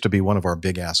used to be one of our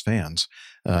big ass fans.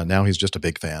 Now he's just a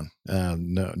big fan.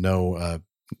 No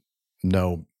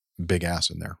big ass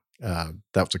in there.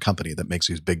 That's a company that makes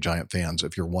these big giant fans,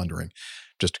 if you're wondering,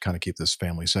 just to kind of keep this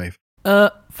family safe.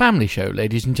 Family show,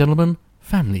 ladies and gentlemen.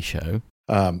 Family show.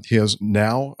 He is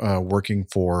now working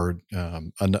for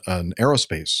an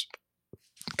aerospace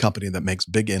company that makes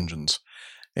big engines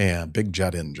and big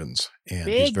jet engines. And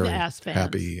big he's very ass fans.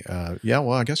 Happy.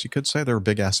 Well, I guess you could say they're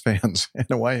big ass fans in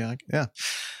a way.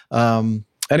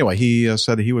 Anyway, he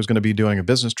said he was going to be doing a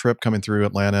business trip coming through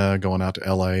Atlanta, going out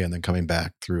to LA, and then coming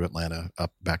back through Atlanta,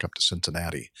 back up to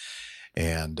Cincinnati.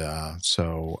 And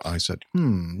so I said,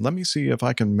 let me see if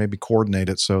I can maybe coordinate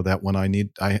it so that when I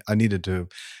needed to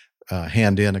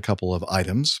hand in a couple of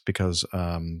items, because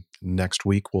next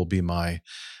week will be my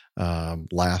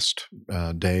last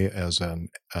day as a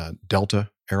Delta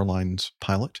Airlines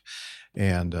pilot.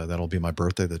 And that'll be my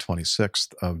birthday, the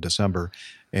 26th of December.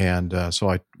 And so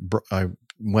I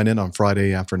went in on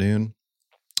Friday afternoon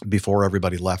before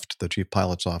everybody left the chief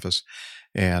pilot's office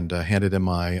and handed in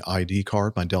my ID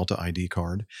card, my Delta ID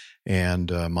card,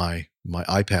 and my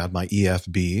iPad, my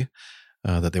EFB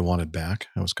that they wanted back.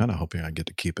 I was kind of hoping I'd get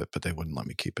to keep it, but they wouldn't let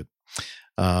me keep it.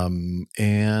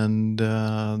 And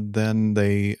then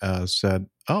they said,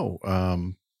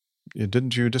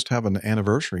 didn't you just have an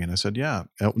anniversary? And I said, yeah.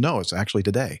 No, it's actually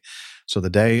today. So the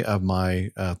day of my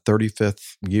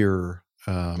 35th year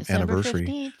anniversary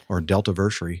 15th. or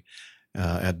Deltaversary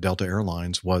at Delta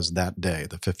Airlines was that day,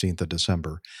 the 15th of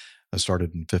December. I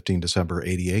started in 15 December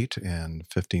 88 and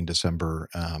 15 December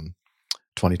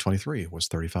 2023 was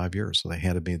 35 years. So they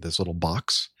handed me this little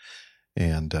box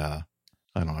and I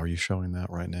don't know, are you showing that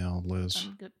right now, Liz?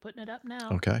 I'm good, putting it up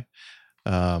now. Okay.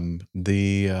 I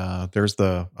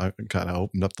kind of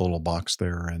opened up the little box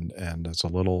there and it's a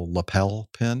little lapel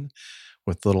pin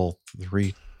with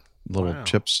three little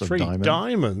chips of diamond. 3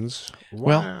 diamonds? Wow.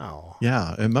 Well,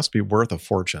 yeah, it must be worth a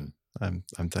fortune. I'm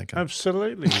thinking.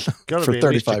 Absolutely. Got to For be at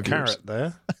least 35 a carat years.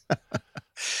 there.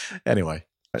 Anyway.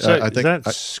 So I think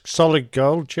that's solid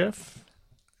gold, Jeff?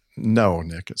 No,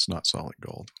 Nick, it's not solid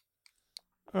gold.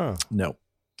 Oh. No,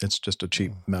 it's just a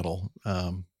cheap metal,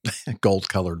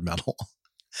 gold-colored metal.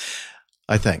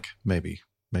 I think. Maybe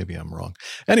I'm wrong.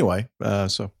 Anyway,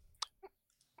 so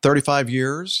 35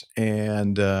 years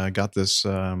and got this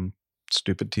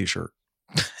stupid T-shirt.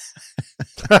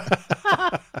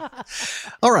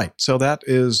 All right. So that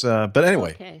is, but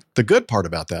anyway, Okay. The good part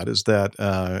about that is that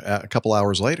a couple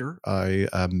hours later, I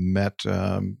met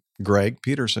Greg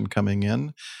Peterson coming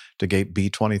in to gate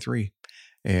B23.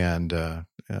 And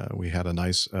we had a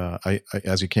nice,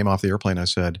 as he came off the airplane, I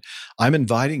said, I'm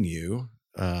inviting you,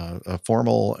 a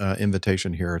formal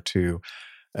invitation here to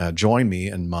join me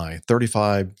in my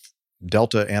 35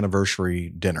 Delta anniversary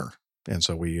dinner. And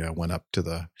so we went over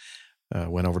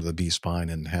to the B Spine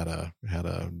and had a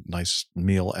nice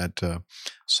meal at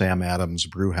Sam Adams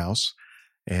Brew House,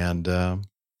 and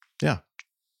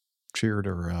cheered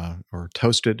or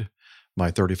toasted my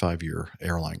 35-year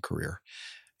airline career.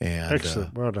 And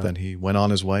Excellent. Well done. Then he went on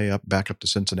his way back up to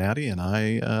Cincinnati, and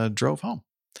I drove home.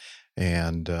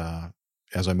 And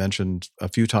as I mentioned a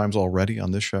few times already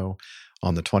on this show,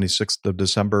 on the 26th of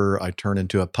December, I turned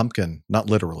into a pumpkin, not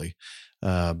literally.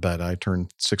 But I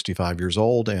turned 65 years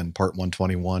old, and Part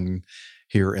 121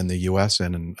 here in the U.S.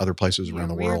 and in other places around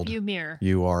the world. Rearview mirror.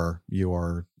 You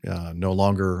are no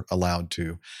longer allowed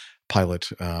to pilot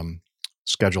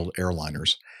scheduled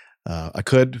airliners. I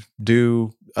could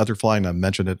do other flying. I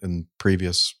mentioned it in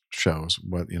previous shows,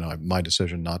 but my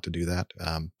decision not to do that.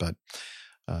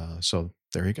 So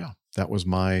there you go. That was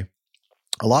a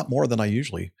lot more than I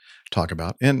usually talk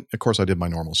about, and of course I did my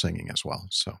normal singing as well.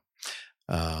 So.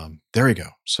 There you go.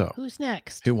 So who's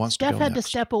next? Who wants to go Steph had next? to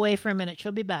step away for a minute.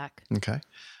 She'll be back. Okay.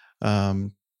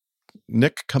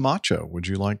 Nick Camacho, would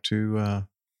you like to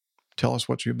tell us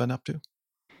what you've been up to?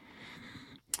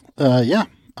 Yeah.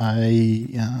 I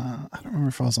don't remember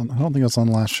if I was on. I don't think I was on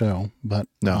the last show, but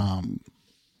no.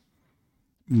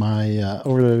 My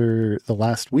over the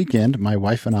last weekend, my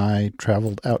wife and I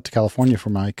traveled out to California for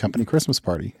my company Christmas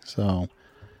party. So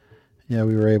Yeah,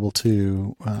 we were able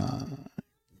to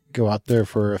go out there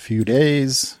for a few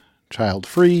days,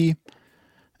 child-free,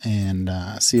 and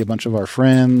see a bunch of our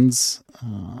friends.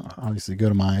 Obviously, go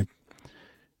to my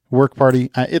work party.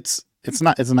 It's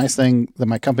a nice thing that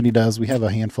my company does. We have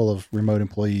a handful of remote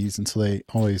employees, and so they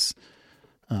always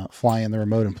fly in the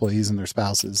remote employees and their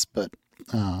spouses. But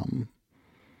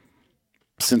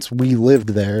since we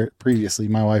lived there previously,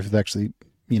 my wife actually,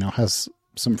 has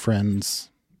some friends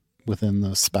within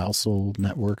the spousal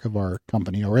network of our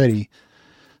company already.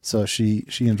 So she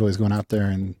enjoys going out there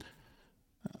and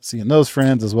seeing those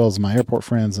friends, as well as my airport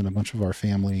friends and a bunch of our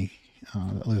family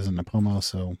that lives in Napomo.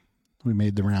 So we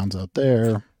made the rounds out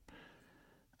there.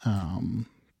 And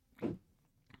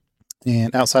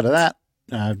outside of that,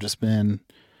 I've just been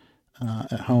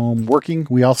at home working.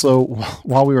 We also,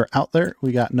 while we were out there,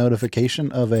 we got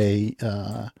notification of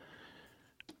a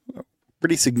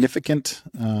pretty significant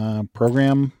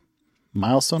program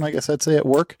milestone, I guess I'd say, at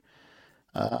work.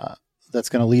 That's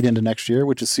going to lead into next year,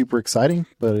 which is super exciting,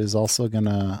 but is also going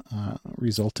to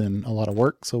result in a lot of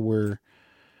work. So we're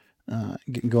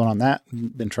getting going on that.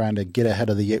 Been trying to get ahead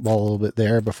of the 8 ball a little bit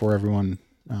there before everyone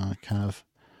kind of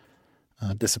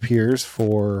disappears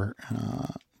for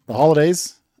the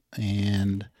holidays.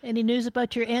 And any news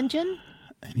about your engine?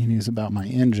 Any news about my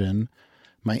engine?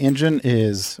 My engine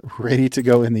is ready to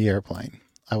go in the airplane.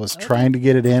 I was trying to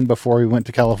get it in before we went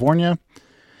to California,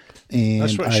 and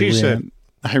that's what she said.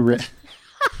 I ran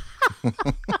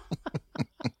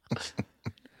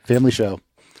family show,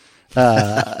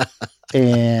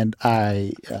 and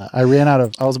I ran out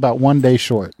of. I was about 1 day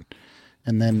short,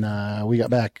 and then we got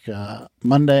back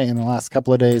Monday. And the last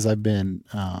couple of days, I've been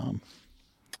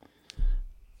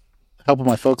helping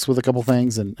my folks with a couple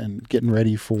things and getting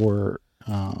ready for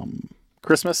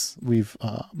Christmas. We've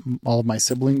all of my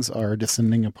siblings are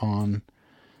descending upon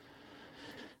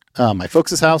my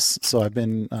folks' house, so I've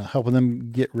been helping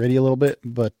them get ready a little bit.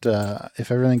 But if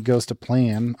everything goes to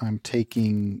plan, I'm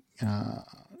taking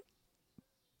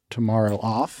tomorrow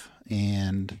off,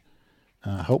 and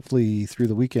hopefully through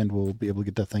the weekend we'll be able to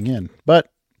get that thing in.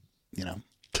 But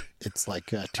it's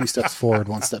like 2 steps forward,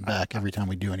 1 step back every time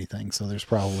we do anything. So there's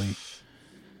probably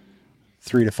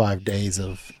 3 to 5 days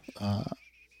of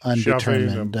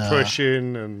undetermined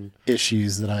pushing and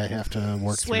issues that I have to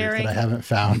work through that I haven't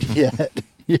found yet.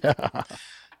 Yeah.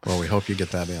 Well, we hope you get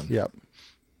that in. Yep.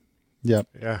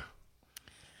 Yeah.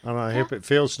 And I hope it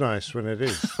feels nice when it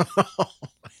is.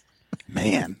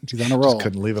 Man, she's on a roll. Just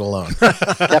couldn't leave it alone.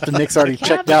 Captain Nick's already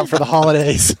checked out for the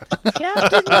holidays.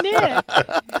 Captain Nick.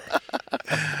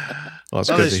 Well,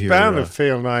 it's good to hear. It's bound to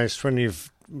feel nice when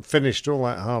you've finished all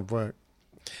that hard work.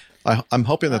 I'm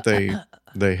hoping that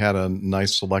they had a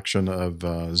nice selection of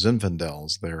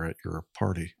Zinfandels there at your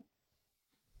party.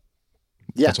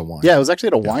 Yeah, that's a wine. Yeah, it was actually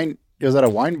at a wine. It was at a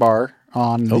wine bar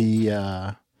on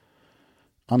the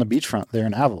beachfront there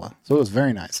in Avila. So it was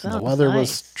very nice. And the weather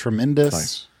was tremendous.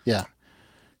 Nice. Yeah,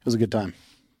 it was a good time.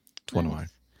 It's one of my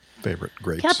favorite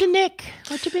grapes. Captain Nick,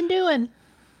 what you been doing?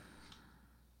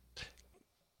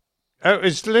 Oh,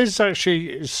 is Liz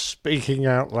actually speaking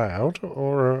out loud,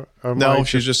 or no?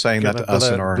 She's just saying that to us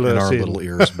in our little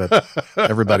ears, but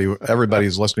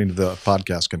everybody's listening to the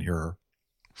podcast can hear her.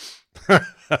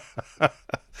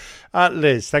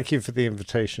 Liz, thank you for the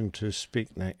invitation to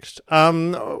speak next.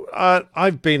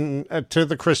 I've been to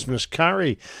the Christmas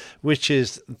Curry, which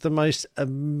is the most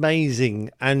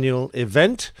amazing annual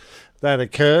event that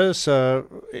occurs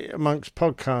amongst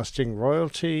podcasting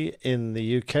royalty in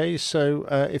the UK. So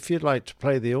if you'd like to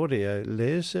play the audio,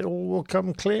 Liz, it all will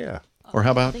come clear. Or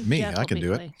how about me? I can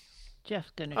do it. Jeff's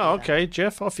going to do okay,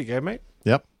 Jeff, off you go, mate.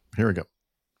 Yep, here we go.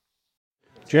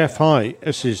 Jeff, hi,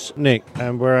 this is Nick,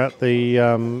 and we're at the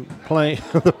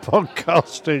the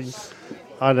podcasting,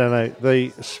 I don't know,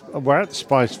 we're at the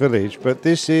Spice Village, but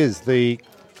this is the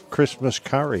Christmas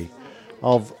Curry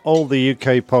of all the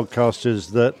UK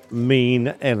podcasters that mean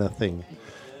anything.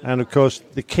 And of course,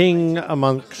 the king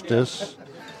amongst us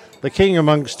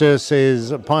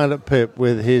is Pilot Pip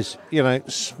with his,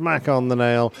 smack on the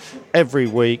nail every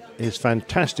week, his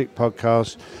fantastic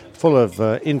podcast full of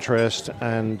interest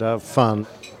and fun.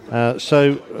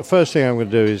 So first thing I'm going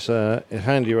to do is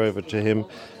hand you over to him,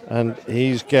 and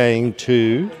he's going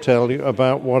to tell you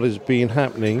about what has been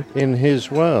happening in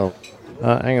his world.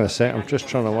 Hang on a sec, I'm just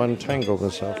trying to untangle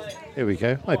myself. Here we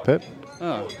go. Hi, Pip.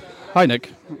 Oh, hi,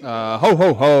 Nick. Ho,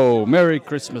 ho, ho. Merry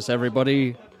Christmas,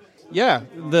 everybody. Yeah,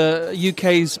 the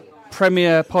UK's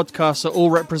premier podcasts are all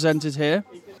represented here.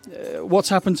 What's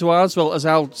happened to ours? Well, as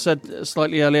Al said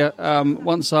slightly earlier,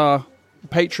 once our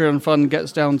Patreon fund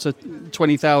gets down to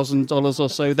 $20,000 or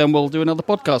so, then we'll do another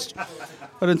podcast.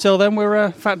 But until then,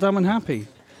 we're fat, dumb, and happy.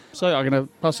 So I'm going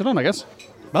to pass it on, I guess.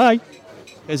 Bye.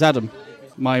 Here's Adam,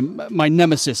 my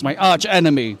nemesis, my arch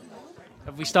enemy.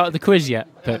 Have we started the quiz yet?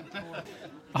 But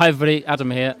hi, everybody.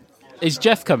 Adam here. Is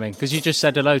Jeff coming? Because you just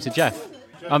said hello to Jeff.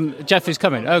 Jeff is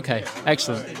coming. Okay,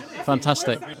 excellent.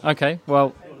 Fantastic. Okay,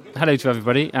 well, hello to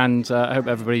everybody, and I hope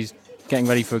everybody's getting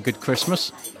ready for a good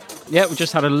Christmas. Yeah, we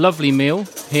just had a lovely meal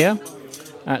here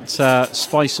at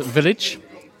Spice Village,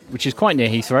 which is quite near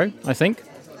Heathrow, I think.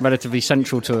 Relatively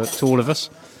central to all of us.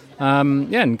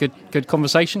 And good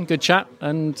conversation, good chat.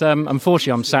 And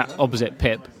unfortunately, I'm sat opposite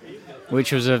Pip,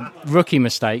 which was a rookie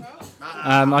mistake.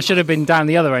 I should have been down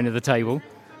the other end of the table.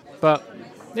 But,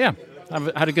 yeah,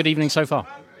 I've had a good evening so far.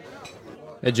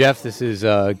 Hey, Jeff, this is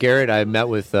Garrett. I met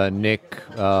with Nick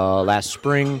last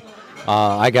spring.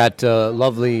 I got a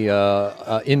lovely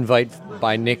invite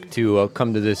by Nick to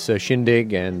come to this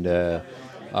shindig, and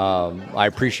I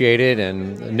appreciate it.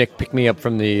 And Nick picked me up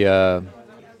from the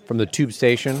tube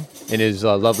station in his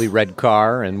lovely red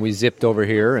car, and we zipped over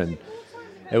here, and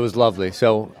it was lovely.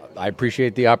 So I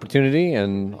appreciate the opportunity,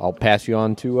 and I'll pass you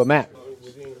on to Matt.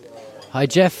 Hi,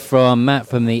 Jeff, Matt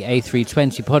from the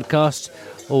A320 podcast.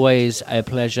 Always a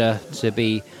pleasure to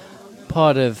be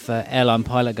part of Airline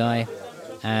Pilot Guy.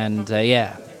 And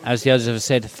as the others have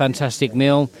said, fantastic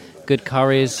meal, good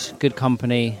curries, good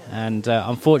company. And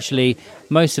unfortunately,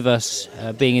 most of us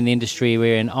being in the industry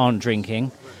we're in aren't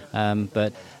drinking.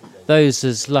 But those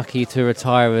as lucky to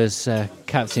retire as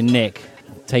Captain Nick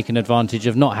taken advantage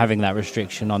of not having that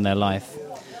restriction on their life.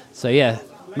 So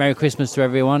Merry Christmas to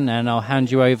everyone, and I'll hand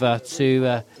you over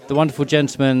to the wonderful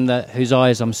gentleman whose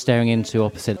eyes I'm staring into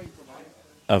opposite.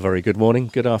 A very good morning,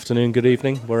 good afternoon, good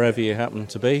evening, wherever you happen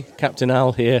to be. Captain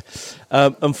Al here.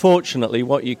 Unfortunately,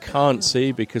 what you can't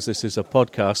see, because this is a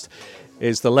podcast,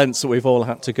 is the lengths that we've all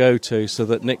had to go to so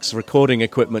that Nick's recording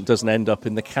equipment doesn't end up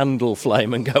in the candle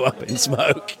flame and go up in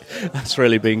smoke. That's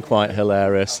really been quite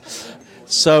hilarious.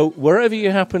 So wherever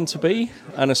you happen to be,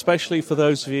 and especially for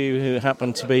those of you who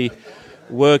happen to be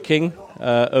working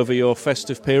over your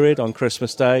festive period on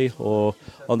Christmas Day or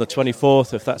on the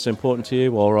 24th, if that's important to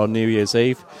you, or on New Year's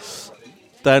Eve,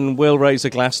 then we'll raise a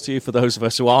glass to you for those of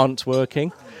us who aren't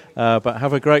working. But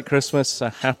have a great Christmas, a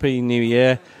happy New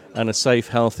Year, and a safe,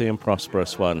 healthy and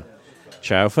prosperous one.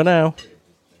 Ciao for now.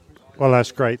 Well,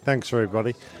 that's great. Thanks,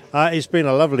 everybody. It's been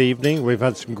a lovely evening. We've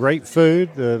had some great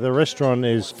food. The restaurant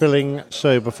is filling,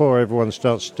 so before everyone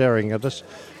starts staring at us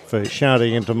for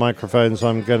shouting into microphones,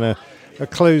 I'm going to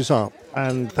close up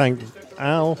and thank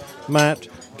Al, Matt,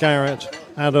 Garrett,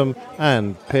 Adam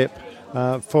and Pip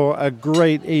for a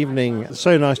great evening.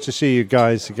 So nice to see you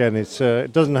guys again.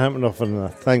 It doesn't happen often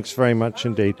enough. Thanks very much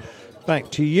indeed.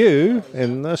 Back to you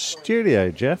in the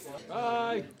studio, Jeff.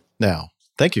 Bye. Now,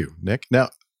 thank you, Nick. Now,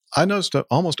 I noticed that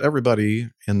almost everybody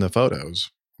in the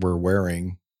photos were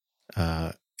wearing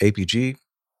APG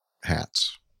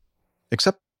hats,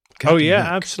 except Captain Nick.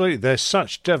 Absolutely. They're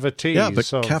such devotees of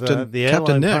the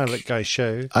Airline Pilot Guy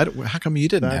show. How come you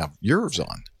didn't have yours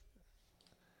on?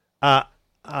 I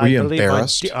Were you believe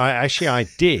embarrassed? I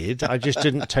did. I just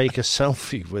didn't take a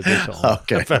selfie with it on.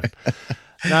 Okay.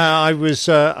 No, I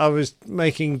was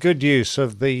making good use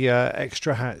of the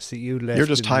extra hats that you left. You're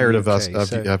just in tired the of us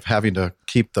UK, of having to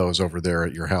keep those over there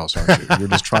at your house, aren't you? You're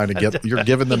just trying to you're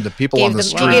giving them to people on the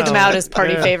street. You gave them out as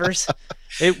party favors.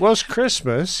 It was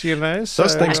Christmas, so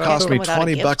those things cost me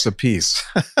 $20 a piece.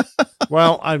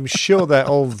 Well, I'm sure they're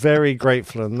all very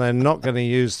grateful, and they're not going to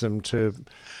use them to.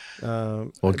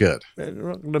 Well, good. They're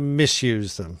not going to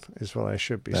misuse them, is what I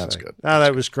should be saying. That's good.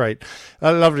 That was great.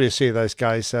 Lovely to see those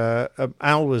guys.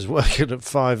 Al was working at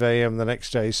 5 a.m. the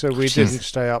next day, so we didn't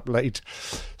stay up late.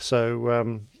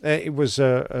 So it was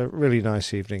a really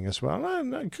nice evening as well.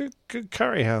 And good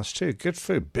curry house too. Good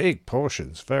food, big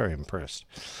portions. Very impressed.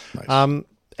 Nice.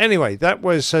 Anyway, that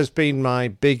has been my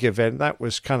big event. That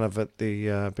was kind of at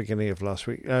the beginning of last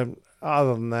week.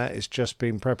 Other than that, it's just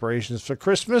been preparations for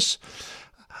Christmas.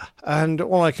 And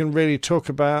all I can really talk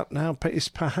about now is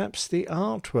perhaps the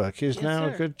artwork. Is now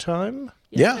a good time?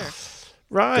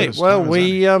 Right. Well,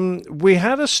 we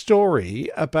had a story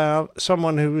about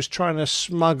someone who was trying to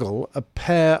smuggle a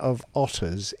pair of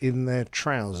otters in their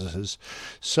trousers.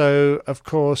 So, of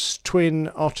course, Twin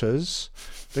Otters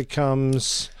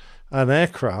becomes an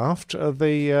aircraft.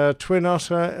 The Twin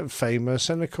Otter, famous,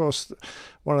 and of course,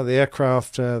 one of the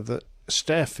aircraft that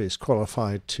Steph is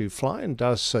qualified to fly and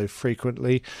does so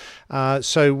frequently.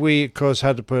 So we, of course,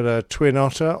 had to put a Twin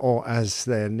Otter, or as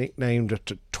they're nicknamed, a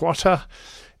Twotter,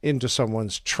 into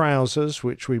someone's trousers,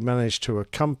 which we managed to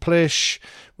accomplish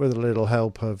with a little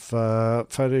help of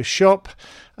Photoshop.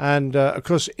 And of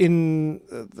course, while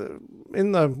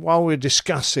we're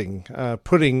discussing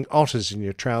putting otters in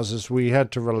your trousers, we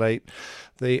had to relate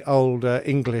the old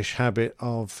English habit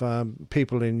of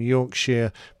people in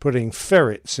Yorkshire putting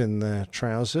ferrets in their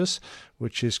trousers,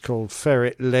 which is called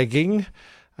ferret legging.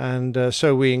 And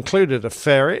so we included a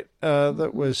ferret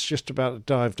that was just about to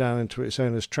dive down into its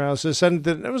owner's trousers. And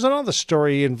there was another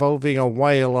story involving a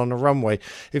whale on a runway.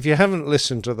 If you haven't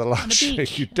listened to the last show,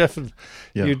 you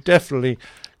definitely,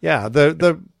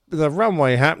 the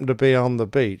runway happened to be on the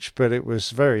beach, but it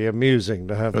was very amusing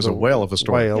to have it was a whale of a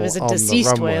story. Whale it was a on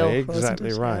deceased the runway. whale.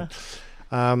 Exactly right.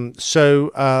 Yeah.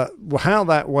 So how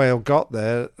that whale got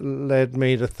there led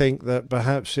me to think that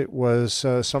perhaps it was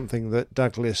something that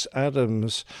Douglas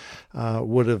Adams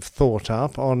would have thought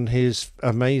up on his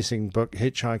amazing book,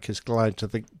 Hitchhiker's Guide to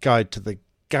the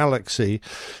Galaxy,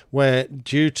 where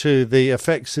due to the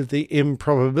effects of the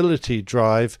improbability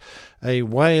drive, a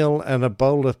whale and a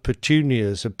bowl of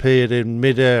petunias appeared in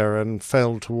midair and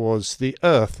fell towards the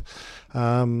Earth.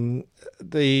 The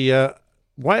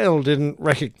whale didn't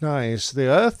recognize the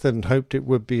Earth and hoped it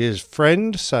would be his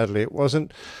friend. Sadly, it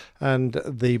wasn't. And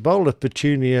the bowl of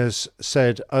petunias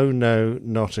said, "Oh no,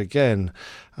 not again."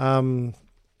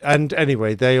 And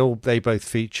anyway, they both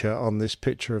feature on this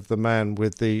picture of the man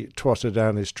with the twatter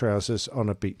down his trousers on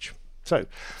a beach. So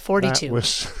 42. That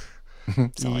was,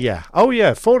 yeah. Oh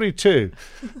yeah, 42.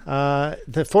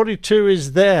 The 42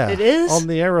 is there. It is on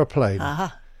the aeroplane. Uh-huh.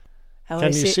 Can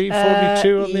you see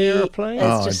 42 on the aeroplane? It's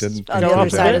I just didn't on the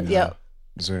other side of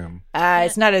Zoom.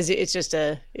 it's not as it's just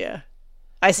I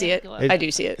see it. I do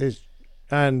see it.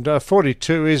 And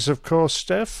 42 is, of course,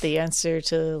 Steph, The answer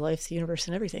to life, the universe,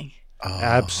 and everything.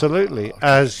 absolutely,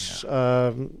 as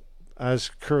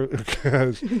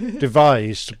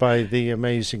devised by the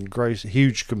amazing,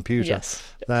 huge computer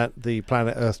that the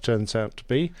planet Earth turns out to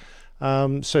be.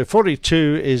 So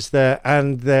 42 is there,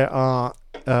 and there are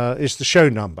is the show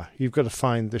number. You've got to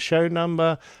find the show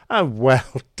number. And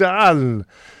well done.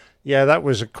 Yeah, that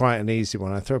was quite an easy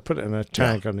one. I put it in a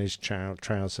tag on his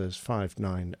trousers,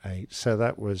 598. So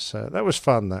that was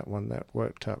fun. That one that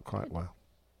worked out quite well.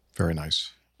 Very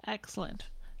nice. Excellent.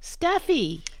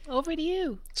 Steffi, over to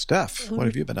you. Steph, what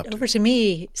have you been up to? Over to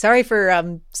me. Sorry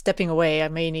for stepping away. I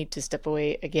may need to step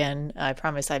away again. I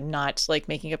promise I'm not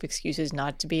making up excuses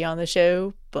not to be on the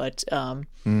show, but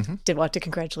did want to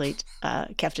congratulate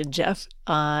Captain Jeff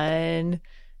on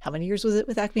how many years was it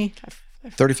with Acme?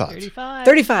 35.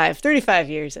 35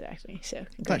 years at Acme. So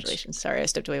congratulations. Nice. Sorry, I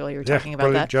stepped away while you were talking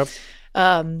about that. Job.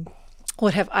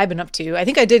 What have I been up to? I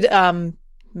think I did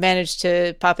managed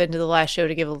to pop into the last show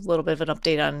to give a little bit of an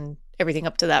update on everything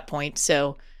up to that point.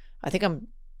 So I think I'm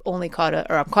caught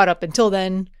up until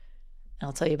then.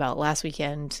 I'll tell you about last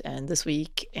weekend and this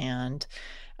week, and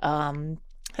a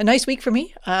nice week for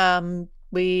me.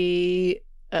 The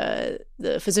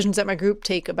physicians at my group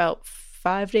take about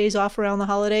 5 days off around the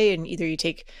holiday, and either you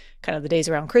take kind of the days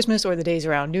around Christmas or the days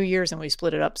around New Year's, and we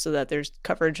split it up so that there's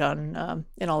coverage on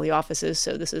in all the offices.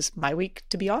 So this is my week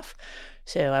to be off.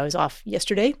 So I was off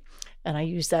yesterday, and I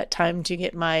used that time to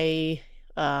get my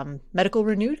medical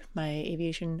renewed. I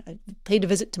paid a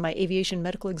visit to my aviation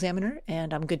medical examiner,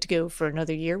 and I'm good to go for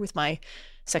another year with my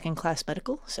second class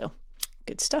medical. So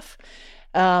good stuff.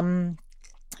 And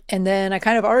then I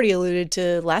kind of already alluded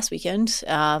to last weekend.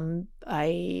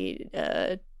 I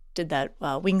did that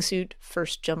wingsuit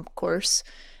first jump course.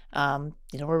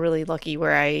 We're really lucky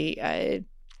where I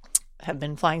have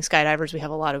been flying skydivers. We have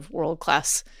a lot of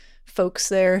world-class folks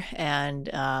there, and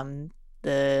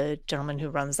the gentleman who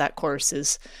runs that course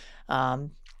is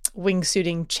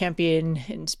wingsuiting champion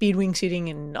in speed wingsuiting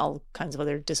and all kinds of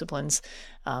other disciplines,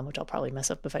 which I'll probably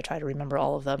mess up if I try to remember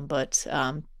all of them, but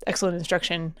excellent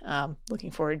instruction.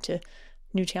 Looking forward to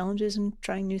new challenges and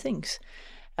trying new things.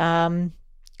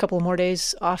 Couple more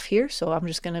days off here, so I'm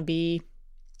just going to be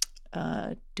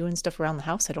doing stuff around the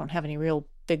house. I don't have any real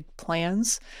big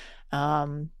plans.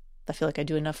 I feel like I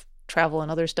do enough travel and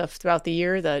other stuff throughout the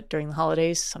year that during the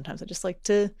holidays, sometimes I just like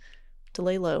to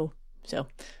lay low. So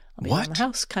I'll be around the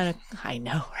house, kind of. I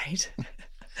know, right?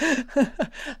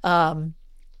 I'm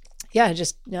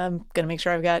gonna make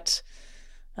sure I've got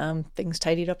things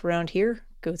tidied up around here.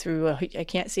 Go through. I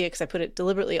can't see it because I put it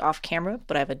deliberately off camera,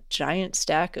 but I have a giant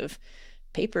stack of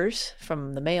papers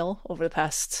from the mail over the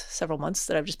past several months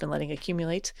that I've just been letting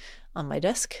accumulate on my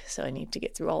desk. So I need to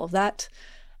get through all of that,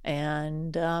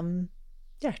 and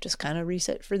just kind of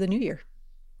reset for the new year.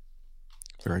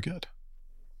 Very good.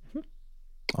 Mm-hmm.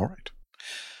 All right.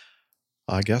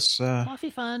 I guess Coffee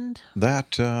Fund.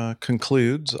 that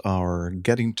concludes our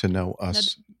getting to know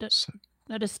us.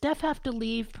 Now, does Steph have to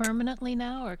leave permanently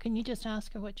now, or can you just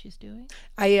ask her what she's doing?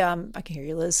 I can hear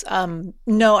you, Liz.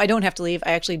 No, I don't have to leave.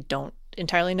 I actually don't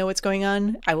entirely know what's going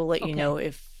on. I will let you know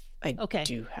if I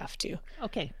do have to.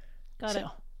 Okay, got it.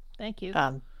 Thank you.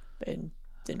 In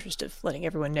the interest of letting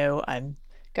everyone know, I'm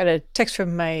got a text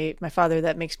from my father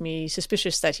that makes me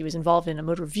suspicious that he was involved in a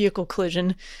motor vehicle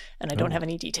collision, and I don't have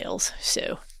any details.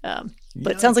 So,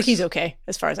 but it sounds like he's okay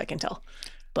as far as I can tell.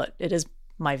 But it is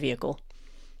my vehicle.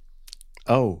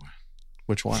 Oh,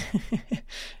 which one?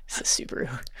 It's a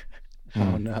Subaru.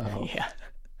 Oh no. Yeah,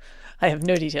 I have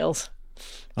no details.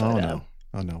 Oh no.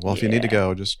 Oh no. Well, if you need to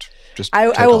go, just.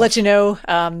 I will let you know.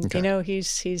 Okay. You know,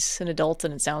 he's an adult,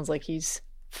 and it sounds like he's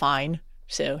fine,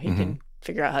 so he can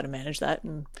figure out how to manage that.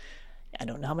 And I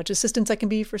don't know how much assistance I can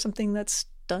be for something that's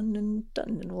done,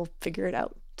 and we'll figure it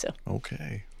out. So.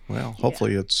 Okay. Well,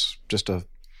 hopefully it's just a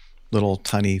little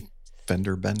tiny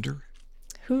fender bender.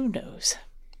 Who knows?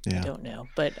 Yeah. I don't know.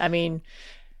 But I mean,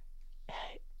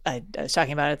 I was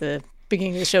talking about at the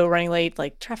beginning of the show, running late,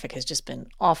 like traffic has just been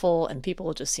awful and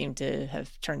people just seem to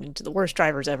have turned into the worst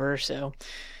drivers ever. So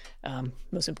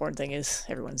most important thing is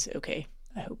everyone's okay,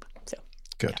 I hope. So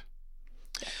good.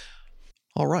 Yeah.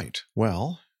 All right.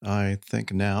 Well, I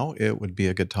think now it would be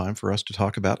a good time for us to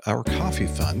talk about our coffee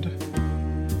fund.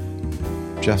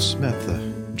 Jeff Smith, the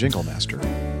jingle master.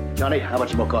 Johnny, how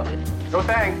much more coffee? No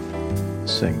thanks.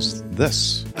 Sings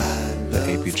this, the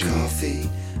APG coffee.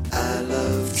 I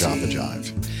love Java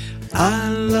Jive. I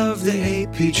love the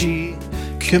APG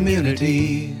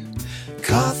community.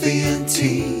 Coffee and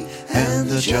tea and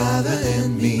the Java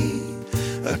in me.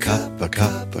 A cup, a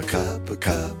cup, a cup, a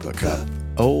cup, a cup.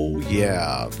 Oh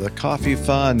yeah, the Coffee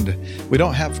Fund. We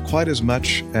don't have quite as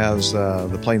much as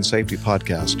the Plane Safety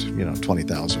Podcast,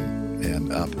 20,000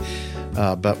 and up.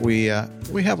 But we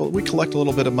collect a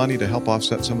little bit of money to help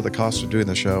offset some of the costs of doing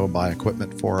the show, buy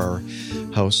equipment for our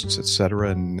hosts, etc.,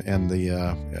 and the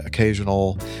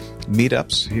occasional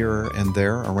meetups here and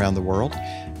there around the world,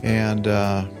 and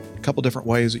a couple different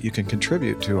ways that you can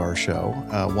contribute to our show.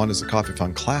 One is the Coffee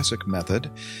Fund Classic method,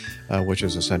 which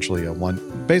is essentially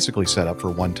basically set up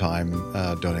for one-time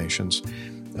donations.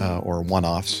 Or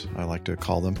one-offs, I like to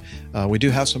call them. We do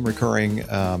have some recurring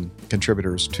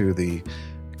contributors to the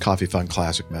Coffee Fund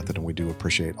Classic method, and we do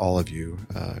appreciate all of you,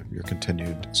 your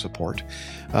continued support.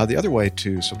 The other way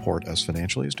to support us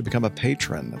financially is to become a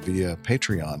patron via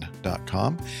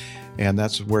patreon.com, and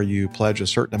that's where you pledge a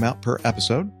certain amount per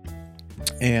episode.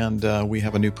 And we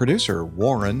have a new producer,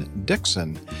 Warren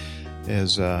Dixon,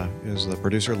 is the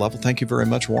producer level. Thank you very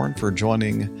much, Warren, for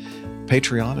joining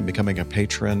Patreon and becoming a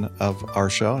patron of our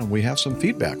show. And we have some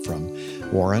feedback from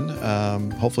Warren.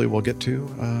 Hopefully we'll get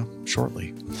to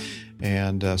shortly.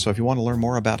 And so if you want to learn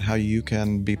more about how you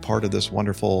can be part of this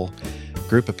wonderful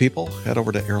group of people, head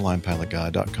over to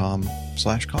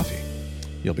airlinepilotguy.com/coffee.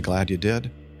 You'll be glad you did,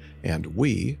 and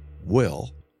we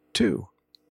will too.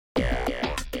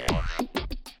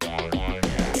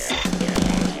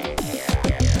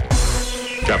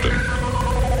 Captain,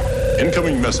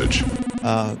 incoming message.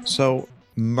 So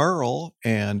Merle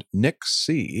and Nick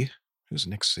C. Who's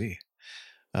Nick C?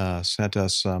 Sent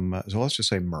us some, so let's just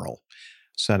say Merle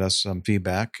sent us some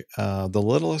feedback. The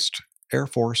littlest Air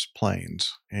Force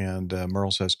planes. And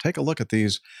Merle says, take a look at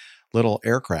these little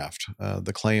aircraft.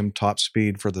 The claimed top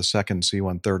speed for the second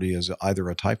C-130 is either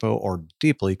a typo or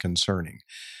deeply concerning.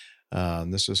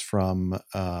 This is from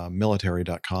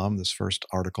military.com. This first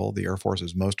article, the Air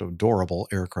Force's most adorable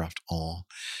aircraft.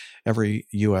 Every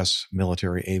U.S.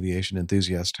 military aviation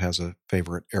enthusiast has a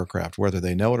favorite aircraft, whether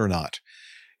they know it or not.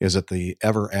 Is it the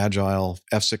ever-agile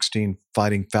F-16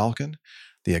 Fighting Falcon,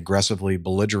 the aggressively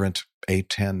belligerent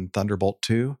A-10 Thunderbolt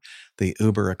II, the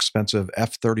uber-expensive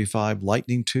F-35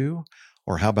 Lightning II,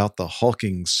 or how about the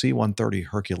hulking C-130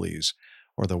 Hercules,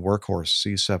 or the workhorse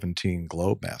C-17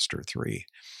 Globemaster III?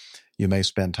 You may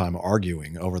spend time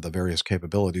arguing over the various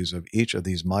capabilities of each of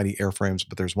these mighty airframes,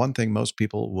 but there's one thing most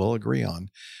people will agree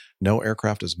on. No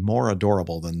aircraft is more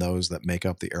adorable than those that make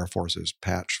up the Air Force's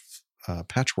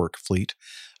patchwork fleet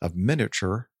of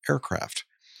miniature aircraft.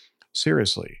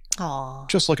 Seriously. Aww.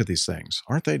 Just look at these things.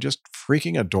 Aren't they just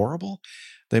freaking adorable?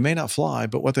 They may not fly,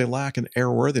 but what they lack in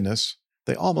airworthiness,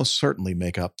 they almost certainly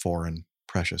make up for in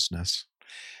preciousness.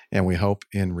 And we hope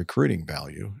in recruiting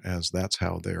value, as that's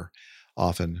how they're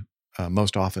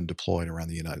most often deployed around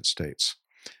the United States.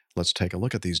 Let's take a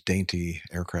look at these dainty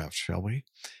aircraft, shall we?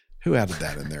 Who added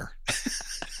that in there?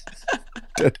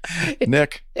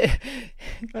 Nick That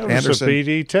was Anderson, a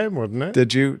BD-10, wasn't it?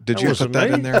 Did you put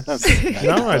that in there?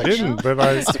 No, I didn't. But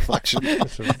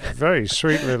it's a very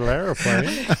sweet little airplane.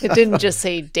 It didn't just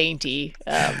say dainty.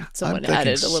 Someone thinking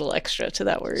added a little extra to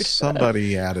that word.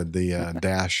 Somebody added the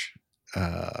dash.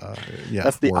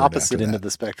 That's the opposite end of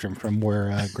the spectrum from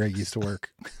where Greg used to work.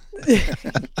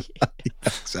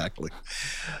 Exactly.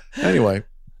 Anyway,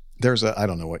 I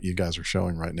don't know what you guys are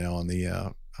showing right now on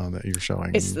the you're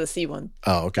showing. It's the C1.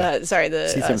 Oh, okay. Sorry, the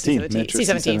C-17.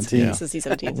 C-17. Yeah. It's the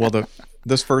C-17. Well,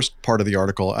 this first part of the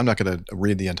article, I'm not going to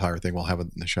read the entire thing. We'll have it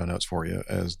in the show notes for you,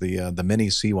 as the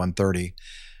mini C-130.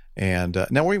 And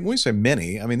now when we say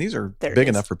mini, I mean, these are big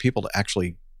enough for people to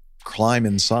actually climb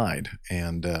inside.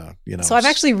 And, So I'm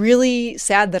actually really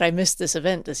sad that I missed this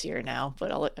event this year now,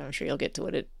 but I'm sure you'll get to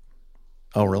what it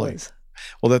Oh, really? was.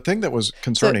 Well, the thing that was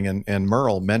concerning, and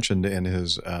Merle mentioned in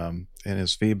his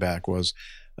feedback, was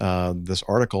this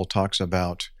article talks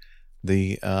about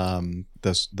the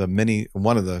mini,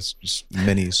 one of the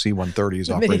mini C-130s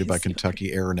operated by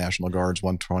Kentucky Air National Guard's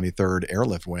 123rd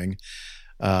Airlift Wing,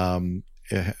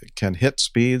 it can hit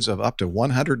speeds of up to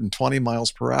 120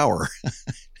 miles per hour.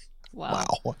 Wow.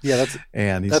 Yeah,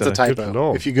 that's a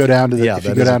typo. If you go down to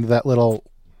that little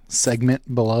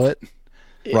segment below it.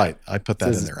 Right, I put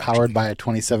that in there. Powered by a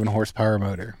 27 horsepower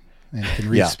motor and can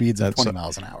reach speeds of 20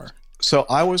 miles an hour. So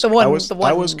I was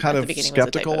kind of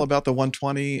skeptical about the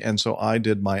 120, and so I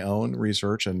did my own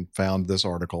research and found this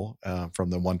article from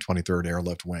the 123rd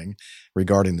Airlift Wing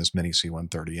regarding this mini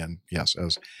C-130. And yes,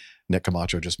 as Nick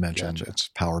Camacho just mentioned, it's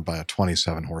powered by a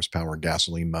 27 horsepower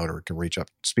gasoline motor. It can reach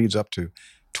speeds up to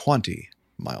 20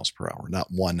 miles per hour, not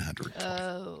 120.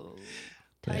 Oh,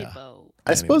 typo.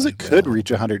 I suppose it could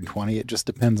reach 120. It just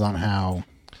depends on how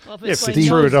steep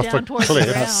threw it off a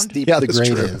cliff. How steep the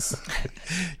grade is.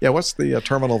 Yeah, what's the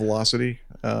terminal velocity?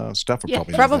 Steph would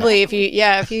probably know probably if you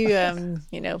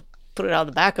put it on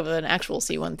the back of an actual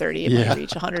C-130, it might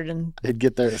reach 100 it'd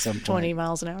get there at some point. 20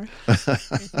 miles an hour. It's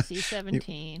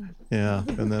C-17. Yeah,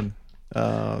 and then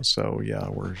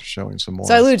we're showing some more.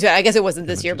 So I alluded to, I guess it wasn't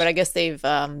this year, but I guess they've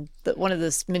one of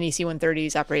the mini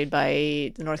C-130s operated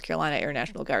by the North Carolina Air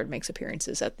National Guard makes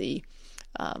appearances at the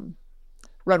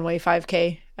runway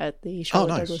 5K at the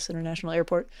Charlotte Douglas International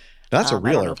Airport. That's a real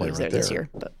I don't know airplane if it was right there there. this year,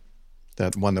 but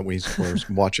that one that we're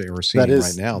watching or seeing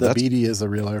right now. The BD is a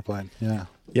real airplane. Yeah.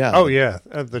 Yeah. Oh yeah,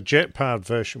 the jet powered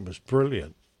version was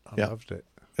brilliant. I loved it.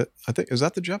 I think, is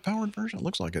that the jet powered version? It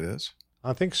looks like it is.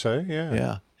 I think so. Yeah.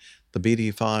 Yeah. The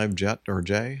BD5 Jet, or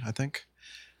J, I think,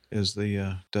 is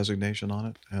the designation on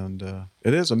it. And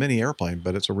it is a mini airplane,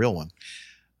 but it's a real one.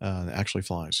 It actually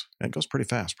flies. And it goes pretty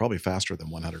fast, probably faster than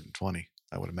 120.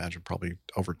 I would imagine probably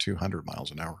over 200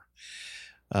 miles an hour.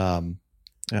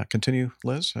 Continue,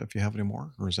 Liz, if you have any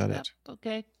more, or is that it?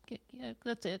 Okay. Yeah,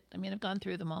 that's it. I mean, I've gone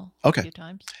through them all a few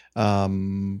times.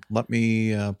 Let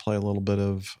me play a little bit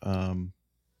of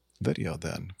video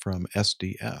then from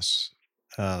SDS.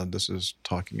 This is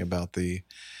talking about the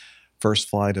first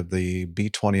flight of the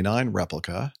B-29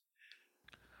 replica.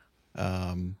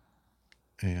 And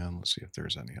let's see if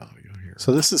there's any audio here.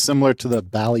 So this is similar to the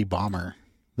Bally bomber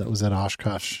that was at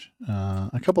Oshkosh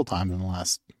a couple times in the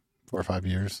last 4 or 5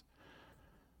 years.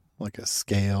 Like a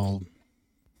scaled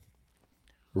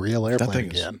real airplane that thing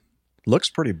again. Looks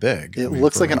pretty big. It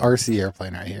looks like an RC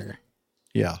airplane right here.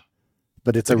 Yeah.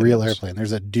 But it's a real airplane.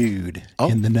 There's a dude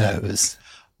in the nose.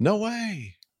 No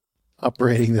way.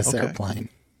 Operating this airplane.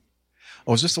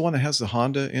 Oh, is this the one that has the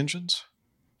Honda engines?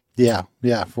 Yeah.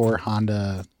 Yeah. 4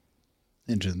 Honda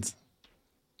engines.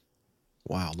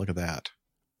 Wow. Look at that.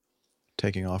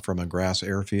 Taking off from a grass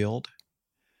airfield.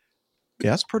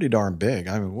 Yeah, it's pretty darn big.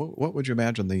 I mean, what would you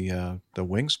imagine the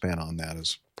wingspan on that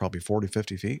is? Probably 40,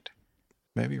 50 feet,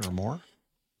 maybe, or more?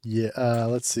 Yeah.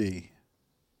 Let's see.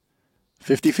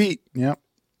 50 feet. Yep.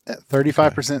 At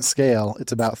 35% scale,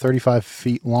 it's about 35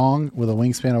 feet long with a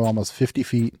wingspan of almost 50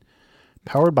 feet,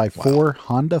 powered by 4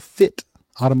 Honda Fit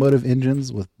automotive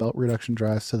engines with belt reduction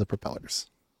drives to the propellers.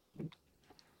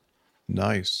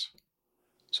 Nice.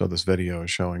 So this video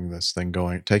is showing this thing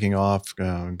taking off,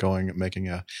 making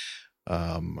a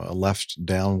left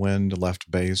downwind,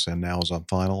 left base, and now is on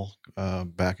final.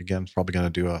 Back again. It's probably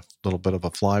going to do a little bit of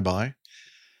a flyby.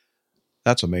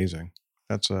 That's amazing.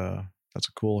 That's a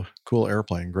cool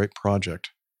airplane. Great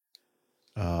project.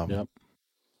 Yep.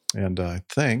 And I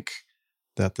think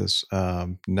that this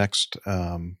next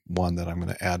one that I'm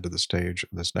going to add to the stage,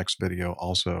 this next video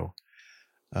also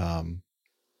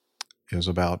is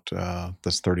about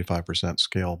this 35%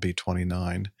 scale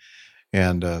B-29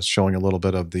 and showing a little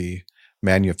bit of the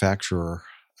manufacturing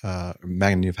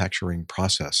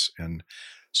process in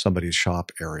somebody's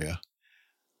shop area.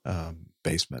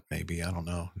 basement, maybe. I don't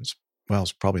know. It's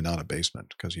probably not a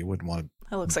basement because you wouldn't want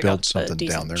That looks to like build a something down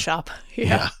decent there. shop.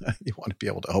 Yeah. You want to be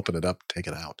able to open it up, take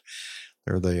it out.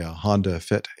 They're the Honda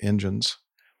Fit engines.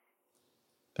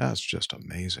 That's just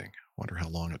amazing. Wonder how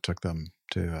long it took them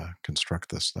to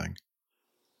construct this thing.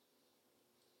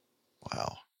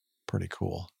 Wow. Pretty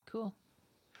cool. Cool.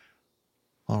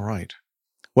 All right.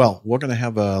 Well, we're going to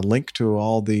have a link to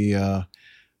all the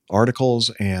articles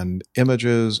and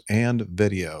images and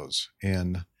videos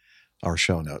in our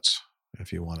show notes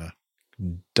if you want to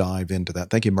dive into that.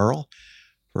 Thank you, Merle,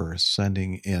 for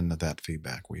sending in that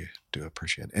feedback. We do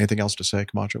appreciate it. Anything else to say,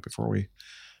 Camacho, before we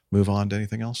move on to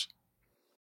anything else?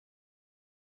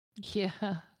 Yeah,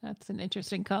 that's an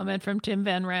interesting comment from Tim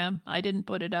Van Ram. I didn't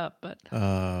put it up, but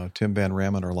Tim Van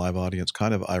Ram in our live audience,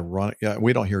 kind of ironic. Yeah,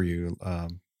 we don't hear you,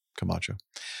 Camacho.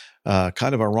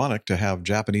 Kind of ironic to have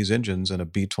Japanese engines in a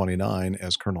B-29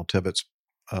 as Colonel Tibbetts'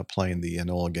 plane, the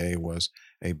Enola Gay, was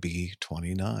a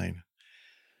B-29.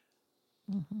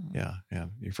 Yeah,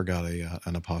 you forgot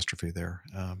an apostrophe there,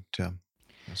 Tim.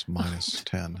 That's minus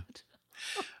 10.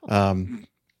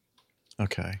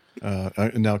 Okay.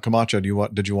 Now, Camacho,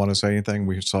 did you want to say anything?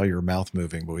 We saw your mouth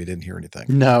moving, but we didn't hear anything.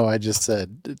 No, I just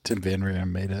said Tim Van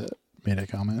Ram made a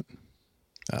comment.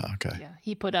 Okay. yeah,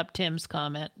 he put up Tim's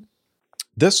comment.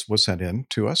 This was sent in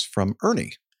to us from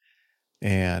Ernie.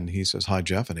 And he says, "Hi,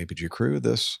 Jeff and APG crew.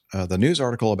 The news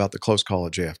article about the close call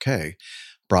at JFK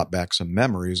brought back some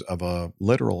memories of a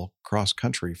literal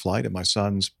cross-country flight in my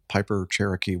son's Piper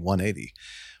Cherokee 180.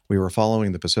 We were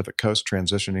following the Pacific Coast,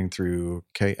 transitioning through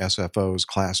KSFO's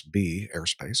Class B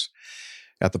airspace.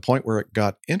 At the point where it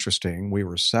got interesting, we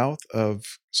were south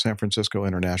of San Francisco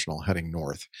International, heading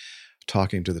north,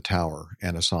 talking to the tower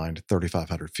and assigned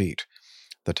 3,500 feet.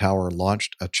 The tower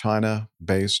launched a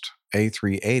China-based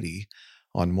A380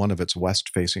 on one of its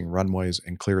west-facing runways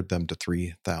and cleared them to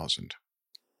 3,000.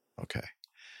 Okay.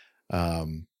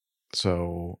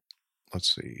 So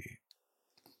let's see.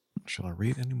 Shall I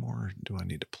read any more? Or do I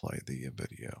need to play the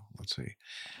video? Let's see.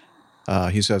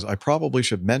 He says, I probably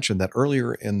should mention that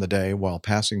earlier in the day, while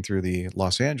passing through the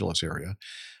Los Angeles area,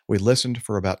 we listened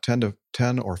for about 10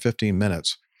 or 15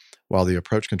 minutes while the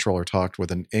approach controller talked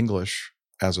with an English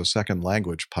as a second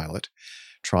language pilot,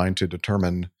 trying to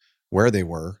determine where they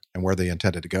were and where they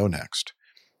intended to go next.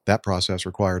 That process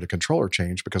required a controller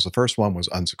change because the first one was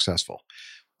unsuccessful.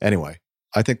 Anyway,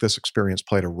 I think this experience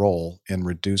played a role in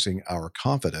reducing our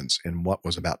confidence in what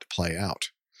was about to play out.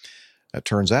 It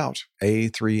turns out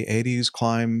A380s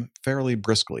climb fairly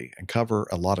briskly and cover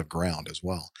a lot of ground as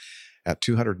well. At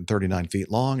 239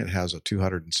 feet long, it has a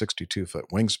 262-foot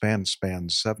wingspan,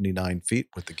 spans 79 feet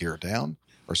with the gear down,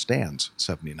 or stands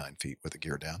 79 feet with the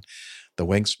gear down. The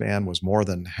wingspan was more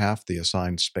than half the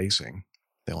assigned spacing.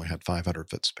 They only had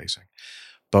 500-foot spacing.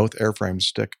 Both airframes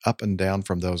stick up and down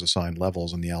from those assigned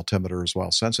levels, and the altimeters,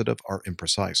 while sensitive, are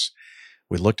imprecise.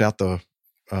 We looked out of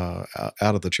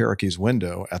the Cherokee's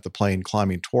window at the plane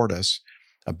climbing toward us,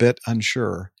 a bit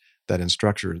unsure that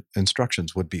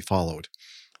instructions would be followed.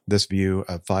 This view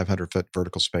of 500-foot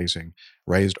vertical spacing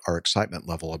raised our excitement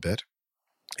level a bit.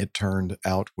 It turned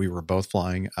out we were both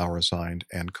flying our assigned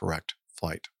and correct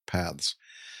flight paths.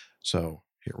 So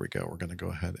here we go. We're going to go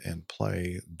ahead and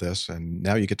play this, and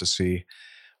now you get to see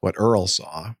what Earl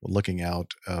saw looking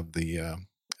out of the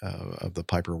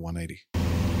Piper 180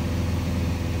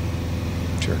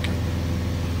 Cherokee.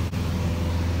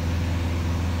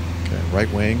 Okay,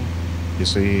 right wing. You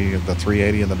see the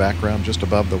 380 in the background, just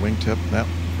above the wingtip. Now,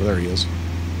 there he is,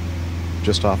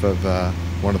 just off of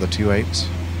one of the 2.8s.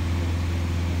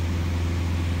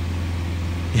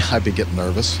 Yeah, I'd be getting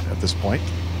nervous at this point.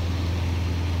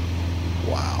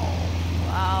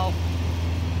 Wow,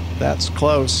 that's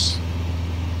close.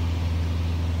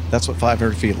 That's what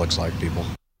 500 feet looks like, people.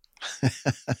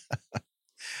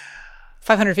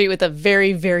 500 feet with a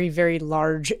very, very, very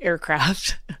large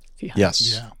aircraft.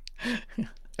 Yes. Yeah.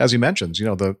 As he mentions,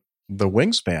 the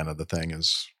wingspan of the thing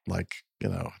is like,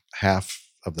 half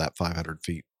of that 500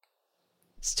 feet.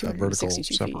 It's Vertical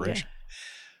 262 separation.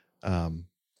 Feet, yeah.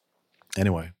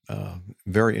 Anyway,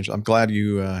 very interesting. I'm glad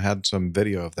you had some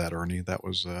video of that, Ernie. That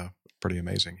was pretty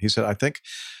amazing. He said, I think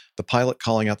the pilot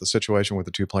calling out the situation with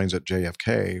the two planes at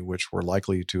JFK, which were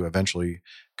likely to eventually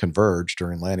converge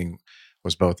during landing,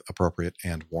 was both appropriate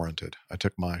and warranted. I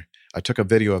took a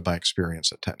video of my experience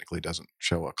that technically doesn't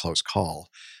show a close call,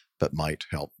 but might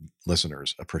help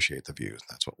listeners appreciate the view.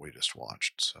 That's what we just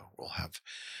watched. So we'll have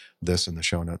this in the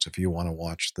show notes if you want to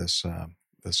watch this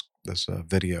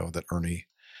video that Ernie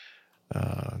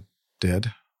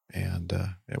did, and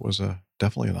it was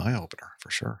definitely an eye-opener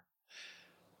for sure.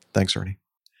 Thanks, Ernie.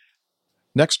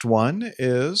 Next one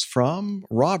is from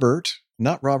Robert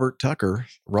not Robert Tucker,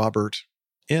 Robert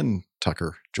in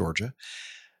Tucker, Georgia.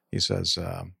 He says,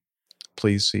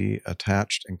 please see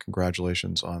attached and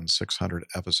congratulations on 600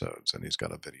 episodes. And he's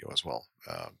got a video as well.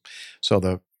 So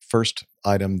the first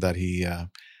item that he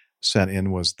sent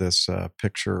in was this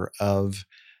picture of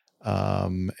what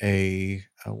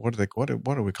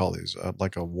do we call these?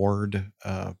 Like award,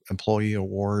 employee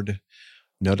award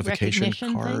notification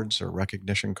Recognition cards thing? or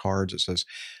recognition cards. It says,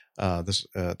 this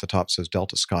at the top says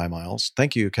Delta Sky Miles.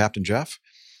 Thank you, Captain Jeff.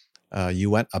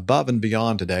 You went above and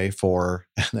beyond today for,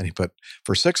 and then he put,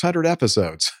 for 600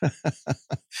 episodes.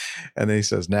 And then he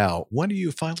says, now, when are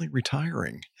you finally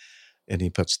retiring? And he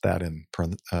puts that in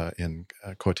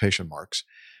quotation marks.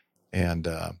 And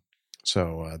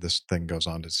so this thing goes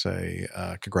on to say,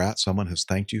 congrats, someone has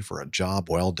thanked you for a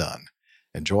job well done.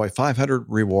 Enjoy 500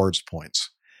 rewards points.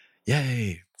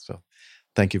 Yay. So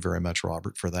thank you very much,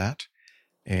 Robert, for that.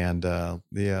 And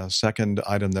the second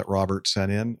item that Robert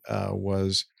sent in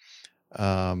was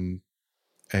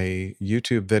a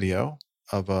YouTube video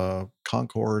of a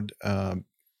Concorde,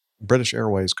 British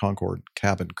Airways Concorde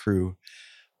cabin crew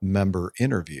member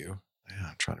interview. Yeah,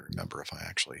 I'm trying to remember if I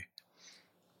actually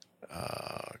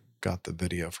got the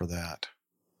video for that.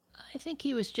 I think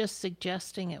he was just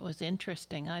suggesting it was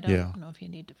interesting. I don't know if you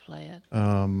need to play it.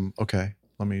 Okay.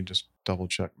 Let me just double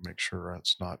check, make sure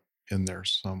it's not in there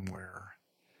somewhere.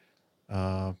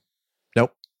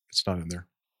 Nope, it's not in there.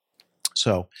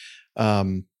 So,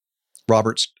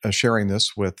 Robert's sharing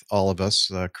this with all of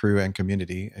us, crew and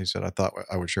community. He said, I thought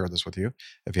I would share this with you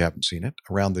if you haven't seen it.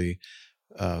 Around the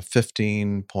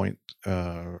 15.00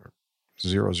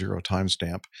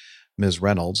 timestamp, Ms.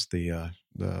 Reynolds, the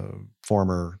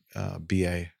former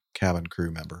BA cabin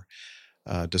crew member,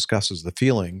 discusses the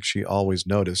feeling she always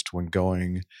noticed when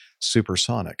going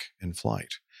supersonic in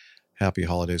flight. Happy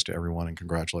holidays to everyone and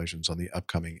congratulations on the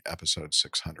upcoming episode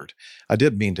 600. I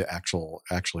did mean to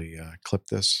actually clip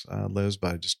this, Liz,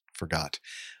 but I just forgot.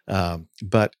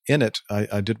 But in it,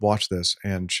 I did watch this,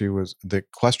 and the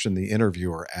question the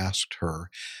interviewer asked her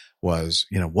was,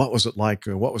 what was it like?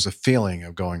 What was the feeling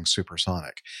of going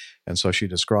supersonic? And so she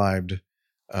described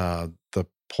the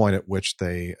point at which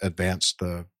they advanced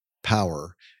the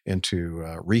power into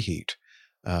reheat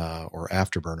or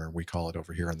afterburner, we call it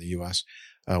over here in the U.S.,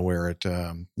 where it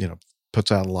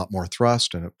puts out a lot more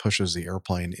thrust and it pushes the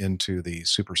airplane into the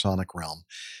supersonic realm.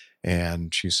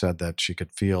 And she said that she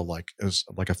could feel it was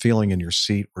like a feeling in your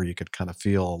seat where you could kind of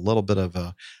feel a little bit of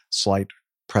a slight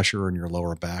pressure in your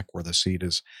lower back where the seat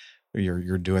is.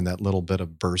 You're doing that little bit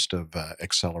of burst of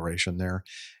acceleration there.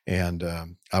 And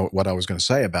what I was going to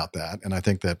say about that, and I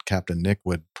think that Captain Nick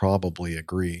would probably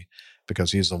agree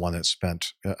because he's the one that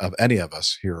spent, of any of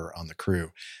us here on the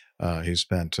crew, he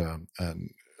spent a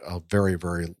very,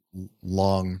 very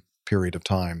long period of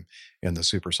time in the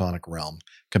supersonic realm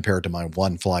compared to my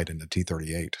one flight in the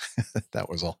T-38. That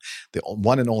was the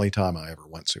one and only time I ever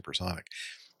went supersonic.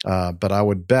 But I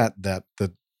would bet that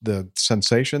the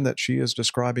sensation that she is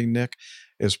describing, Nick,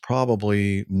 is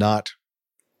probably not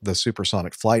the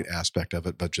supersonic flight aspect of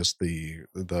it, but just the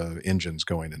engines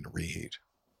going into reheat.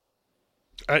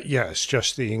 Yeah, it's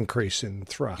just the increase in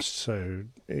thrust. So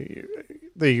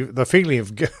the feeling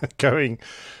of going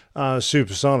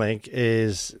supersonic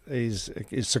is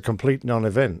a complete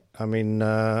non-event. I mean,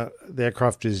 the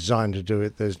aircraft is designed to do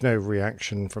it. There's no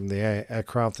reaction from the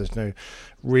aircraft. There's no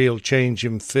real change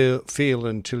in feel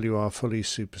until you are fully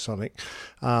supersonic.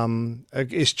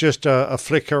 It's just a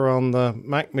flicker on the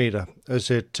Mach meter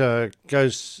as it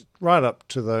goes right up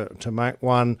to Mach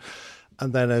 1.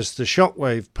 And then as the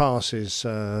shockwave passes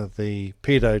the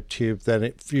pitot tube, then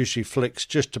it usually flicks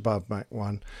just above Mach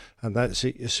 1, and that's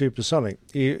it, you're supersonic.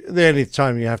 The only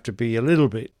time you have to be a little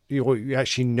bit, you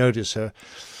actually notice an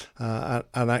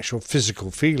actual physical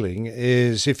feeling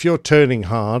is if you're turning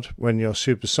hard when you're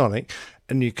supersonic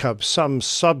and you come some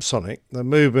subsonic, the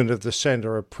movement of the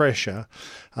center of pressure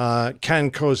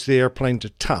can cause the airplane to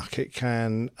tuck. It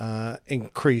can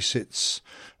increase its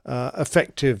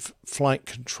effective flight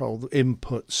control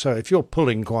input. So if you're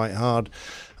pulling quite hard,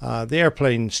 the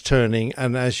airplane's turning,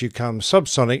 and as you come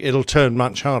subsonic, it'll turn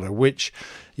much harder, which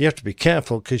you have to be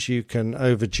careful because you can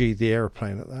over-G the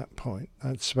airplane at that point.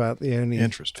 That's about the only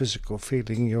physical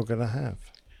feeling you're going to have.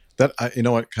 That,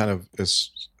 it kind of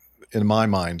is, in my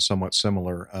mind, somewhat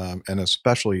similar, and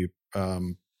especially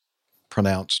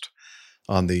pronounced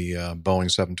on the Boeing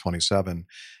 727,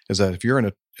 is that if you're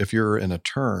in a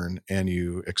turn and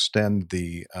you extend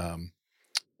the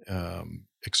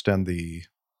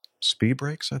speed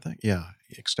brakes, I think, you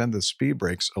extend the speed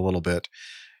brakes a little bit,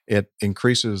 it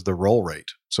increases the roll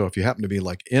rate. So if you happen to be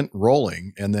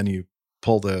rolling and then you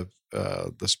pull the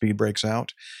the speed brakes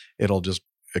out, it'll just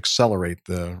accelerate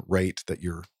the rate that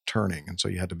you're turning. And so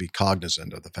you had to be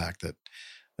cognizant of the fact that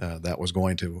that was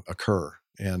going to occur.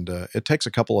 And it takes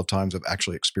a couple of times of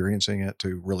actually experiencing it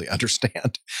to really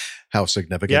understand how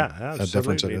significant a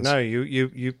difference it is. No,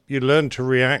 you learn to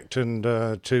react and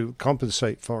to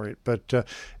compensate for it, but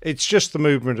it's just the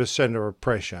movement of center of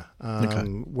pressure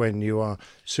when you are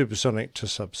supersonic to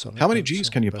subsonic. How many Gs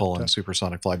can you pull in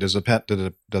supersonic flight? Does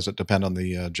it depend on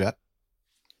the jet?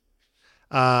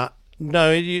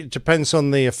 No, it depends on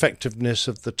the effectiveness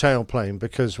of the tailplane,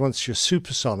 because once you're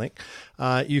supersonic,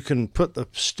 you can put the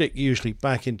stick usually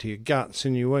back into your guts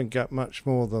and you won't get much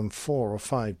more than 4 or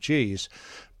 5 Gs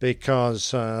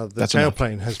because the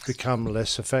tailplane has become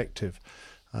less effective.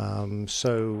 And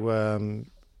the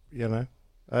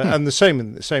same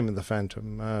in the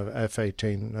Phantom,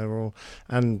 F-18, they're all,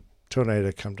 and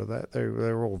Tornado come to that.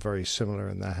 They're all very similar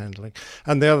in their handling.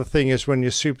 And the other thing is when you're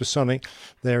supersonic,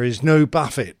 there is no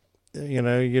buffet.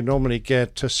 You normally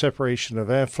get a separation of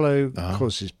airflow,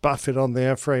 causes buffet on the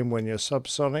airframe when you're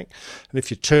subsonic. And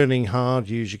if you're turning hard,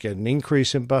 you usually get an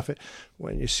increase in buffet.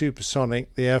 When you're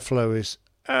supersonic, the airflow is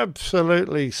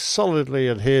absolutely solidly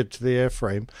adhered to the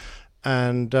airframe,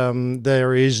 and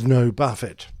there is no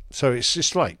buffet. So it's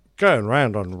just like going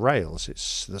around on rails.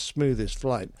 It's the smoothest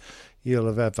flight you'll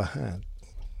have ever had.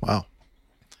 Wow.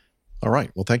 All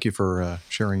right. Well, thank you for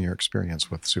sharing your experience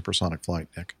with supersonic flight,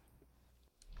 Nick.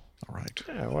 All right.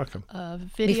 Yeah, welcome.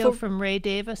 Video from Ray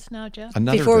Davis now, Jeff.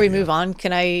 Before we move on,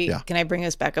 can I bring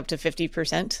us back up to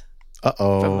 50%?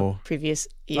 Uh-oh. From a previous,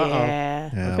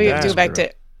 Yeah, we have to go back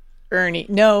to Ernie.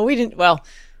 No, we didn't. Well,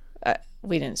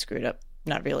 we didn't screw it up.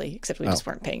 Not really, except we just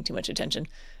weren't paying too much attention.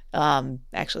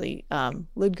 Actually,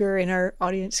 Ludger in our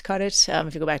audience caught it.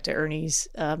 If you go back to Ernie's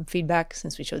feedback,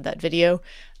 since we showed that video,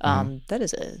 that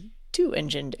is a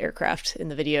 2-engined aircraft in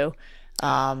the video.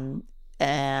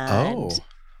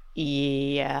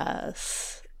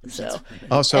 Yes. So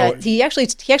he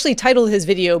actually titled his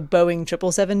video "Boeing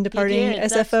 777 Departing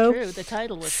SFO." That's true. The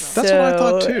title was wrong. That's what I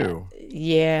thought too.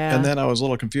 Yeah. And then I was a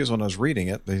little confused when I was reading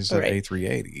it. They said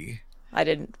A380. I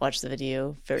didn't watch the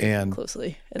video very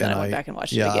closely, and then I went back and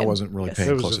watched it again. again. I wasn't really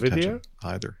paying close attention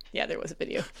either. Yeah, there was a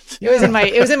video. It was in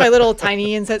my little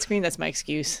tiny inset screen. That's my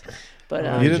excuse.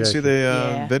 But you didn't see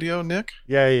the video, Nick?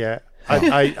 Yeah.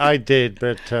 I did,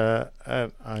 but I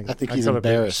think he's got a bit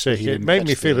embarrassed sick. It made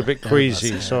me feel a bit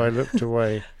queasy, so I looked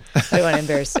away. I don't want to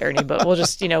embarrass Ernie, but we'll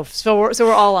just, so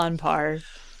we're all on par.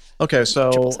 Okay,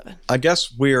 so I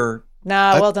guess we're...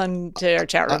 well done to our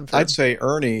chat room. I'd say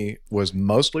Ernie was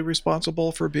mostly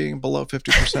responsible for being below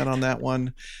 50% on that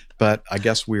one, but I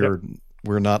guess we're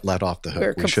not let off the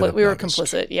hook. We were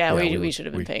complicit. Yeah, we should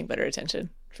have been paying better attention,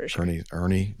 for sure.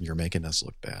 Ernie, you're making us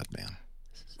look bad, man.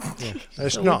 Yeah.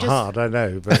 It's so not hard, I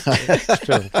know, but it's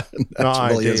still not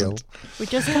really ideal. Isn't. We're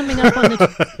just coming up on the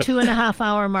 2.5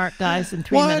 hour mark, guys. In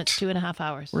 3 minutes, 2.5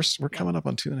 hours. We're coming up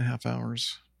on 2.5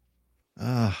 hours.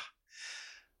 I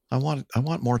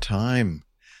want more time.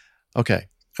 Okay.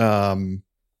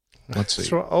 Let's see.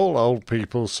 That's what all old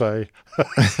people say.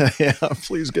 Yeah,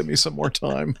 please give me some more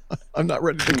time. I'm not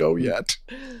ready to go yet.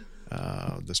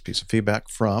 This piece of feedback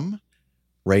from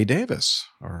Ray Davis,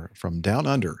 or from Down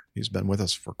Under. He's been with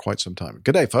us for quite some time.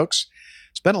 Good day, folks.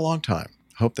 It's been a long time.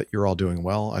 Hope that you're all doing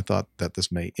well. I thought that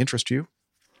this may interest you.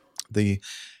 The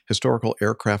Historical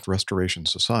Aircraft Restoration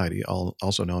Society,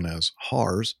 also known as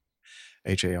HARS,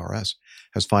 H-A-R-S,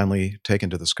 has finally taken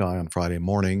to the sky on Friday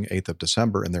morning, 8th of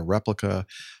December, in their replica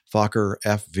Fokker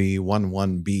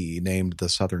FV-11B, named the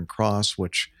Southern Cross,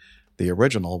 which the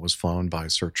original was flown by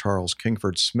Sir Charles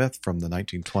Kingford Smith from the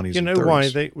 1920s You know and 30s. why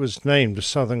it was named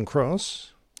Southern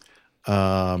Cross?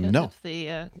 No.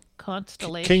 The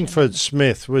constellation. Kingford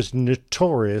Smith was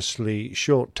notoriously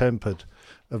short-tempered,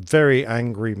 a very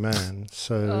angry man.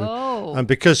 And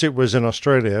because it was in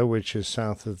Australia, which is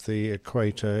south of the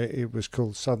equator, it was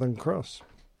called Southern Cross.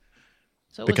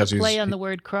 So it was a play on the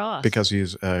word cross. Because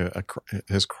he's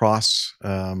his cross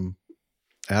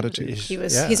attitude.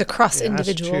 He's a cross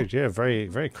individual. Attitude, yeah, very,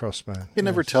 very cross man. You can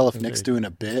never tell if Nick's doing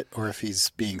a bit or if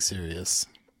he's being serious.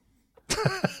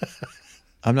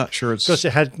 I'm not sure it's... Because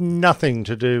it had nothing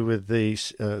to do with the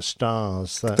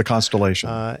stars. The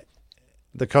constellation.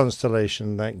 The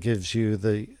constellation that gives you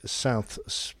the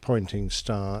south-pointing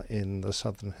star in the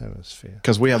southern hemisphere.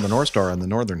 Because we have the North Star in the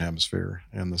northern hemisphere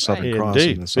and the Southern Cross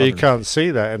indeed. in the southern. But you can't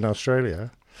see that in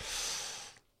Australia.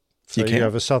 So you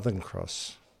have a Southern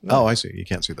Cross. No. Oh, I see. You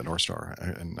can't see the North Star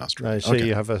in Australia. No, so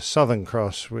you have a Southern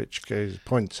Cross, which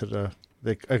points at a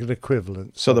an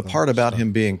equivalent. So the part about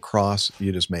him being cross,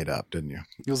 you just made up, didn't you?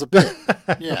 It was a bit.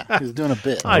 Yeah, he was doing a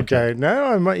bit. I don't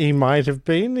know. He might have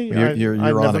been. You're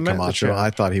I've on never it, met the Camacho. chap. I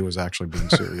thought he was actually being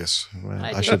serious. Well,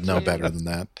 I should know better than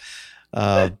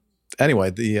that.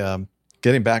 Anyway,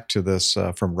 getting back to this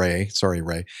from Ray. Sorry,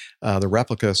 Ray. The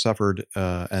replica suffered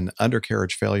an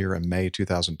undercarriage failure in May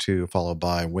 2002, followed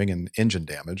by wing and engine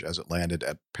damage as it landed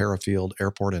at Parafield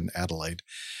Airport in Adelaide.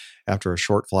 After a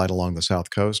short flight along the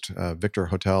south coast, Victor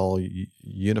Hotel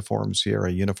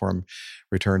Sierra Uniform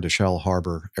returned to Shell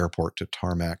Harbor Airport to a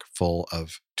tarmac full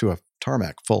of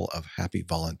happy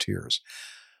volunteers.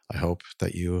 I hope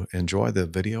that you enjoy the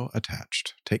video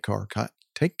attached. Take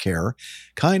care.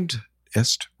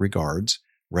 Kindest regards,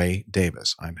 Ray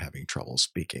Davis. I'm having trouble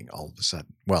speaking all of a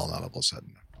sudden. Well, not all of a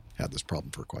sudden. I've had this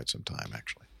problem for quite some time,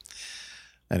 actually.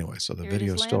 Anyway, so the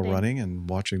video is still running and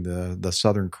watching the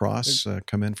Southern Cross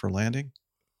come in for landing.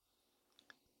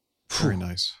 Very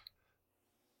nice.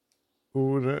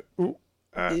 Rolled it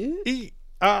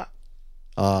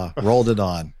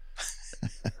on.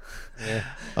 Yeah.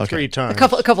 Okay. 3 times.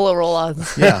 A couple of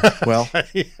roll-ons. Yeah, well,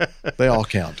 they all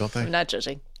count, don't they? I'm not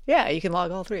judging. Yeah, you can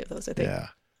log all 3 of those, I think.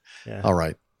 Yeah. All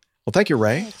right. Well, thank you,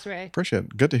 Ray. Thanks, Ray. Appreciate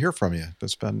it. Good to hear from you.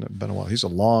 It's been a while. He's a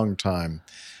long time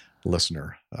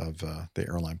listener of the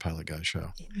Airline Pilot Guy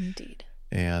show. Indeed.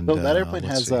 And so that airplane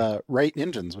has right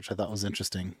engines, which I thought was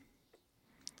interesting.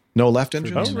 No left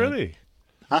engines? Oh, really?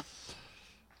 Huh?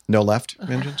 No left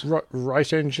engines?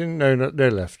 Right engine? No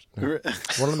left. No.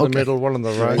 One in the middle, one on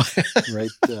the right.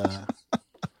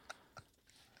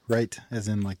 Right, as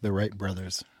in like the Wright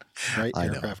brothers. Wright I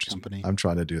Aircraft Company. I'm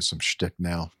trying to do some shtick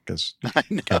now because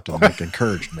Captain Nick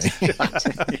encouraged me.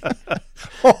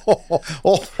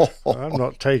 I'm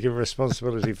not taking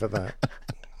responsibility for that.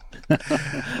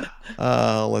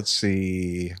 Let's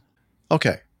see.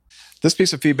 Okay. This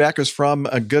piece of feedback is from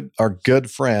our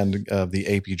good friend of the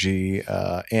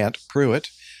APG, Ant Pruitt,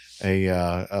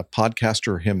 a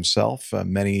podcaster himself.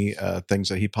 Many things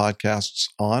that he podcasts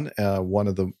on. One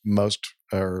of the most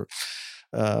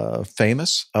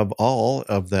famous of all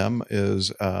of them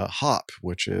is HOP,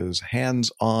 which is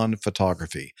hands-on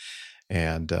photography.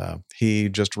 And he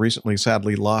just recently,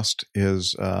 sadly, lost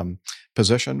his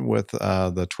position with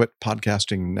the Twit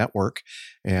Podcasting Network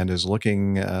and is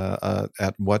looking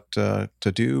at what to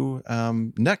do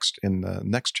next in the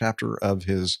next chapter of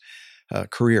his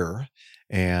career.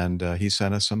 And he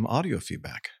sent us some audio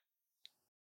feedback.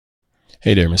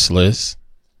 Hey there, Miss Liz,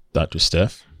 Dr.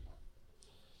 Steph,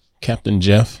 Captain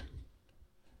Jeff,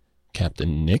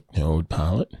 Captain Nick, the old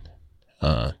pilot,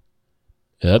 the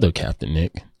other Captain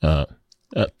Nick.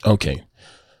 Okay.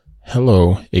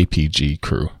 Hello, APG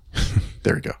crew.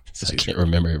 There you go. I can't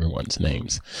remember everyone's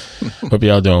names. Hope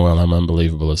y'all doing well. I'm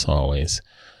unbelievable as always.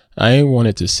 I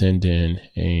wanted to send in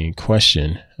a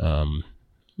question.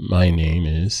 My name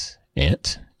is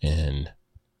Ant, and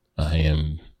I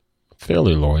am a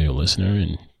fairly loyal listener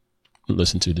and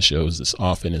listen to the shows as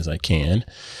often as I can.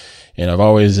 And I've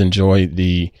always enjoyed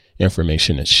the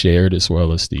information that's shared as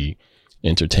well as the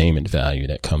entertainment value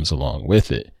that comes along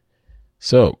with it.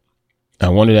 So I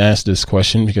wanted to ask this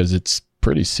question because it's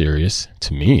pretty serious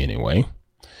to me anyway.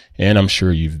 And I'm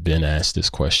sure you've been asked this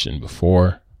question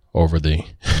before over the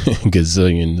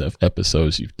gazillion of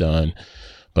episodes you've done.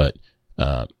 But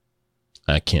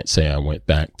I can't say I went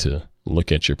back to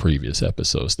look at your previous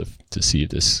episodes to see if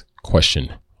this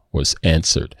question was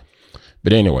answered.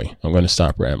 But anyway, I'm going to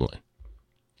stop rambling.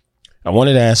 I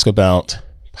wanted to ask about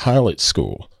pilot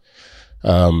school.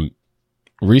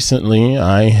 Recently,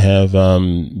 I have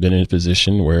been in a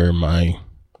position where my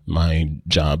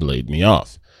job laid me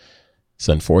off. It's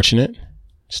unfortunate.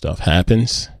 Stuff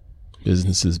happens.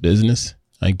 Business is business.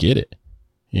 I get it,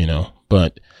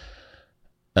 But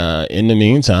in the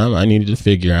meantime, I needed to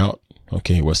figure out,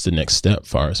 okay, what's the next step as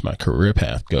far as my career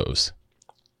path goes?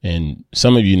 And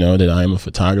some of you know that I'm a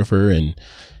photographer, and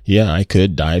yeah, I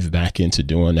could dive back into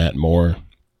doing that more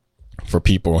for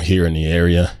people here in the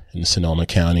area in Sonoma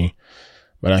County.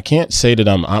 But I can't say that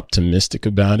I'm optimistic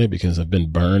about it because I've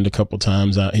been burned a couple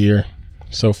times out here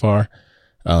so far.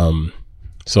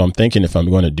 So I'm thinking if I'm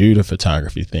going to do the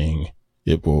photography thing,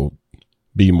 it will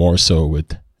be more so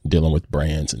with dealing with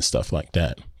brands and stuff like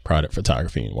that, product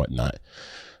photography and whatnot.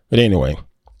 But anyway,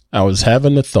 I was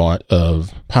having the thought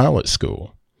of pilot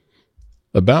school.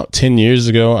 About 10 years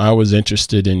ago, I was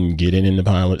interested in getting into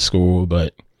pilot school,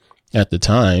 but at the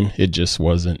time, it just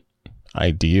wasn't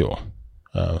ideal.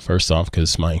 First off,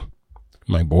 because my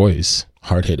boys,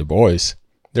 hard-headed boys,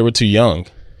 they were too young.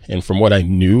 And from what I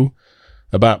knew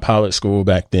about pilot school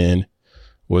back then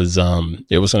was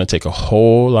it was going to take a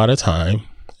whole lot of time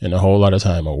and a whole lot of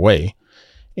time away.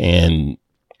 And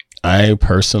I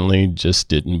personally just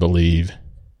didn't believe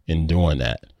in doing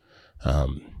that.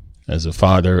 As a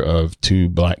father of 2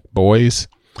 black boys,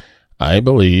 I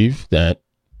believe that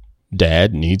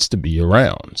dad needs to be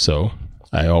around. So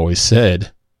I always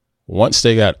said, once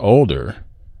they got older,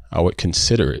 I would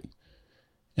consider it,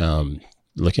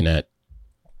 looking at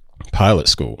pilot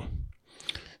school.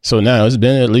 So now it's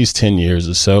been at least 10 years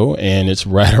or so, and it's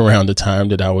right around the time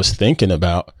that I was thinking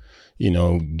about,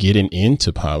 getting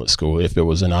into pilot school if it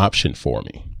was an option for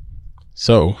me.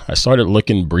 So I started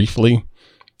looking briefly,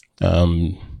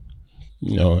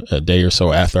 a day or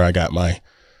so after I got my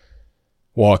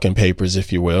walk-in papers,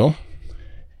 if you will.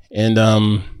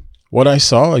 And what I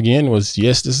saw again was,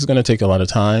 yes, this is going to take a lot of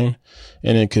time,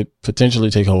 and it could potentially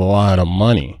take a lot of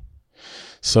money.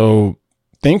 So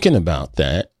thinking about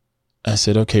that, I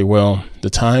said, okay, well, the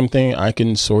time thing I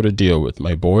can sort of deal with.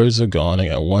 My boys are gone. I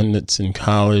got one that's in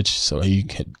college, so he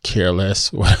could care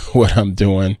less what I'm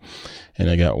doing. And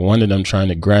I got one that I'm trying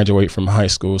to graduate from high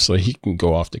school so he can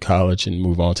go off to college and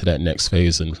move on to that next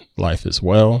phase in life as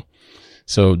well.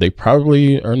 So they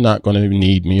probably are not going to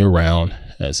need me around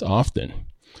as often.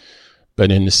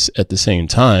 But at the same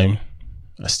time,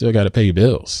 I still got to pay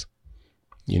bills.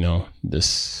 I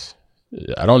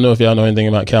don't know if y'all know anything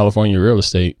about California real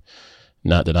estate.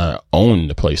 Not that I own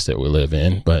the place that we live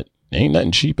in, but ain't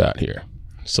nothing cheap out here.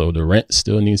 So the rent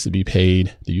still needs to be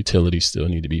paid. The utilities still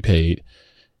need to be paid.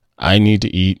 I need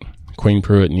to eat. Queen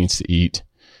Pruitt needs to eat.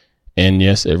 And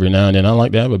yes, every now and then I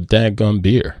like to have a dadgum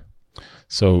beer.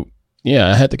 So yeah,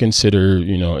 I had to consider,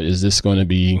 is this going to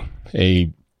be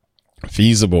a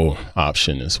feasible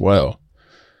option as well?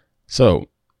 So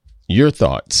your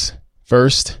thoughts.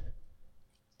 First,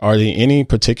 are there any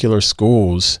particular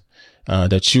schools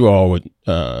that you all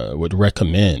would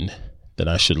recommend that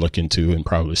I should look into and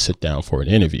probably sit down for an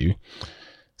interview?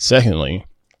 Secondly,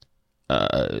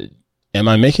 am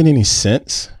I making any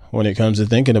sense when it comes to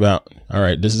thinking about, all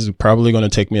right, this is probably going to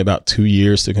take me about 2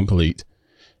 years to complete.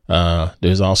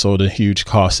 There's also the huge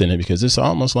cost in it because it's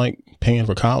almost like paying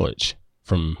for college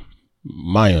from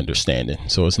my understanding.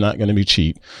 So it's not going to be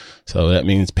cheap. So that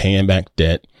means paying back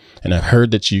debt. And I've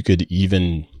heard that you could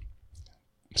even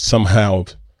somehow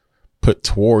put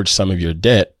towards some of your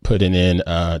debt, putting in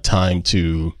time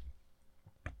to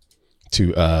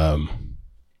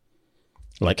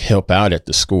like help out at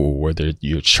the school, whether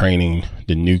you're training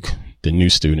the new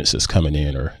students that's coming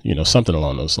in, or something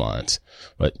along those lines.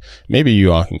 But maybe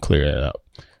you all can clear that up.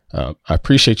 I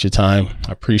appreciate your time.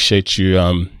 I appreciate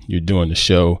you doing the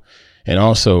show, and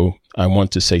also I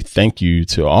want to say thank you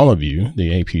to all of you,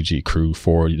 the APG crew,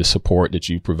 for the support that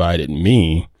you provided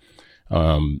me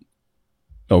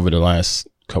over the last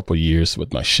couple of years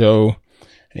with my show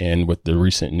and with the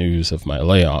recent news of my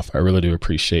layoff. I really do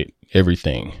appreciate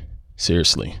everything.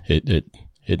 Seriously,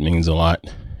 it means a lot,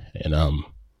 and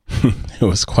it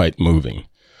was quite moving.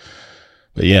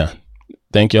 But yeah,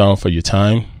 thank y'all for your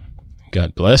time.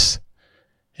 God bless.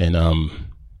 And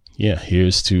yeah,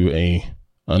 here's to a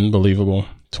unbelievable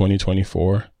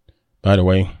 2024. By the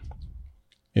way,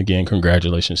 again,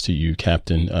 congratulations to you,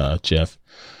 Captain Jeff,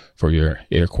 for your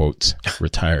air quotes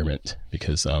retirement,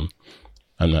 because I'm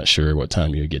not sure what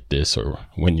time you get this or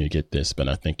when you get this, but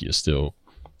I think you're still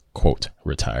quote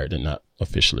retired and not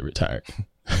officially retired.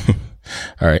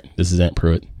 All right, this is Ant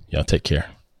Pruitt. Y'all take care.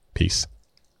 Peace.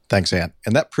 Thanks, Ant.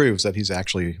 And that proves that he's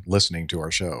actually listening to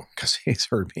our show, because he's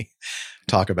heard me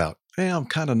talk about, hey, I'm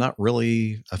kind of not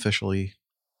really officially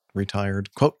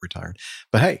retired, quote retired.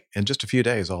 But hey, in just a few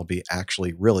days, I'll be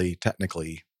actually really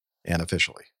technically and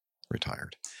officially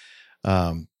retired.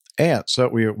 And so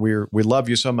we love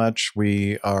you so much.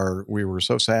 We were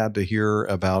so sad to hear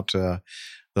about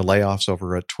the layoffs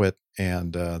over at TWiT,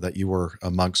 and that you were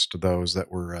amongst those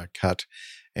that were cut.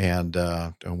 And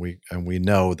we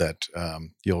know that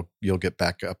you'll get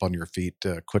back up on your feet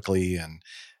quickly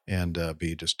and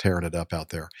be just tearing it up out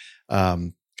there.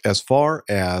 As far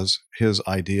as his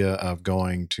idea of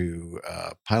going to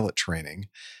pilot training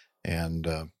and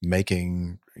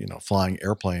making flying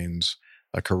airplanes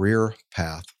a career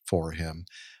path for him,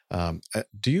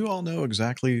 do you all know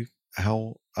exactly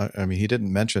how? I mean, he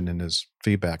didn't mention in his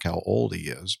feedback how old he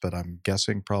is, but I'm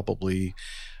guessing probably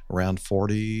around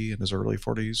 40, in his early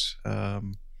 40s.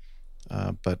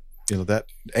 But that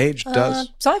age does.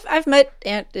 So I've met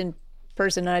Ant in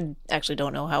person. I actually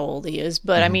don't know how old he is,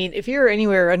 but I mean, if you're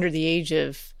anywhere under the age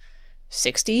of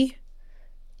 60,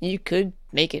 you could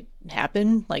make it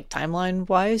happen, like timeline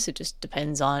wise. It just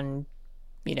depends on,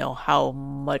 how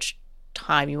much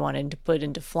time you wanted to put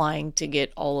into flying to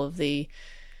get all of the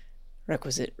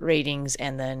requisite ratings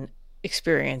and then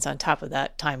experience on top of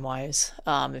that time wise,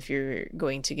 if you're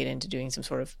going to get into doing some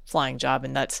sort of flying job.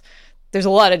 And there's a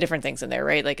lot of different things in there,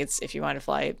 right? Like if you want to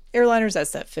fly airliners,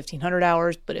 that's that 1,500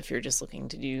 hours. But if you're just looking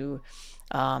to do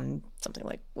something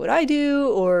like what I do,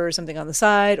 or something on the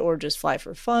side, or just fly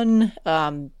for fun,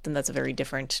 then that's a very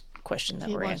different question that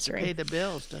we're answering. To pay the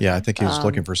bills. Yeah, I think he's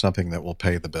looking for something that will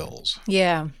pay the bills.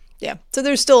 Yeah. So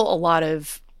there's still a lot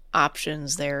of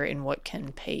options there in what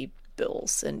can pay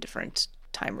bills and different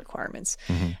time requirements.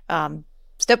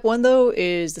 Step one, though,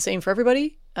 is the same for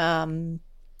everybody.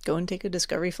 Go and take a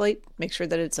discovery flight. Make sure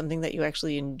that it's something that you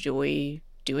actually enjoy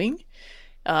doing.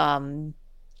 There's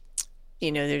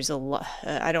a lot.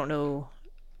 I don't know.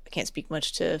 I can't speak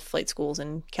much to flight schools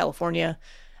in California,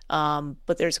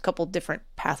 but there's a couple different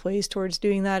pathways towards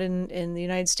doing that in the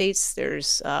United States.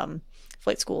 There's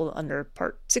flight school under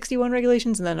Part 61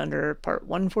 regulations, and then under Part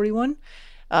 141.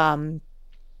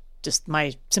 Just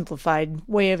my simplified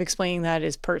way of explaining that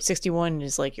is Part 61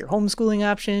 is like your homeschooling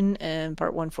option, and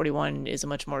Part 141 is a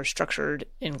much more structured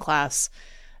in-class,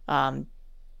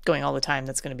 going all the time.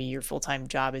 That's going to be your full-time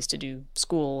job, is to do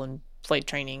school and flight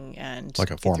training and like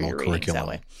a formal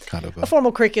curriculum, kind of a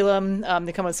formal curriculum.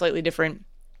 They come with slightly different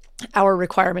hour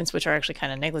requirements, which are actually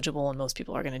kind of negligible, and most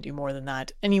people are going to do more than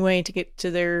that anyway to get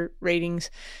to their ratings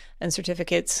and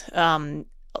certificates.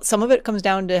 Some of it comes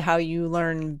down to how you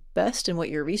learn best and what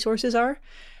your resources are.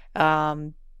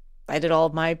 I did all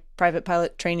of my private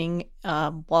pilot training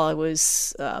while I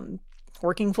was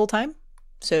working full time.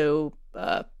 So,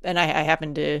 and I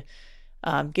happened to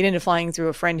get into flying through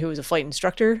a friend who was a flight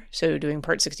instructor. So doing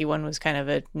Part 61 was kind of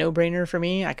a no-brainer for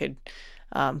me. I could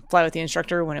fly with the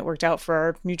instructor when it worked out for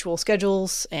our mutual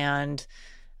schedules. And,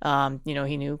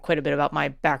 he knew quite a bit about my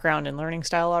background and learning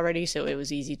style already. So it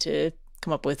was easy to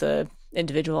come up with a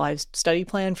individualized study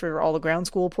plan for all the ground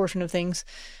school portion of things.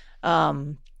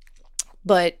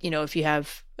 But, if you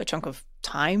have a chunk of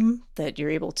time that you're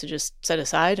able to just set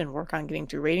aside and work on getting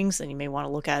through ratings, then you may want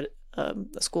to look at a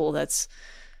school that's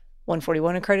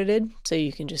 141 accredited, so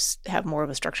you can just have more of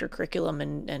a structured curriculum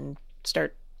and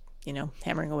start,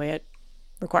 hammering away at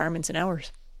requirements and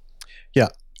hours. Yeah.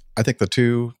 I think the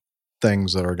two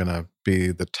things that are going to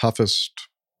be the toughest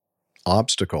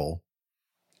obstacle,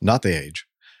 not the age,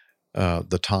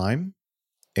 the time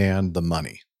and the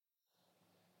money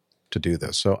to do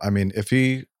this. So, I mean, if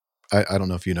I don't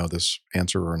know if you know this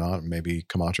answer or not, maybe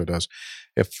Camacho does.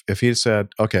 If he said,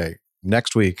 okay,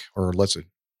 next week, or let's say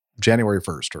January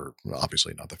 1st, or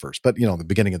obviously not the 1st, but, the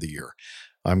beginning of the year,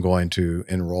 I'm going to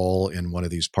enroll in one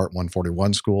of these Part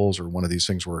 141 schools, or one of these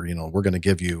things where, we're going to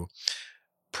give you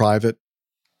private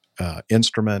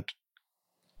instrument,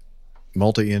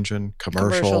 multi-engine,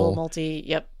 commercial,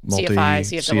 CFI,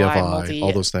 CFI,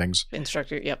 all those things.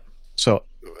 Instructor, yep. So,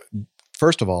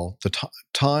 first of all, the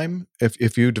time,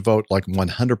 if you devote like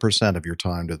 100% of your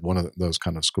time to one of those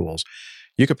kind of schools,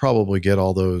 you could probably get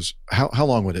all those. How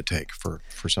long would it take for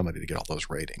somebody to get all those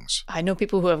ratings? I know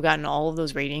people who have gotten all of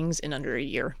those ratings in under a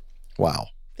year. Wow.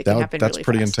 That's really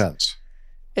pretty intense.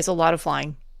 It's a lot of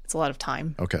flying. It's a lot of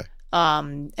time. Okay.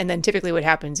 And then typically what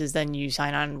happens is then you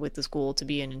sign on with the school to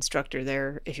be an instructor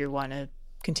there if you want to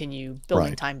continue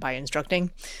building time by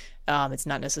instructing. It's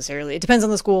not necessarily, it depends on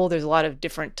the school. There's a lot of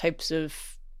different types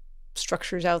of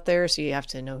structures out there, so you have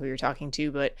to know who you're talking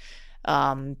to, but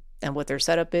and what their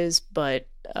setup is. But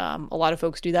a lot of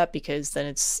folks do that because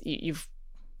then you've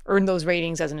earned those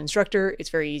ratings as an instructor. It's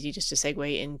very easy just to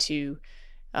segue into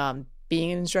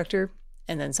being an instructor.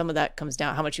 And then some of that comes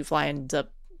down, how much you fly ends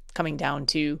up coming down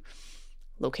to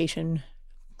location,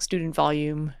 student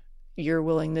volume, your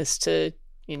willingness to,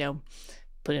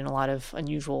 put in a lot of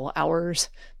unusual hours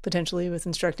potentially with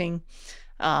instructing,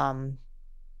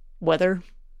 weather.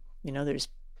 There's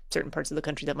certain parts of the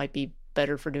country that might be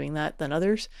better for doing that than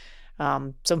others.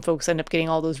 Some folks end up getting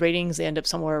all those ratings. They end up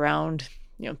somewhere around,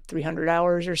 300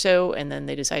 hours or so, and then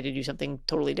they decide to do something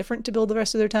totally different to build the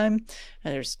rest of their time.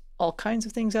 And there's all kinds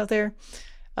of things out there.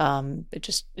 It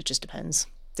just depends.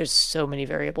 There's so many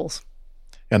variables.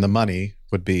 And the money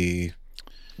would be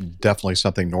definitely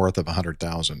something north of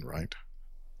 100,000, right?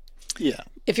 Yeah.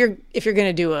 If you're going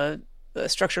to do a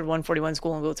structured 141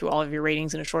 school and go through all of your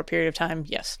ratings in a short period of time,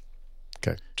 yes.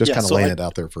 Okay. Just kind of laying it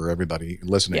out there for everybody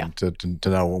listening to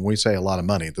know when we say a lot of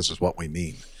money, this is what we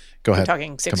mean. Go ahead. We're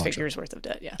talking six figures worth of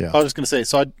debt. Yeah. I was just going to say,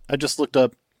 so I just looked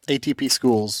up ATP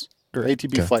schools, or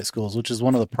ATP flight schools, which is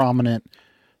one of the prominent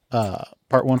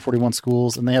Part 141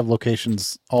 schools, and they have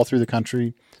locations all through the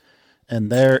country.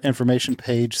 And their information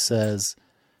page says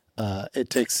it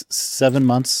takes 7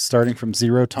 months starting from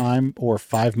zero time, or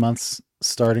 5 months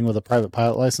starting with a private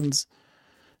pilot license.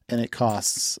 And it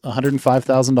costs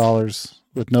 $105,000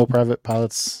 with no private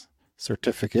pilot's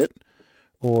certificate,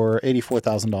 or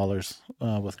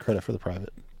 $84,000 with credit for the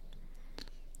private,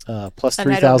 plus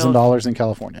 $3,000 in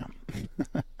California.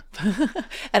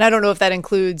 And I don't know if that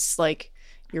includes like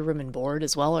your room and board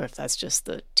as well, or if that's just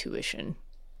the tuition,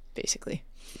 basically.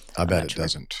 I bet it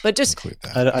doesn't. But just include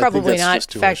that. probably not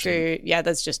factor. Yeah,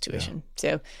 that's just tuition.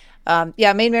 So,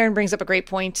 Maid Marian brings up a great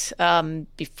point.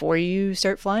 Before you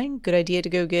start flying, good idea to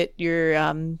go get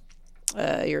your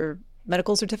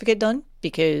medical certificate done,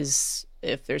 because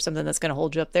if there's something that's going to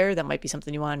hold you up there, that might be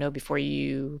something you want to know before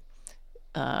you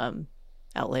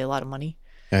outlay a lot of money.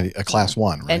 And a class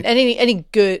 1, right? And any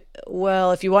good,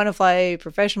 well, if you want to fly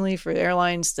professionally for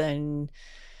airlines, then,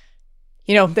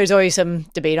 there's always some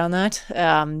debate on that.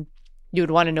 You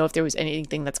would want to know if there was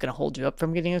anything that's going to hold you up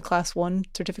from getting a class 1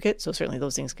 certificate. So certainly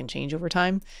those things can change over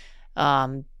time.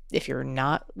 If you're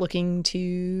not looking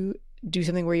to do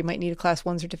something where you might need a class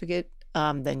 1 certificate,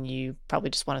 then you probably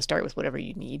just want to start with whatever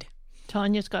you need.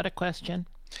 Tanya's got a question.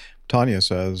 Tanya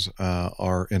says,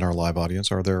 in our live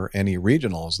audience, are there any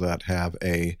regionals that have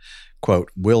a,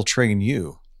 quote, "will train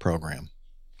you" program?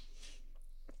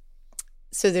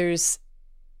 So there's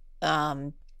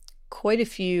quite a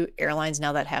few airlines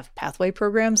now that have pathway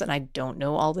programs, and I don't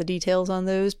know all the details on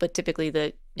those, but typically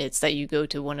it's that you go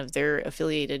to one of their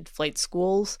affiliated flight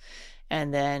schools,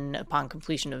 and then upon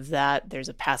completion of that, there's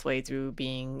a pathway through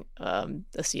being a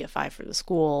CFI for the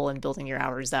school and building your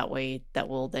hours that way that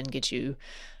will then get you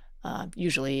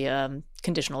usually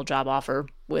conditional job offer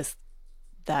with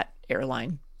that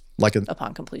airline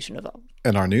upon completion of all.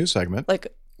 In our news segment,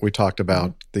 we talked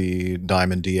about the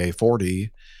Diamond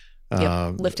DA-40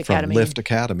 Lift from Academy. Lift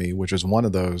Academy, which is one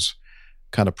of those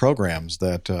kind of programs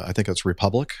that I think it's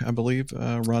Republic, I believe,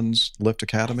 runs Lift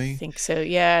Academy. I think so,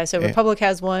 yeah. So Republic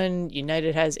has one,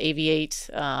 United has Aviate.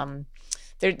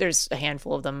 There's a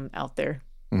handful of them out there,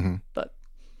 but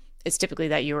it's typically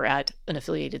that you're at an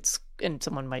affiliated, and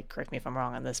someone might correct me if I'm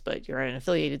wrong on this, but you're at an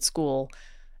affiliated school.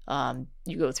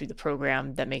 You go through the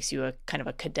program that makes you a kind of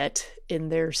a cadet in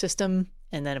their system,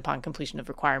 and then upon completion of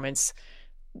requirements,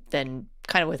 then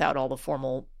kind of without all the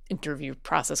formal interview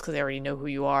process, because they already know who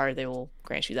you are, they will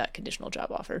grant you that conditional job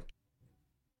offer.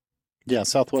 Yeah,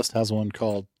 Southwest has one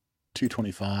called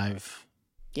 225.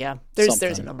 Yeah, there's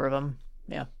a number of them.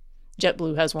 Yeah,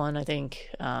 JetBlue has one, I think.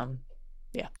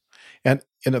 Yeah. And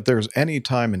if there's any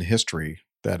time in history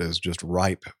that is just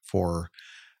ripe for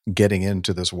getting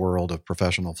into this world of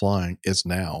professional flying, it's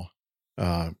now.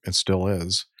 It still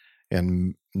is.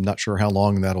 And not sure how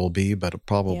long that'll be, but it'll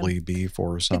probably be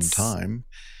for some time.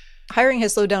 Hiring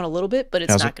has slowed down a little bit, but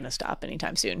it's not going to stop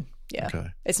anytime soon. Yeah,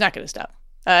 It's not going to stop.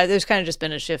 There's kind of just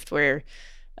been a shift where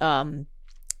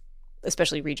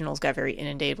especially regionals got very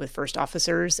inundated with first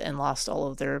officers and lost all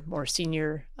of their more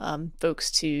senior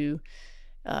folks to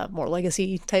more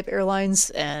legacy type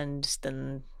airlines, and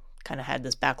then kind of had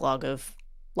this backlog of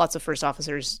lots of first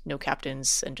officers, no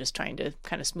captains, and just trying to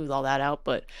kind of smooth all that out.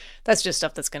 But that's just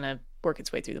stuff that's going to work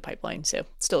its way through the pipeline. So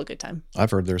it's still a good time.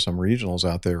 I've heard there's some regionals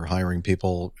out there hiring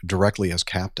people directly as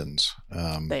captains.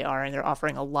 They are, and they're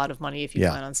offering a lot of money if you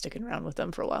plan on sticking around with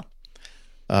them for a while.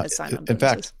 In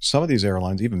fact, some of these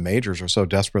airlines, even majors, are so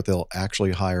desperate they'll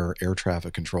actually hire air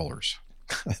traffic controllers.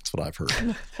 That's what I've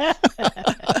heard.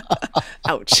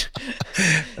 Ouch.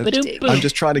 I'm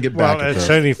just trying to get back. Well, it's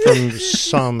only from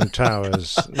some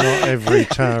towers. Not every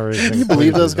tower is. Can you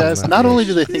believe those guys? Not only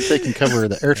do they think they can cover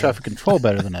the air traffic control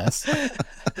better than us,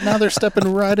 but now they're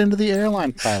stepping right into the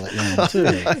airline pilot room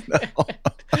too.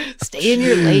 Stay in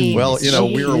your lane. Well,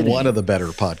 we're one of the better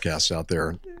podcasts out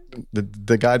there.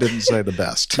 The guy didn't say the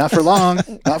best. Not for long.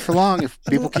 Not for long. If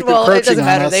people keep it doesn't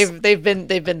matter. Us. They've been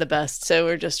the best. So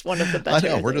we're just one of the best. I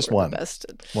know we're just one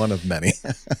of many.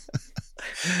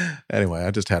 Anyway, I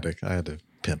had to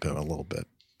pimp him a little bit.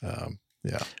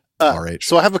 RH.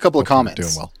 So I have a couple of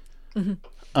comments. Doing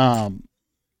well.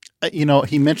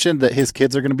 He mentioned that his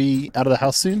kids are going to be out of the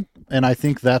house soon, and I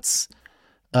think that's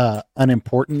an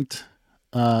important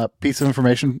piece of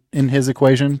information in his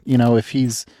equation. If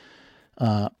he's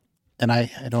and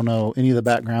I don't know any of the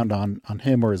background on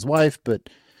him or his wife, but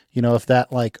if that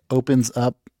opens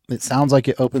up, it sounds like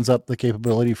it opens up the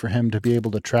capability for him to be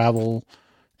able to travel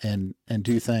and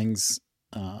do things,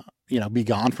 be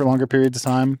gone for longer periods of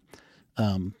time.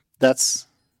 That's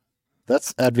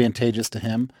advantageous to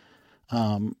him.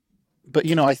 But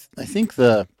I think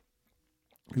I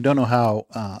don't know how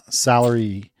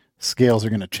salary scales are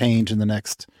going to change in the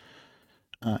next,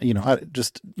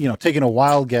 taking a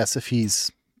wild guess, if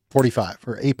he's 45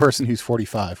 or a person who's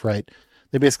 45, right?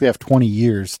 They basically have 20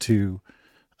 years to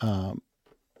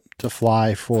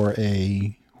fly for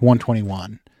a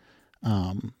 121.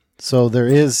 So there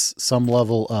is some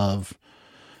level of,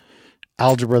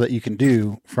 algebra that you can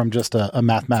do from just a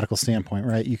mathematical standpoint,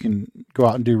 right? You can go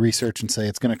out and do research and say,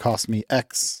 it's going to cost me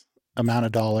X amount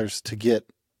of dollars to get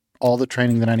all the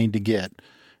training that I need to get.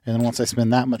 And then once I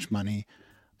spend that much money,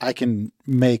 I can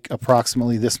make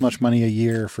approximately this much money a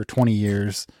year for 20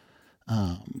 years.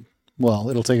 Well,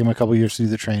 it'll take them a couple years to do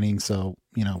the training. So,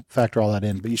 factor all that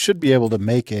in, but you should be able to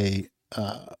make a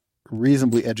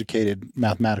reasonably educated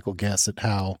mathematical guess at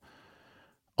how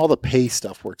all the pay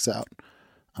stuff works out.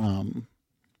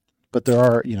 But there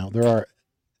are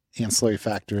ancillary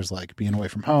factors like being away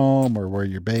from home or where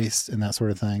you're based and that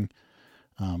sort of thing.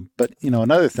 But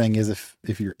another thing is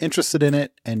if you're interested in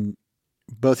it and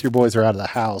both your boys are out of the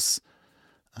house,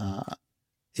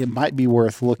 it might be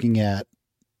worth looking at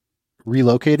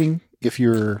relocating if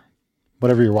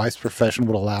whatever your wife's profession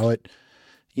would allow it,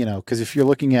 cause if you're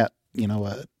looking at,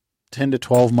 a 10 to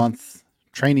 12 month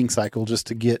training cycle just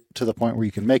to get to the point where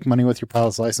you can make money with your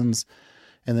pilot's license,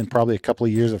 and then probably a couple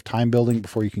of years of time building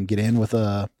before you can get in with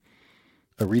a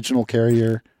regional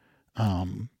carrier.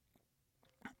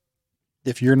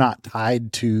 If you're not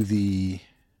tied to the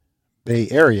Bay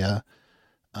Area,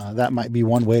 that might be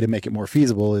one way to make it more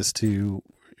feasible is to,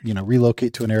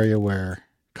 relocate to an area where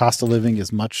cost of living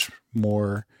is much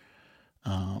more,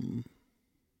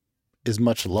 is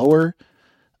much lower.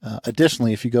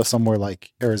 Additionally, if you go somewhere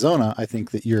like Arizona, I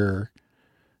think that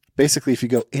basically, if you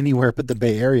go anywhere but the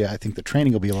Bay Area, I think the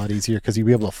training will be a lot easier because you'll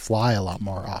be able to fly a lot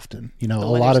more often. The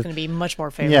weather's going to be much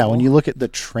more favorable. Yeah, when you look at the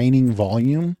training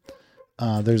volume,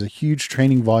 there's a huge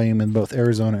training volume in both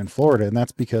Arizona and Florida, and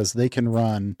that's because they can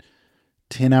run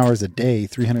 10 hours a day,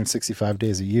 365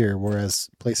 days a year, whereas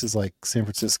places like San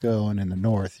Francisco and in the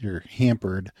north, you're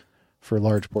hampered for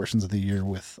large portions of the year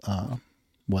with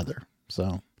weather. So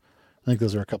I think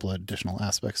those are a couple of additional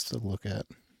aspects to look at.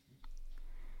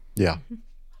 Yeah.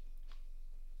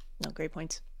 No, great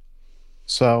points.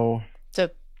 So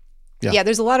yeah,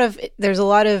 there's a lot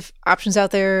of options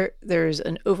out there. There's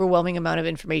an overwhelming amount of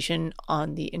information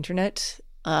on the internet.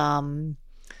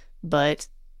 But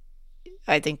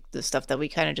I think the stuff that we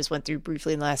kind of just went through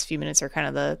briefly in the last few minutes are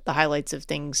kind of the highlights of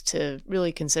things to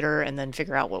really consider and then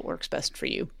figure out what works best for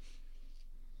you.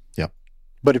 Yep.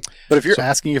 But if you're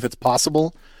asking if it's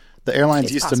possible, the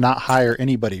airlines used to not hire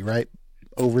anybody, right?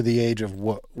 Over the age of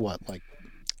what like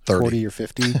 30. 40 or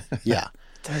 50? Yeah.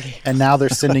 30. And now they're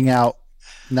sending out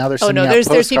postcards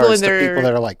to people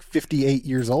that are like 58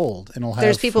 years old, and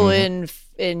there's people in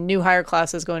new hire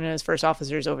classes going in as first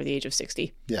officers over the age of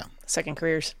 60. Yeah. Second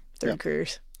careers, third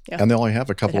careers. Yeah. And they only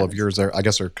have a couple of years there. I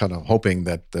guess they're kind of hoping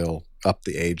that they'll up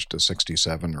the age to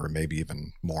 67 or maybe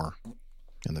even more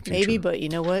in the future. Maybe, but you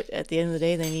know what? At the end of the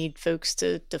day, they need folks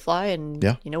to fly. And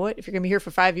you know what? If you're going to be here for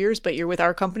 5 years, but you're with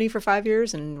our company for 5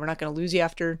 years and we're not going to lose you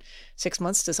after 6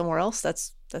 months to somewhere else,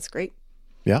 that's great.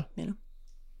 Yeah.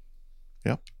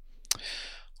 Yeah.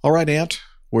 All right, Ant.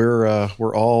 We're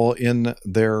all in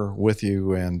there with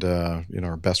you, and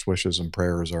our best wishes and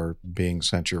prayers are being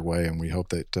sent your way, and we hope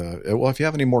that if you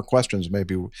have any more questions,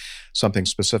 maybe something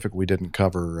specific we didn't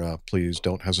cover, please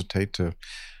don't hesitate to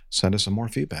send us some more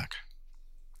feedback.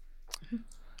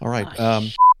 All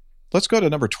right, let's go to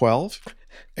number 12,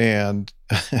 and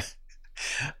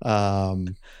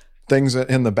things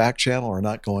in the back channel are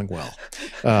not going well.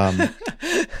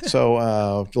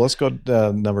 So let's go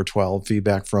to number 12,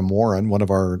 feedback from Warren, one of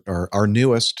our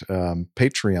newest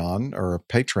Patreon or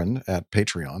patron at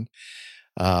Patreon.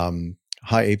 Hi,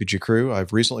 APG crew.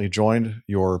 I've recently joined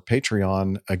your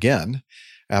Patreon again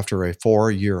after a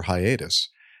 4-year hiatus,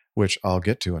 which I'll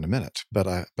get to in a minute.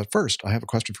 But first, I have a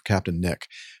question for Captain Nick.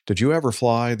 Did you ever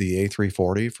fly the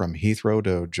A340 from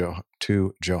Heathrow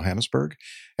to Johannesburg?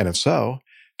 And if so,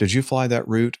 did you fly that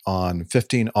route on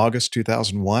 15 August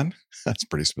 2001? That's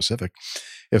pretty specific.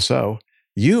 If so,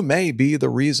 you may be the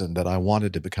reason that I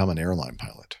wanted to become an airline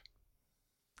pilot.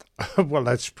 Well,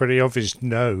 that's pretty obvious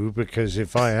no, because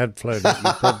if I had flown it,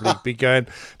 you'd probably be going,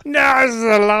 no, this is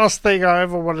the last thing I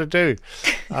ever want to do.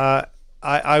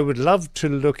 I would love to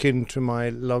look into my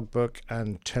logbook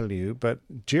and tell you, but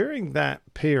during that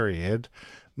period,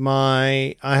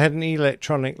 I had an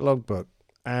electronic logbook,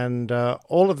 and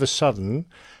all of a sudden,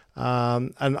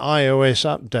 an iOS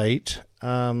update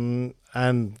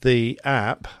and the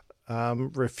app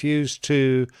refused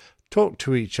to talk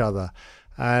to each other.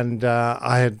 And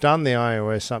I had done the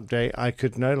iOS update. I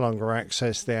could no longer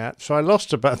access the app. So I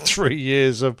lost about 3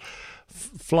 years of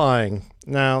flying.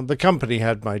 Now, the company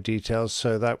had my details,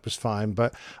 so that was fine,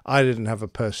 but I didn't have a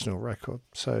personal record.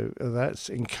 So that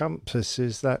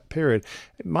encompasses that period.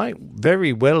 It might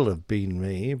very well have been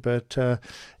me, but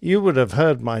you would have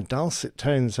heard my dulcet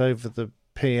tones over the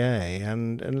PA,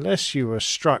 and unless you were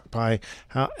struck by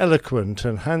how eloquent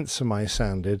and handsome I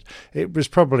sounded, it was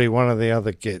probably one of the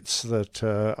other gits that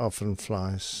often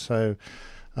flies. So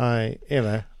tell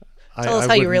us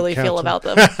how you really feel about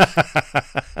them.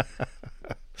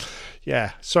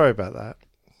 Yeah, sorry about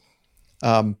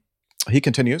that. He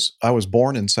continues, I was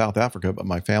born in South Africa, but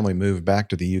my family moved back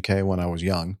to the UK when I was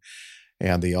young.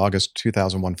 And the August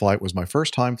 2001 flight was my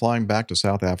first time flying back to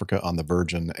South Africa on the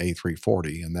Virgin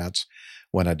A340. And that's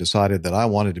when I decided that I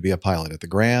wanted to be a pilot at the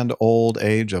grand old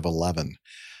age of 11.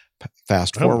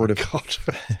 Fast forward. Oh my God.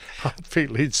 I'm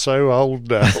feeling so old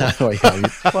now.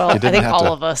 Well, I think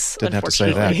all of us, didn't have to say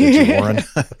unfortunately. that, did you,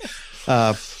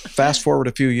 Warren? Fast forward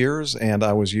a few years, and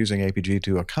I was using APG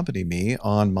to accompany me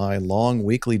on my long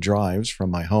weekly drives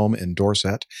from my home in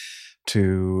Dorset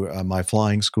to my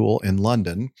flying school in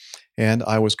London, and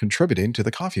I was contributing to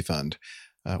the Coffee Fund.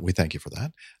 We thank you for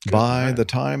that. By the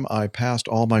time I passed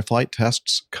all my flight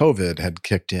tests, COVID had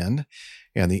kicked in,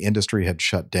 and the industry had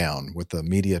shut down, with the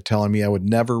media telling me I would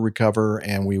never recover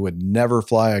and we would never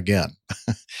fly again.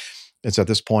 It's at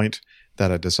this point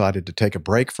that I decided to take a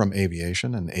break from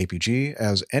aviation and APG,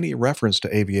 as any reference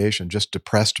to aviation just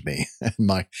depressed me and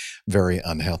my very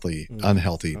unhealthy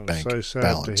bank so sad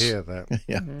balance. to hear that.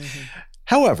 Yeah.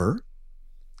 However,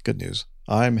 good news,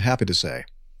 I'm happy to say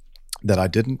that I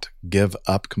didn't give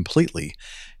up completely.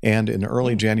 And in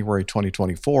early January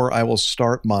 2024, I will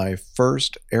start my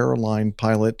first airline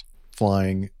pilot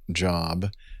flying job.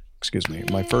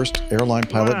 My first airline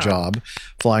pilot job,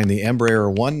 flying the Embraer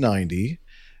 190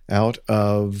 out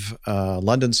of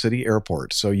London City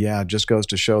Airport. So yeah, it just goes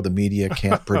to show the media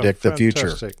can't predict the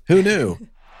future. Who knew?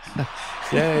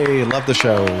 Yay, love the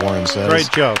show, Warren says.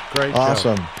 Great job.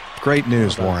 Awesome. Great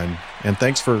news, Warren. And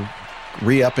thanks for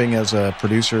re-upping as a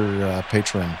producer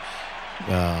patron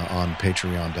on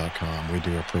patreon.com. We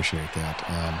do appreciate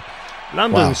that.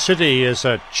 London City is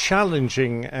a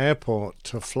challenging airport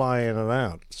to fly in and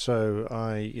out. So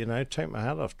I, take my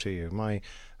hat off to you. My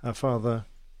Father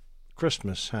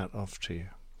Christmas hat off to you.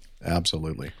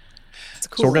 Absolutely.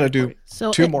 Cool. So we're going to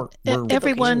do two more.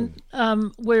 Everyone,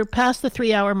 we're past the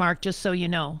 3-hour mark, just so you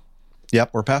know.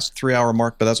 Yep, we're past the 3-hour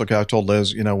mark, but that's okay. I told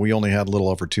Liz, we only had a little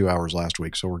over 2 hours last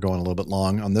week, so we're going a little bit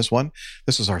long on this one.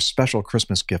 This is our special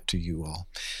Christmas gift to you all.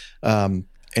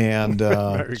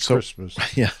 Merry Christmas.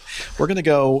 Yeah, we're going to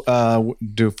go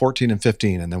do 14 and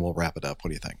 15, and then we'll wrap it up. What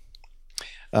do you think?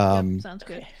 Sounds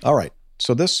good. All right.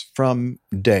 So this from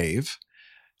Dave,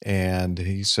 and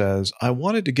he says, I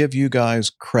wanted to give you guys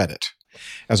credit.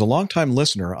 As a longtime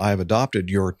listener, I have adopted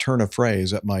your turn of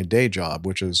phrase at my day job,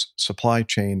 which is supply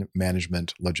chain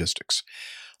management logistics.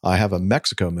 I have a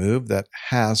Mexico move that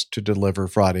has to deliver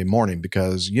Friday morning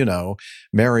because,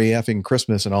 Merry effing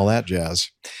Christmas and all that jazz.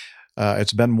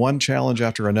 It's been one challenge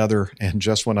after another, and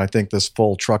just when I think this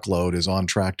full truckload is on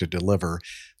track to deliver,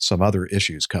 some other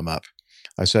issues come up.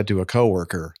 I said to a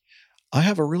coworker, I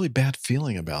have a really bad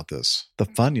feeling about this. The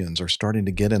Funyuns are starting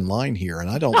to get in line here, and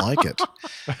I don't like it.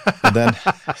 And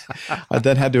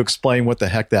then I had to explain what the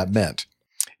heck that meant.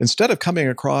 Instead of coming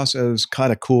across as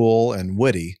kind of cool and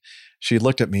witty, she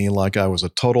looked at me like I was a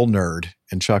total nerd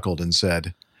and chuckled and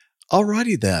said,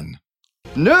 "Alrighty then.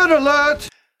 Nerd alert!"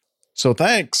 So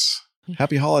thanks.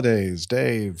 Happy holidays,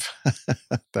 Dave.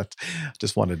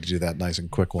 Just wanted to do that nice and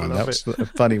quick one. That was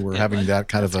funny. We're having that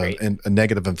kind of a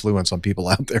negative influence on people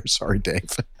out there. Sorry,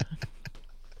 Dave.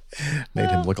 Made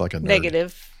him look like a nerd.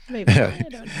 Negative. Maybe. I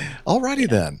don't know. Alrighty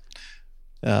then.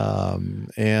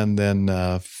 And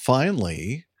then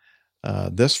finally,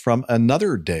 this from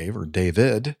another Dave, or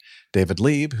David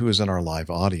Lieb, who is in our live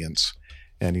audience.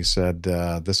 And he said,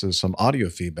 this is some audio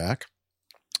feedback.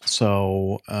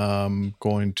 So I'm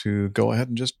going to go ahead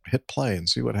and just hit play and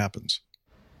see what happens.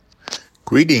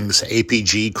 Greetings,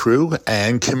 APG crew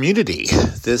and community.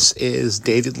 This is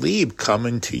David Lieb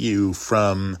coming to you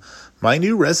from my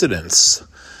new residence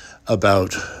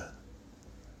about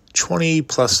 20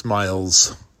 plus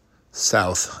miles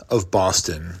south of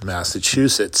Boston,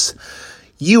 Massachusetts,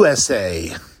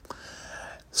 USA.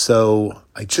 So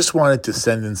I just wanted to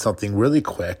send in something really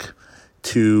quick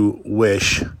to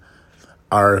wish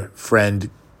our friend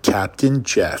Captain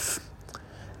Jeff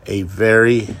a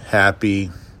very happy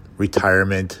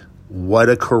retirement. What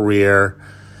a career.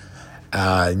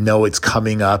 I know it's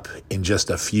coming up in just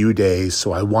a few days,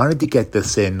 so I wanted to get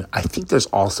this in. I think there's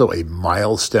also a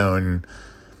milestone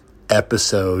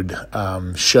episode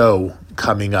show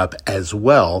coming up as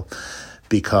well,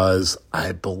 because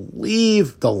I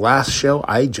believe the last show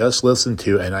I just listened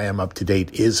to, and I am up to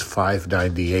date, is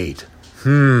 598.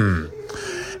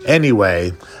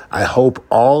 Anyway, I hope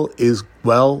all is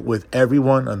well with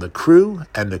everyone on the crew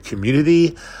and the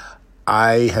community.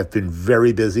 I have been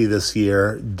very busy this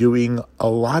year doing a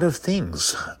lot of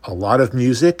things, a lot of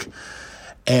music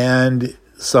and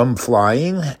some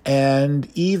flying,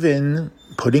 and even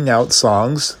putting out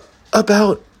songs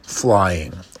about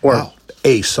flying, or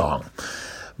a song.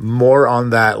 More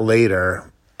on that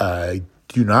later. I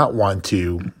do not want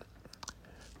to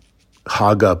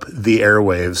hog up the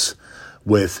airwaves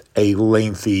with a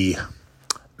lengthy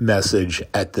message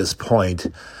at this point.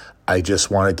 I just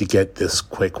wanted to get this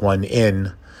quick one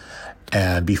in,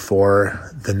 and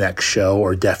before the next show,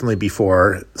 or definitely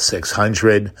before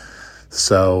 600.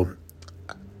 So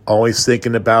always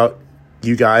thinking about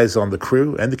you guys on the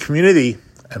crew and the community.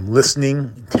 I'm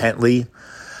listening intently.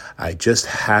 I just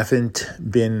haven't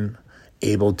been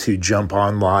able to jump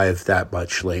on live that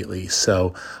much lately.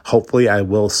 So hopefully I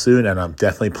will soon, and I'm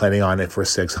definitely planning on it for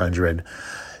 600.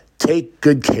 Take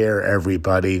good care,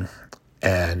 everybody,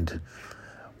 and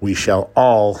we shall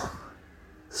all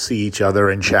see each other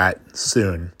and chat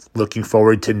soon. Looking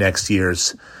forward to next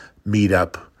year's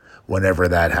meetup whenever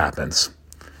that happens.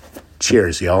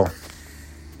 Cheers, y'all.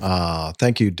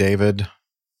 Thank you, David.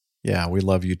 Yeah, we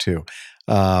love you too.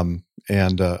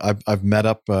 And I've met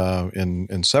up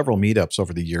in several meetups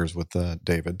over the years with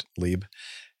David Lieb,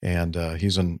 and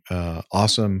he's an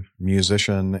awesome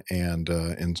musician and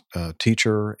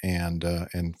teacher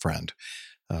and friend.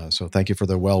 So thank you for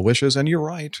the well wishes. And you're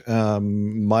right,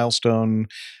 milestone.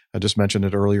 I just mentioned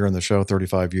it earlier in the show.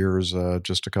 35 years,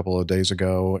 just a couple of days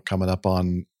ago, coming up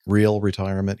on real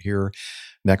retirement here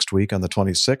next week on the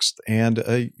 26th.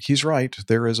 And he's right.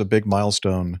 There is a big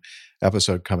milestone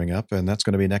episode coming up, and that's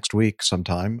going to be next week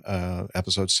sometime,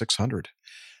 episode 600.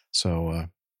 So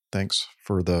thanks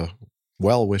for the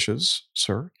well wishes,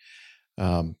 sir.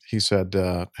 He said,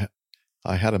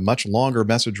 I had a much longer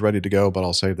message ready to go, but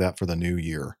I'll save that for the new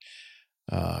year.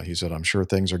 He said, I'm sure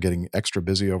things are getting extra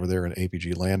busy over there in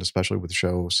APG land, especially with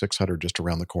show 600 just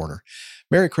around the corner.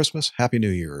 Merry Christmas, Happy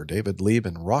New Year. David Lieb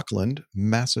in Rockland,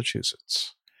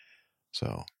 Massachusetts.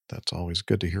 So that's always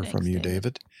good to hear from you,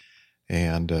 David.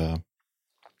 And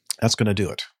that's going to do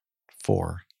it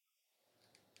for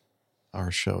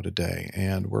our show today.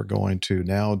 And we're going to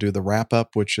now do the wrap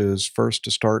up, which is first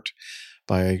to start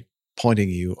by pointing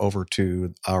you over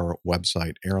to our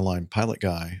website,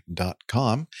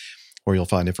 airlinepilotguy.com, where you'll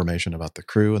find information about the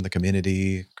crew and the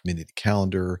community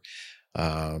calendar,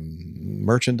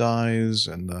 merchandise,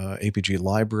 and the APG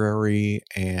library,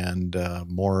 and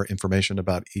more information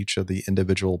about each of the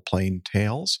individual plane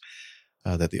tales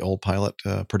that the old pilot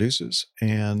produces,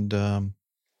 and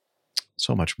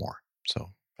so much more.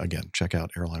 So again, check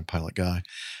out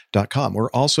airlinepilotguy.com.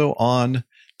 We're also on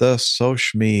the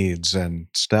social medias, and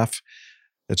Steph,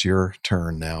 it's your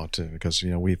turn now because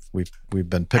we've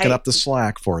been picking up the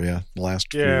slack for you the last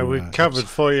few. Yeah, we've covered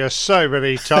for you so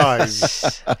many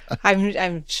times.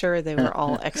 I'm sure they were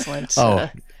all excellent.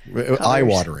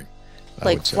 Eye-watering.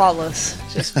 Like flawless,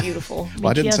 just beautiful. Well,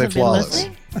 I didn't say flawless.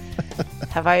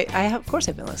 Have I? Of course,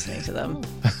 I've been listening to them.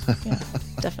 Yeah,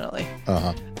 definitely.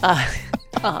 I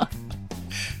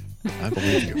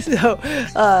believe you. So,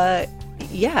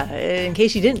 yeah, in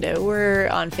case you didn't know, we're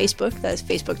on Facebook. That's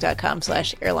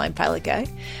facebook.com/airlinepilotguy.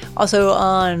 Also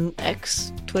on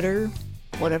X, Twitter,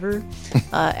 whatever,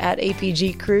 at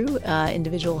APG Crew.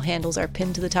 Individual handles are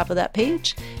pinned to the top of that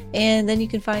page. And then you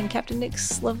can find Captain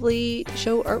Nick's lovely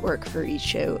show artwork for each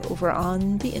show over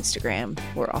on the Instagram.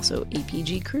 We're also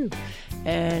APG Crew.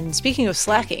 And speaking of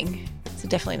slacking, it's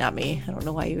definitely not me. I don't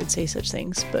know why you would say such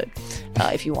things, but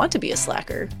if you want to be a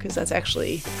slacker, because that's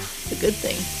actually a good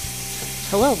thing,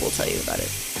 Hillel will tell you about it.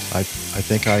 I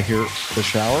think I hear the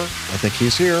shower. I think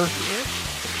he's here. Yeah.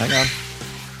 Hang on.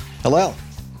 Hillel,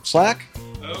 slack?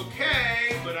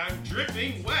 Okay, but I'm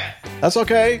dripping wet. That's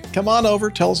okay. Come on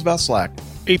over. Tell us about Slack.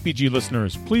 APG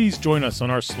listeners, please join us on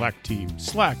our Slack team.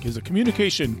 Slack is a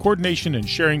communication, coordination, and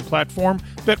sharing platform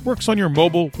that works on your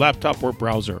mobile, laptop, or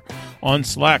browser. On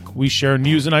Slack, we share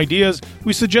news and ideas,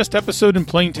 we suggest episode and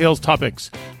plain tales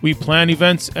topics, we plan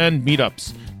events and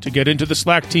meetups. To get into the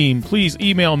Slack team, please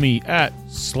email me at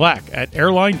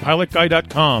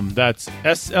slack@airlinepilotguy.com. That's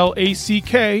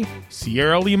SLACK,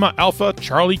 Sierra Lima Alpha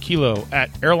Charlie Kilo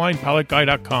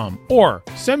 @airlinepilotguy.com. Or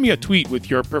send me a tweet with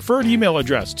your preferred email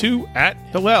address to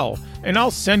 @Hillel, and I'll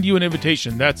send you an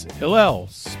invitation. That's Hillel,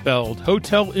 spelled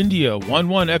Hotel India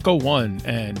 11 Echo 1,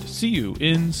 and see you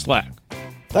in Slack.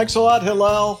 Thanks a lot,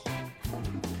 Hillel.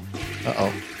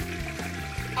 Uh-oh.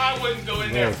 I wouldn't go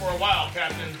in there for a while,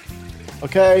 Captain.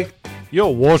 Okay.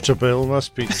 Your water bill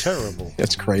must be terrible.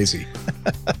 It's crazy.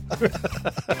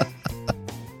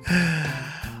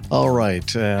 All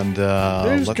right, and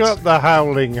who's got the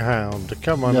howling hound?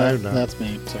 Come on, Yeah, out now. that's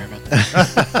me. Sorry about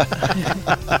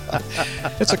that.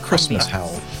 It's a Christmas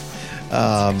howl.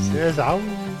 Yes, owl.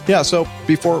 Yeah, so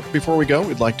before we go,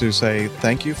 we'd like to say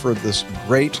thank you for this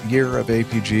great year of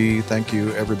APG. Thank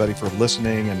you, everybody, for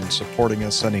listening and supporting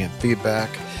us, sending in feedback,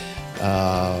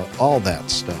 all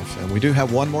that stuff. And we do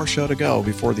have one more show to go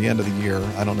before the end of the year.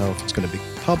 I don't know if it's going to be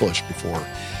published before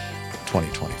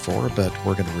 2024, but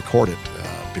we're going to record it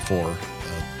before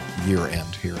year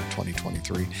end here in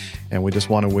 2023. And we just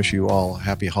want to wish you all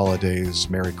happy holidays,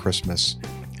 Merry Christmas,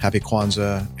 Happy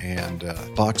Kwanzaa, and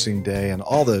Boxing Day, and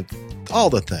all the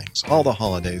things, all the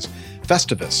holidays.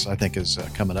 Festivus, I think, is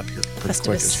coming up here pretty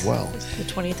quick as well. The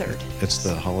 23rd. It's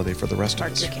the holiday for the rest of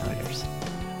us. Mark your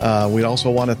calendars. We also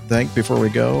want to thank, before we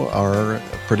go, our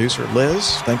producer,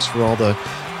 Liz. Thanks for all the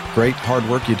great hard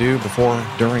work you do before,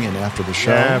 during, and after the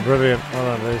show. Yeah, brilliant.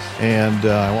 Well done, Liz. And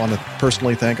I want to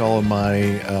personally thank all of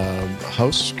my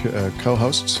hosts,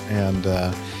 co-hosts, and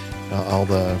all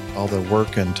the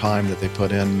work and time that they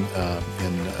put in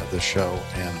the show.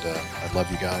 And I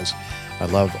love you guys. I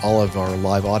love all of our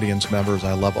live audience members.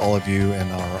 I love all of you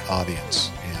in our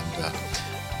audience. And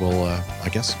we'll, I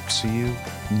guess, see you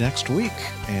next week.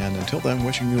 And until then,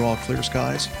 wishing you all clear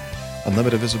skies,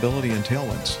 unlimited visibility, and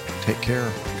tailwinds. Take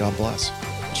care. God bless.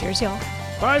 Cheers, y'all.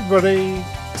 Bye, buddy.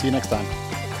 See you next time.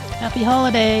 Happy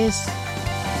holidays.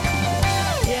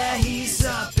 Yeah, he's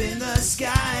up in the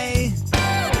sky.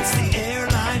 It's the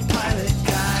airline pilot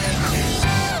guy.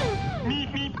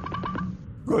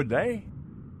 Good day.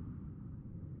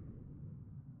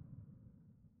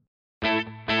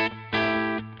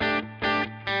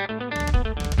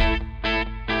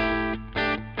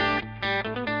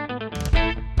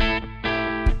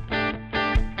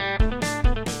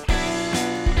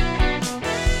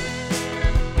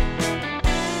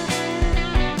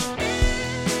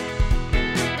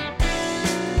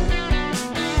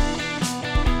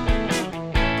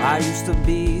 I used to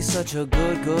be such a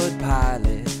good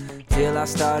pilot till I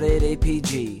started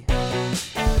APG.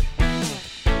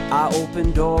 I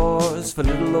opened doors for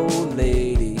little old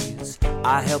ladies.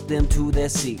 I helped them to their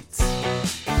seats.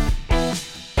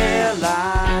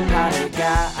 Airline pilot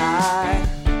guy,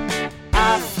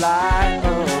 I fly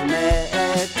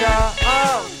America.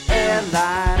 Oh,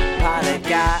 airline pilot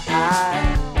guy,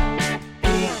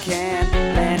 he can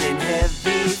land in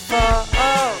heavy fog.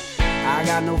 I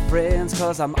got no friends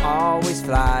 'cause I'm always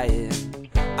flying.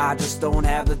 I just don't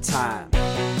have the time.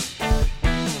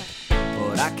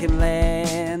 But I can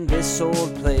land this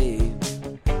old plane.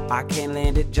 I can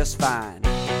land it just fine.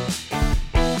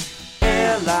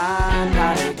 Airline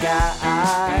pilot guy,